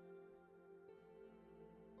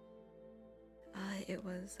 It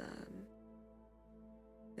was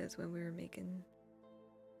when we were making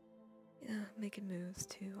moves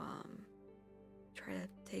to try to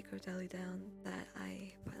take Odali down that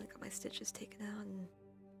I finally got my stitches taken out, and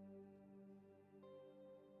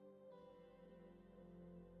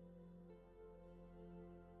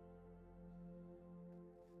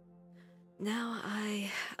now I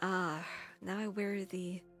wear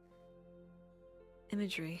the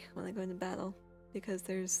imagery when I go into battle, because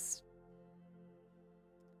there's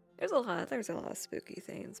a lot of spooky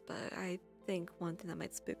things, but I think one thing that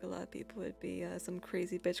might spook a lot of people would be some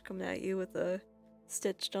crazy bitch coming at you with a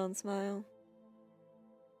stitched on smile.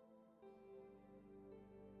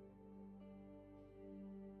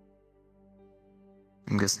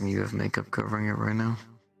 I'm guessing you have makeup covering it right now.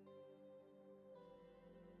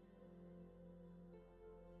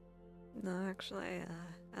 No, actually,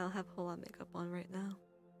 I don't have a whole lot of makeup on right now.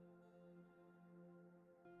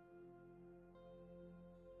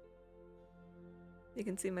 You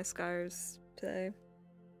can see my scars today.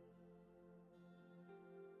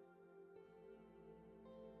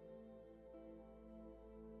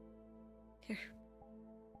 Here.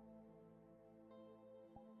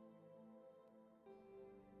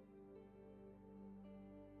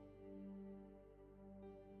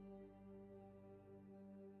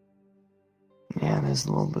 Yeah, there's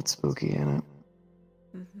a little bit spooky in it.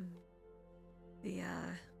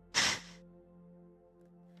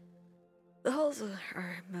 The holes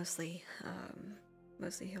are mostly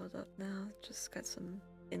healed up now. Just got some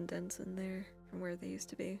indents in there from where they used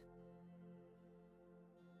to be.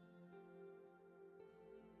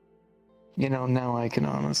 You know, now I can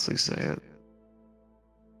honestly say it.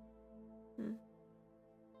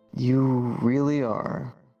 You really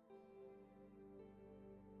are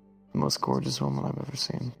the most gorgeous woman I've ever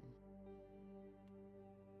seen.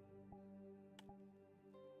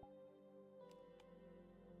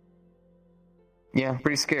 Yeah,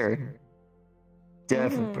 pretty scary.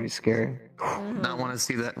 Definitely pretty scary. Not want to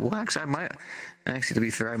see that. Well, actually, I might. Actually, to be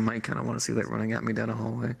fair, I might kind of want to see that running at me down a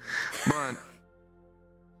hallway. But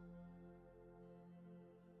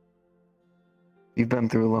you've been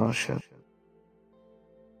through a lot of shit.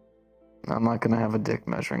 I'm not gonna have a dick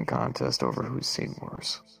measuring contest over who's seen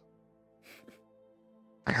worse.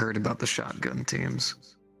 I heard about the shotgun teams.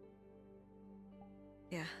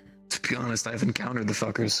 Yeah. To be honest, I've encountered the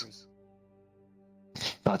fuckers.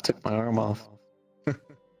 I took my arm off.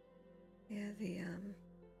 Yeah,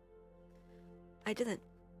 I didn't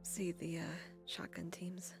see the shotgun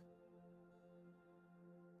teams.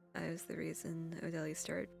 I was the reason Odali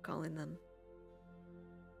started calling them.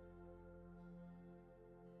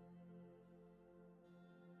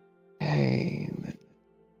 Hey,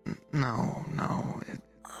 no. No,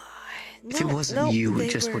 If it No, wasn't no, you, they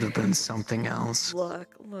it just would were- have been something else.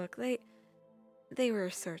 Look, they were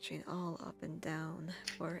searching all up and down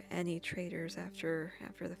for any traitors after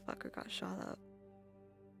the fucker got shot up.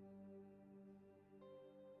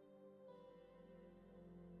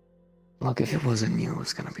 Look, if it wasn't you, it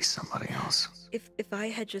was gonna be somebody else. If I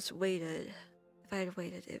had just waited,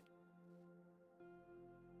 it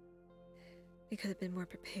we could have been more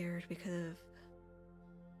prepared. We could have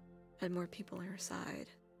had more people on our side.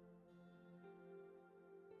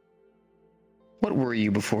 What were you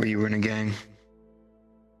before you were in a gang?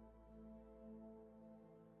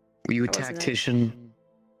 Were you a I wasn't a- tactician?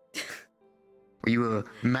 Were you a I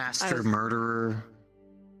master was- murderer?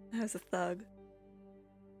 I was a thug.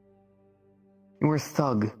 You were a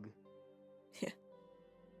thug. Yeah.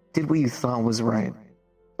 Did what you thought was right.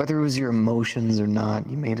 Whether it was your emotions or not,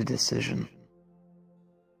 you made a decision.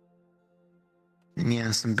 And yeah,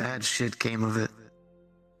 some bad shit came of it.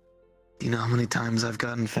 Do you know how many times I've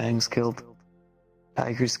gotten fangs killed?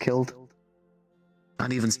 Tigers killed?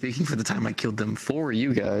 Not even speaking for the time I killed them for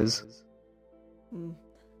you guys. Mm.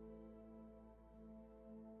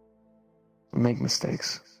 We make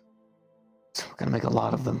mistakes. So we're gonna make a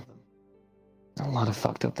lot of them. A lot of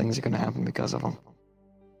fucked up things are gonna happen because of them.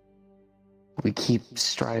 We keep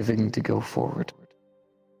striving to go forward.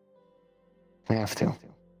 We have to.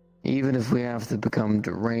 Even if we have to become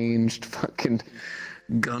deranged, fucking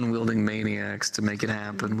gun-wielding maniacs to make it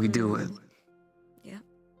happen, we do it. Yeah.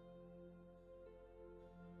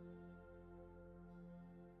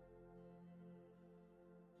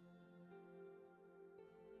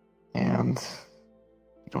 And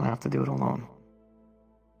you don't have to do it alone.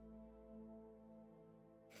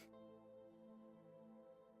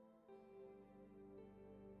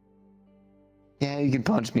 Yeah, you can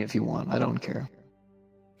punch me if you want. I don't care.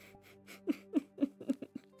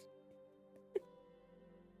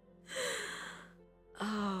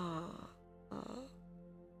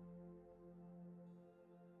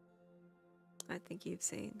 I think you've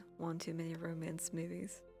seen one too many romance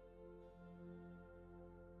movies.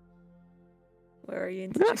 Where are you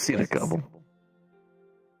into I've seen a chick flicks? couple.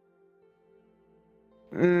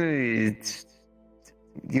 It's,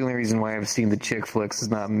 the only reason why I've seen the chick flicks is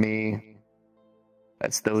not me.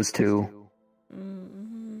 That's those two.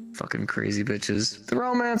 Mm-hmm. Fucking crazy bitches. The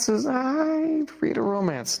romances, I read a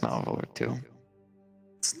romance novel or two.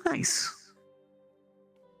 It's nice.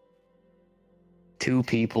 Two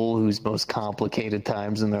people whose most complicated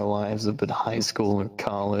times in their lives have been high school or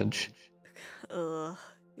college. Ugh,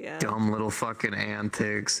 yeah. Dumb little fucking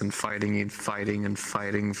antics and fighting and fighting and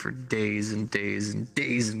fighting for days and days and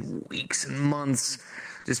days and weeks and months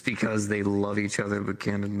just because they love each other but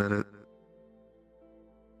can't admit it.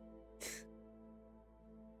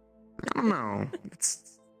 I don't know.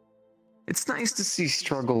 It's nice to see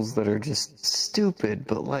struggles that are just stupid,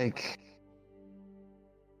 but like,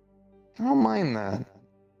 I don't mind that.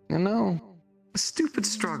 You know? A stupid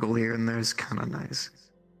struggle here and there is kind of nice.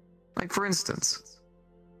 Like, for instance,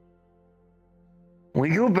 we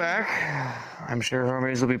go back, I'm sure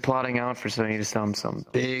homies will be plotting out for sending you to some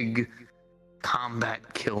big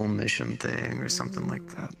combat kill mission thing or something like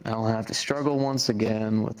that. I'll have to struggle once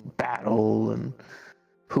again with battle and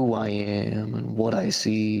who I am and what I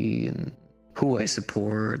see and who I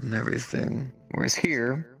support and everything. Whereas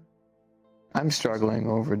here, I'm struggling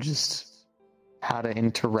over just how to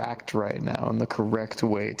interact right now in the correct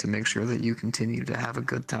way to make sure that you continue to have a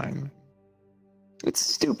good time. It's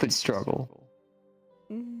a stupid struggle,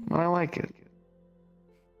 but I like it.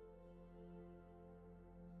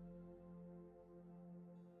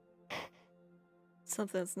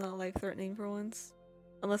 Something that's not life-threatening for once.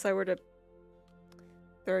 Unless I were to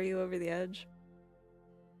throw you over the edge.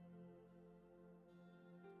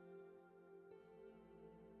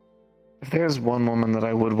 If there's one woman that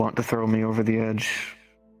I would want to throw me over the edge,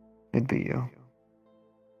 it'd be you.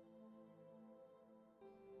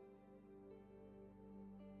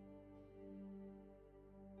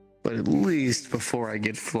 But at least before I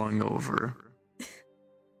get flung over,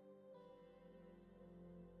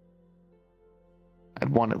 I'd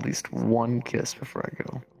want at least one kiss before I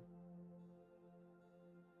go.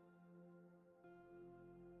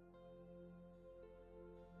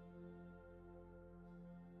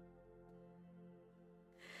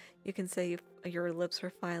 You can say your lips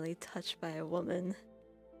were finally touched by a woman.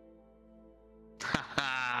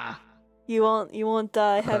 You won't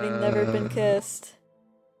die having never been kissed.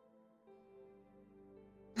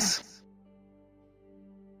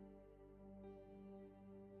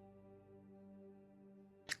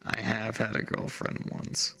 I have had a girlfriend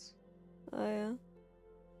once. Oh yeah.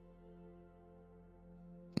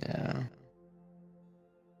 Yeah.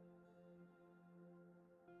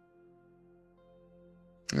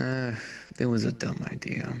 It was a dumb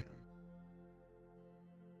idea.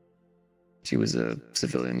 She was a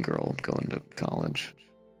civilian girl going to college.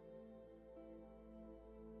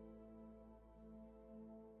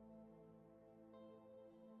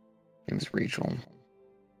 It was Rachel.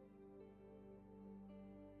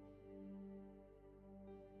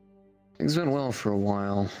 Things went well for a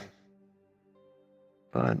while,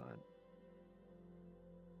 but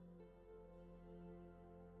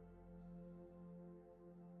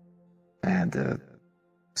I had to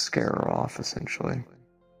scare her off, essentially.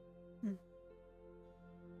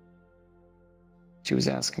 She was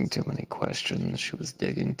asking too many questions, she was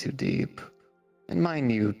digging too deep. And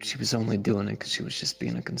mind you, she was only doing it because she was just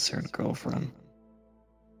being a concerned girlfriend.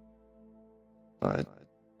 But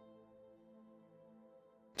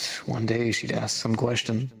one day she'd ask some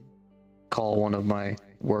question, call one of my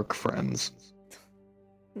work friends.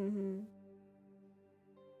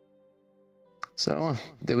 So,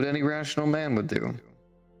 did what any rational man would do.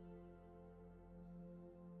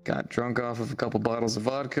 Got drunk off of a couple bottles of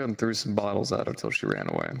vodka and threw some bottles at her till she ran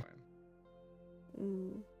away.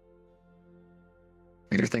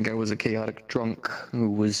 Made her think I was a chaotic drunk who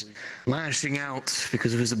was lashing out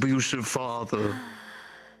because of his abusive father.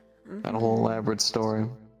 That whole elaborate story.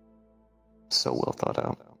 So well thought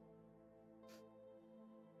out.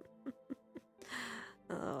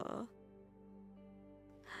 Oh.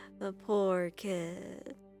 The poor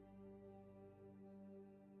kid.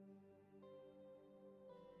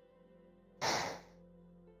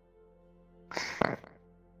 Alright.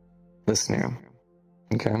 Listen here.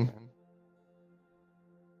 Okay?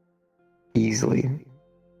 Easily.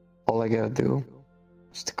 All I gotta do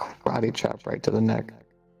is to karate chop right to the neck.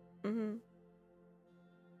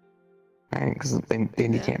 Right? Because then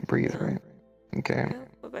you can't breathe, right? Okay. Yeah,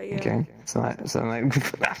 what about you? Okay. So like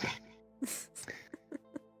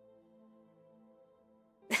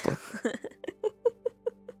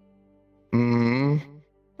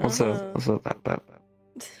What's up? What's up?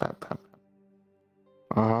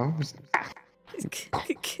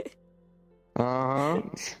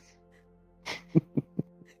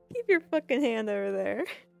 Keep your fucking hand over there.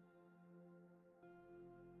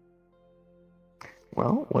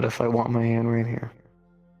 Well, what if I want my hand right here?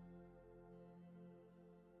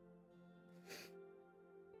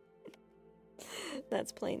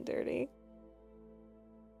 That's plain dirty.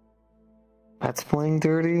 That's playing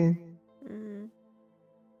dirty?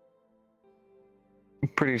 I'm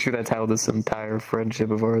pretty sure that's how this entire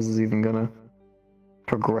friendship of ours is even gonna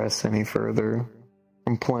progress any further.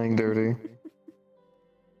 From playing dirty.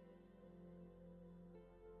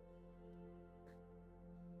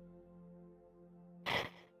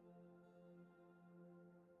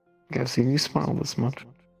 Guess you smile this much.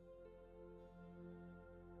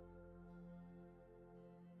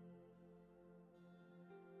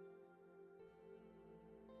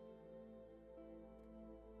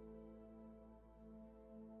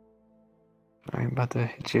 I'm about to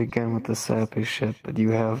hit you again with the sappy shit, but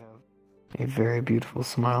you have a very beautiful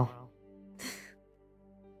smile.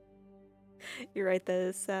 You're right, that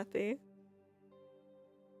is sappy.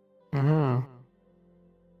 It's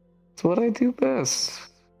what I do best.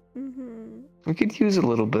 We could use a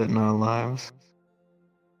little bit in our lives.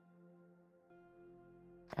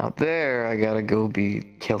 Out there, I gotta go be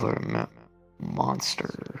killer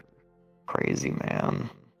monster. Crazy man.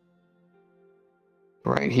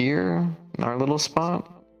 Right here, in our little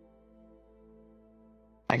spot,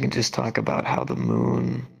 I can just talk about how the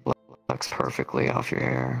moon reflects perfectly off your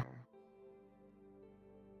hair.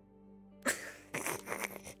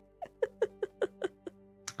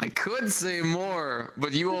 I could say more,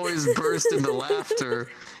 but you always burst into laughter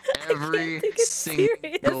every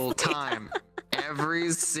single time.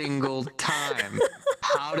 Every single time.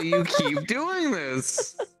 How do you keep doing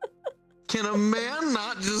this? Can a man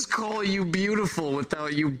not just call you beautiful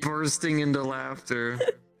without you bursting into laughter?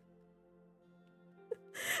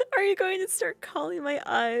 Are you going to start calling my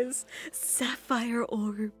eyes sapphire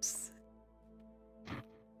orbs?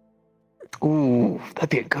 Ooh, that'd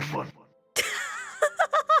be a good one.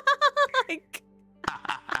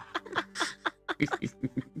 You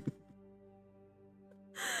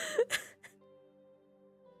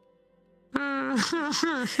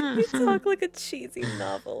talk like a cheesy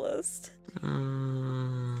novelist.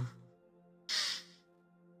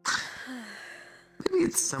 Maybe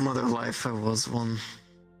it's some other life I was one.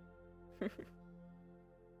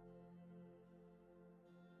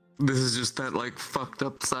 This is just that, like, fucked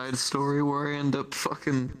up side story where I end up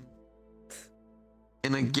fucking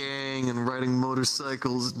in a gang and riding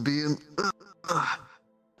motorcycles and being,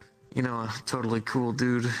 you know, a totally cool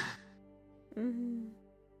dude.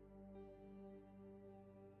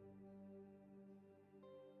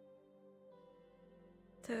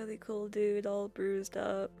 really cool dude, all bruised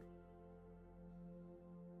up.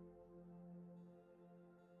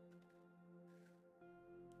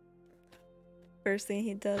 First thing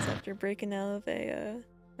he does after breaking out of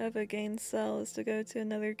a gang's cell is to go to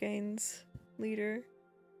another gang's leader.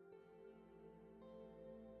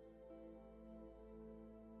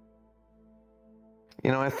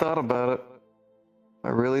 You know, I thought about it. I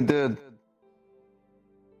really did.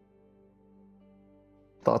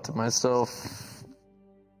 Thought to myself,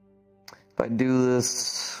 if I do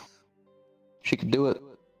this, she could do it.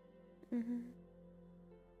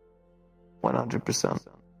 100%.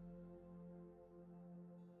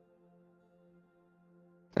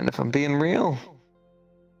 And if I'm being real,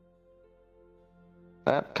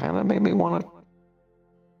 that kind of made me want to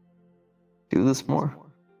do this more.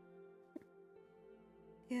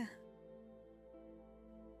 Yeah.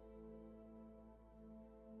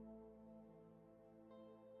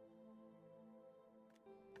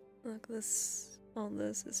 Look, all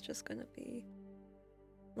this is just gonna be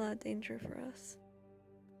a lot of danger for us.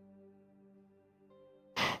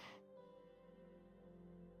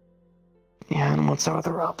 Yeah, and what's our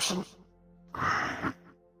other option?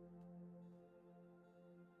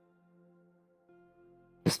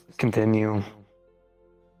 Just continue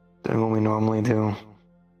doing what we normally do.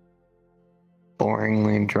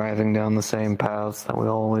 Boringly driving down the same paths that we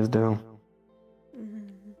always do.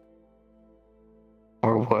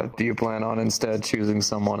 Or what? Do you plan on instead choosing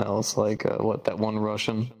someone else, like, what, that one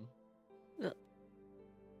Russian?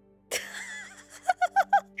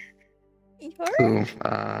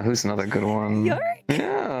 Who's another good one? York?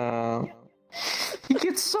 Yeah. He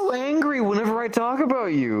gets so angry whenever I talk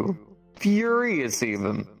about you. Furious,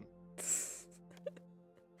 even.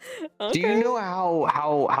 Okay. Do you know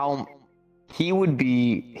how he would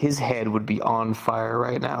be, his head would be on fire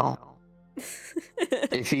right now?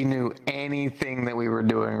 If he knew anything that we were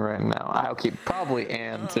doing right now. Okay, probably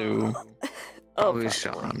Anne too. Probably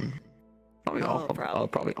Sean. Probably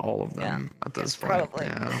all of them at this point. Probably.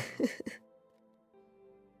 Yeah.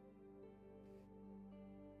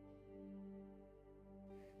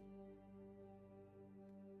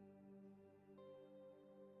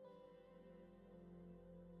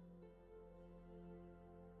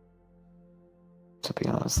 To be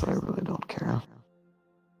honest, I really don't care.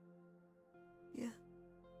 Yeah.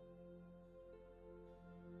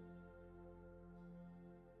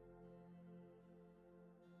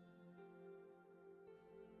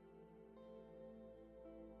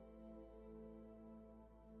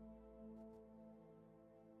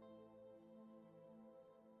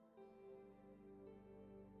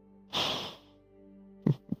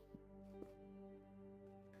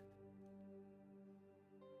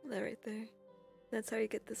 That right there. That's how you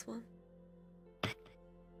get this one.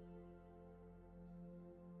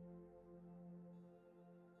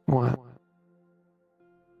 What?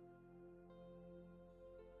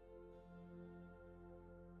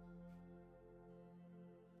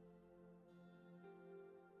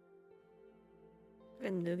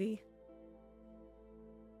 And noogie.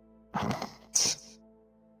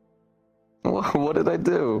 What did I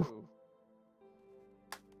do?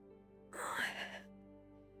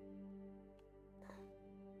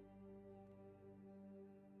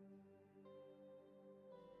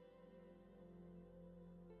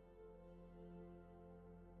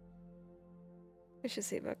 We should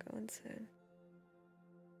see about going soon.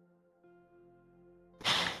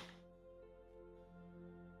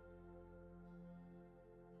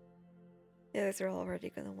 Yeah, guys are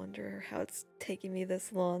already gonna wonder how it's taking me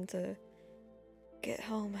this long to get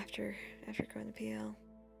home after going to PL.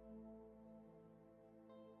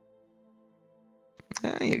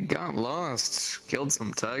 Yeah, you got lost, killed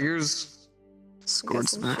some tigers, scored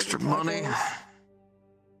some extra money.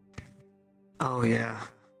 Oh yeah,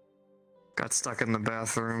 got stuck in the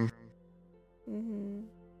bathroom. Mm-hmm.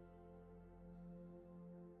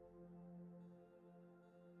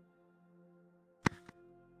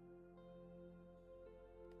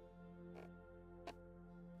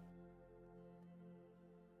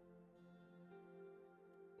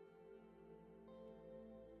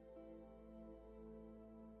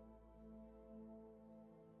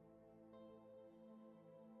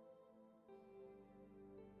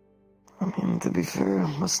 I mean, to be fair,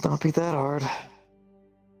 it must not be that hard. For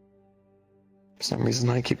some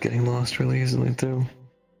reason, I keep getting lost really easily, too.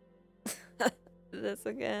 This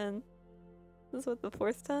again. This is what, the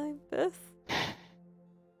fourth time? Fifth?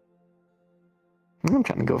 I'm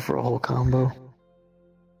trying to go for a whole combo.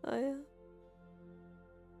 Oh yeah?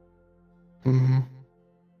 Mm-hmm.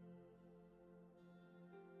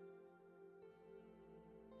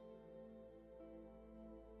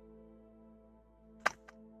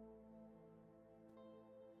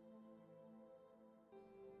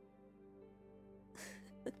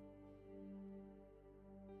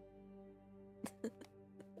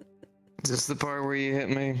 this the part where you hit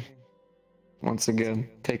me? Once again,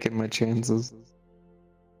 taking my chances.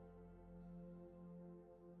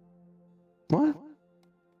 What?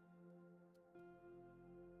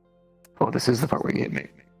 Oh, this is the part where you hit me.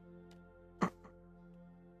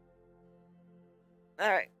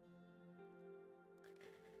 Alright.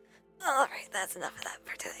 Alright, that's enough of that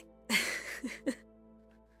for today.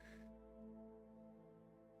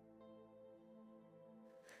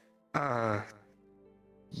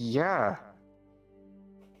 Yeah.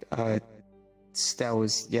 That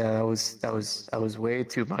was way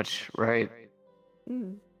too much, right?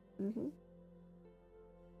 Mm-hmm.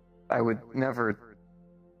 I would never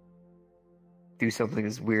do something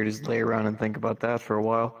as weird as lay around and think about that for a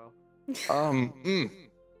while.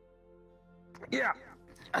 Yeah.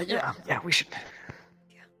 Yeah, we should.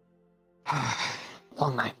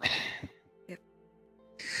 Long night. Yep.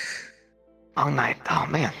 Long night. Oh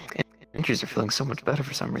man, injuries are feeling so much better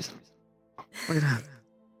for some reason. Look at that.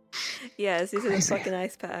 Yes, these are the fucking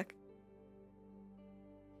ice pack.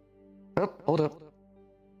 Oh, hold up.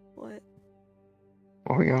 What?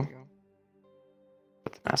 There we go.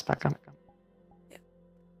 Put the mask back on. Yeah.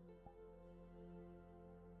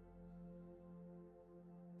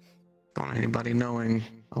 Don't want anybody knowing.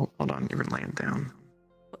 Oh, hold on, you were laying down.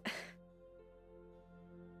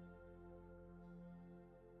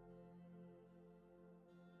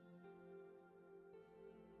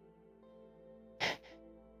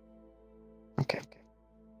 Okay.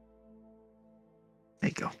 There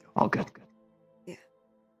you go. All good. Yeah.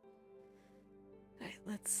 Alright,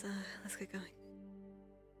 let's get going.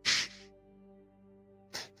 It's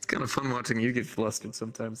kind of fun watching you get flustered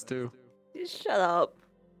sometimes too. Just shut up.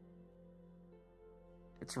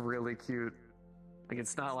 It's really cute. Like,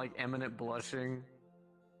 it's not like eminent blushing,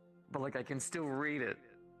 but like I can still read it.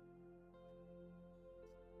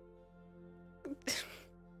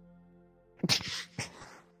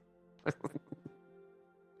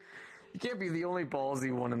 You can't be the only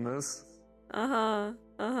ballsy one in this. Uh-huh.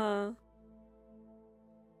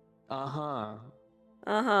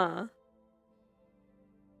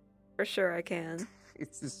 For sure I can.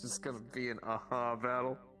 It's just gonna be an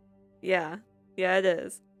battle. Yeah. Yeah, it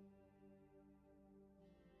is.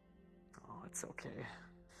 Oh, it's okay.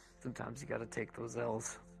 Sometimes you gotta take those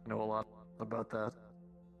L's. I know a lot about that.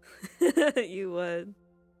 You would.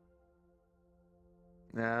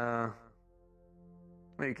 Nah.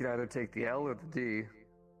 Well, you could either take the L or the D.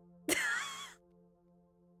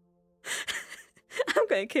 I'm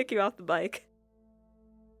gonna kick you off the bike.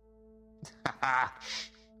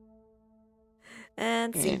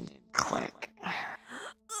 And see. Click.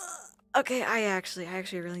 Okay, I actually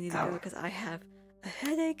really need to go because I have a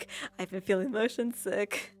headache. I've been feeling motion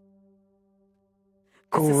sick.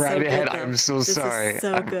 Go right so ahead. good, I'm so this sorry. Is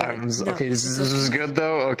so good. No, okay, this was good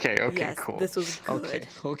though. Okay, yes, cool. This was good.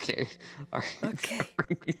 Okay. All right. Okay.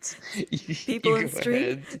 People in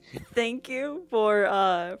stream, thank you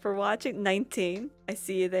for watching. 19. I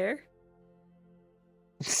see you there.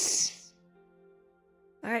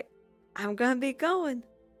 All right, I'm gonna be going.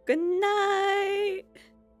 Good night.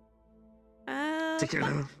 Take care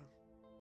now.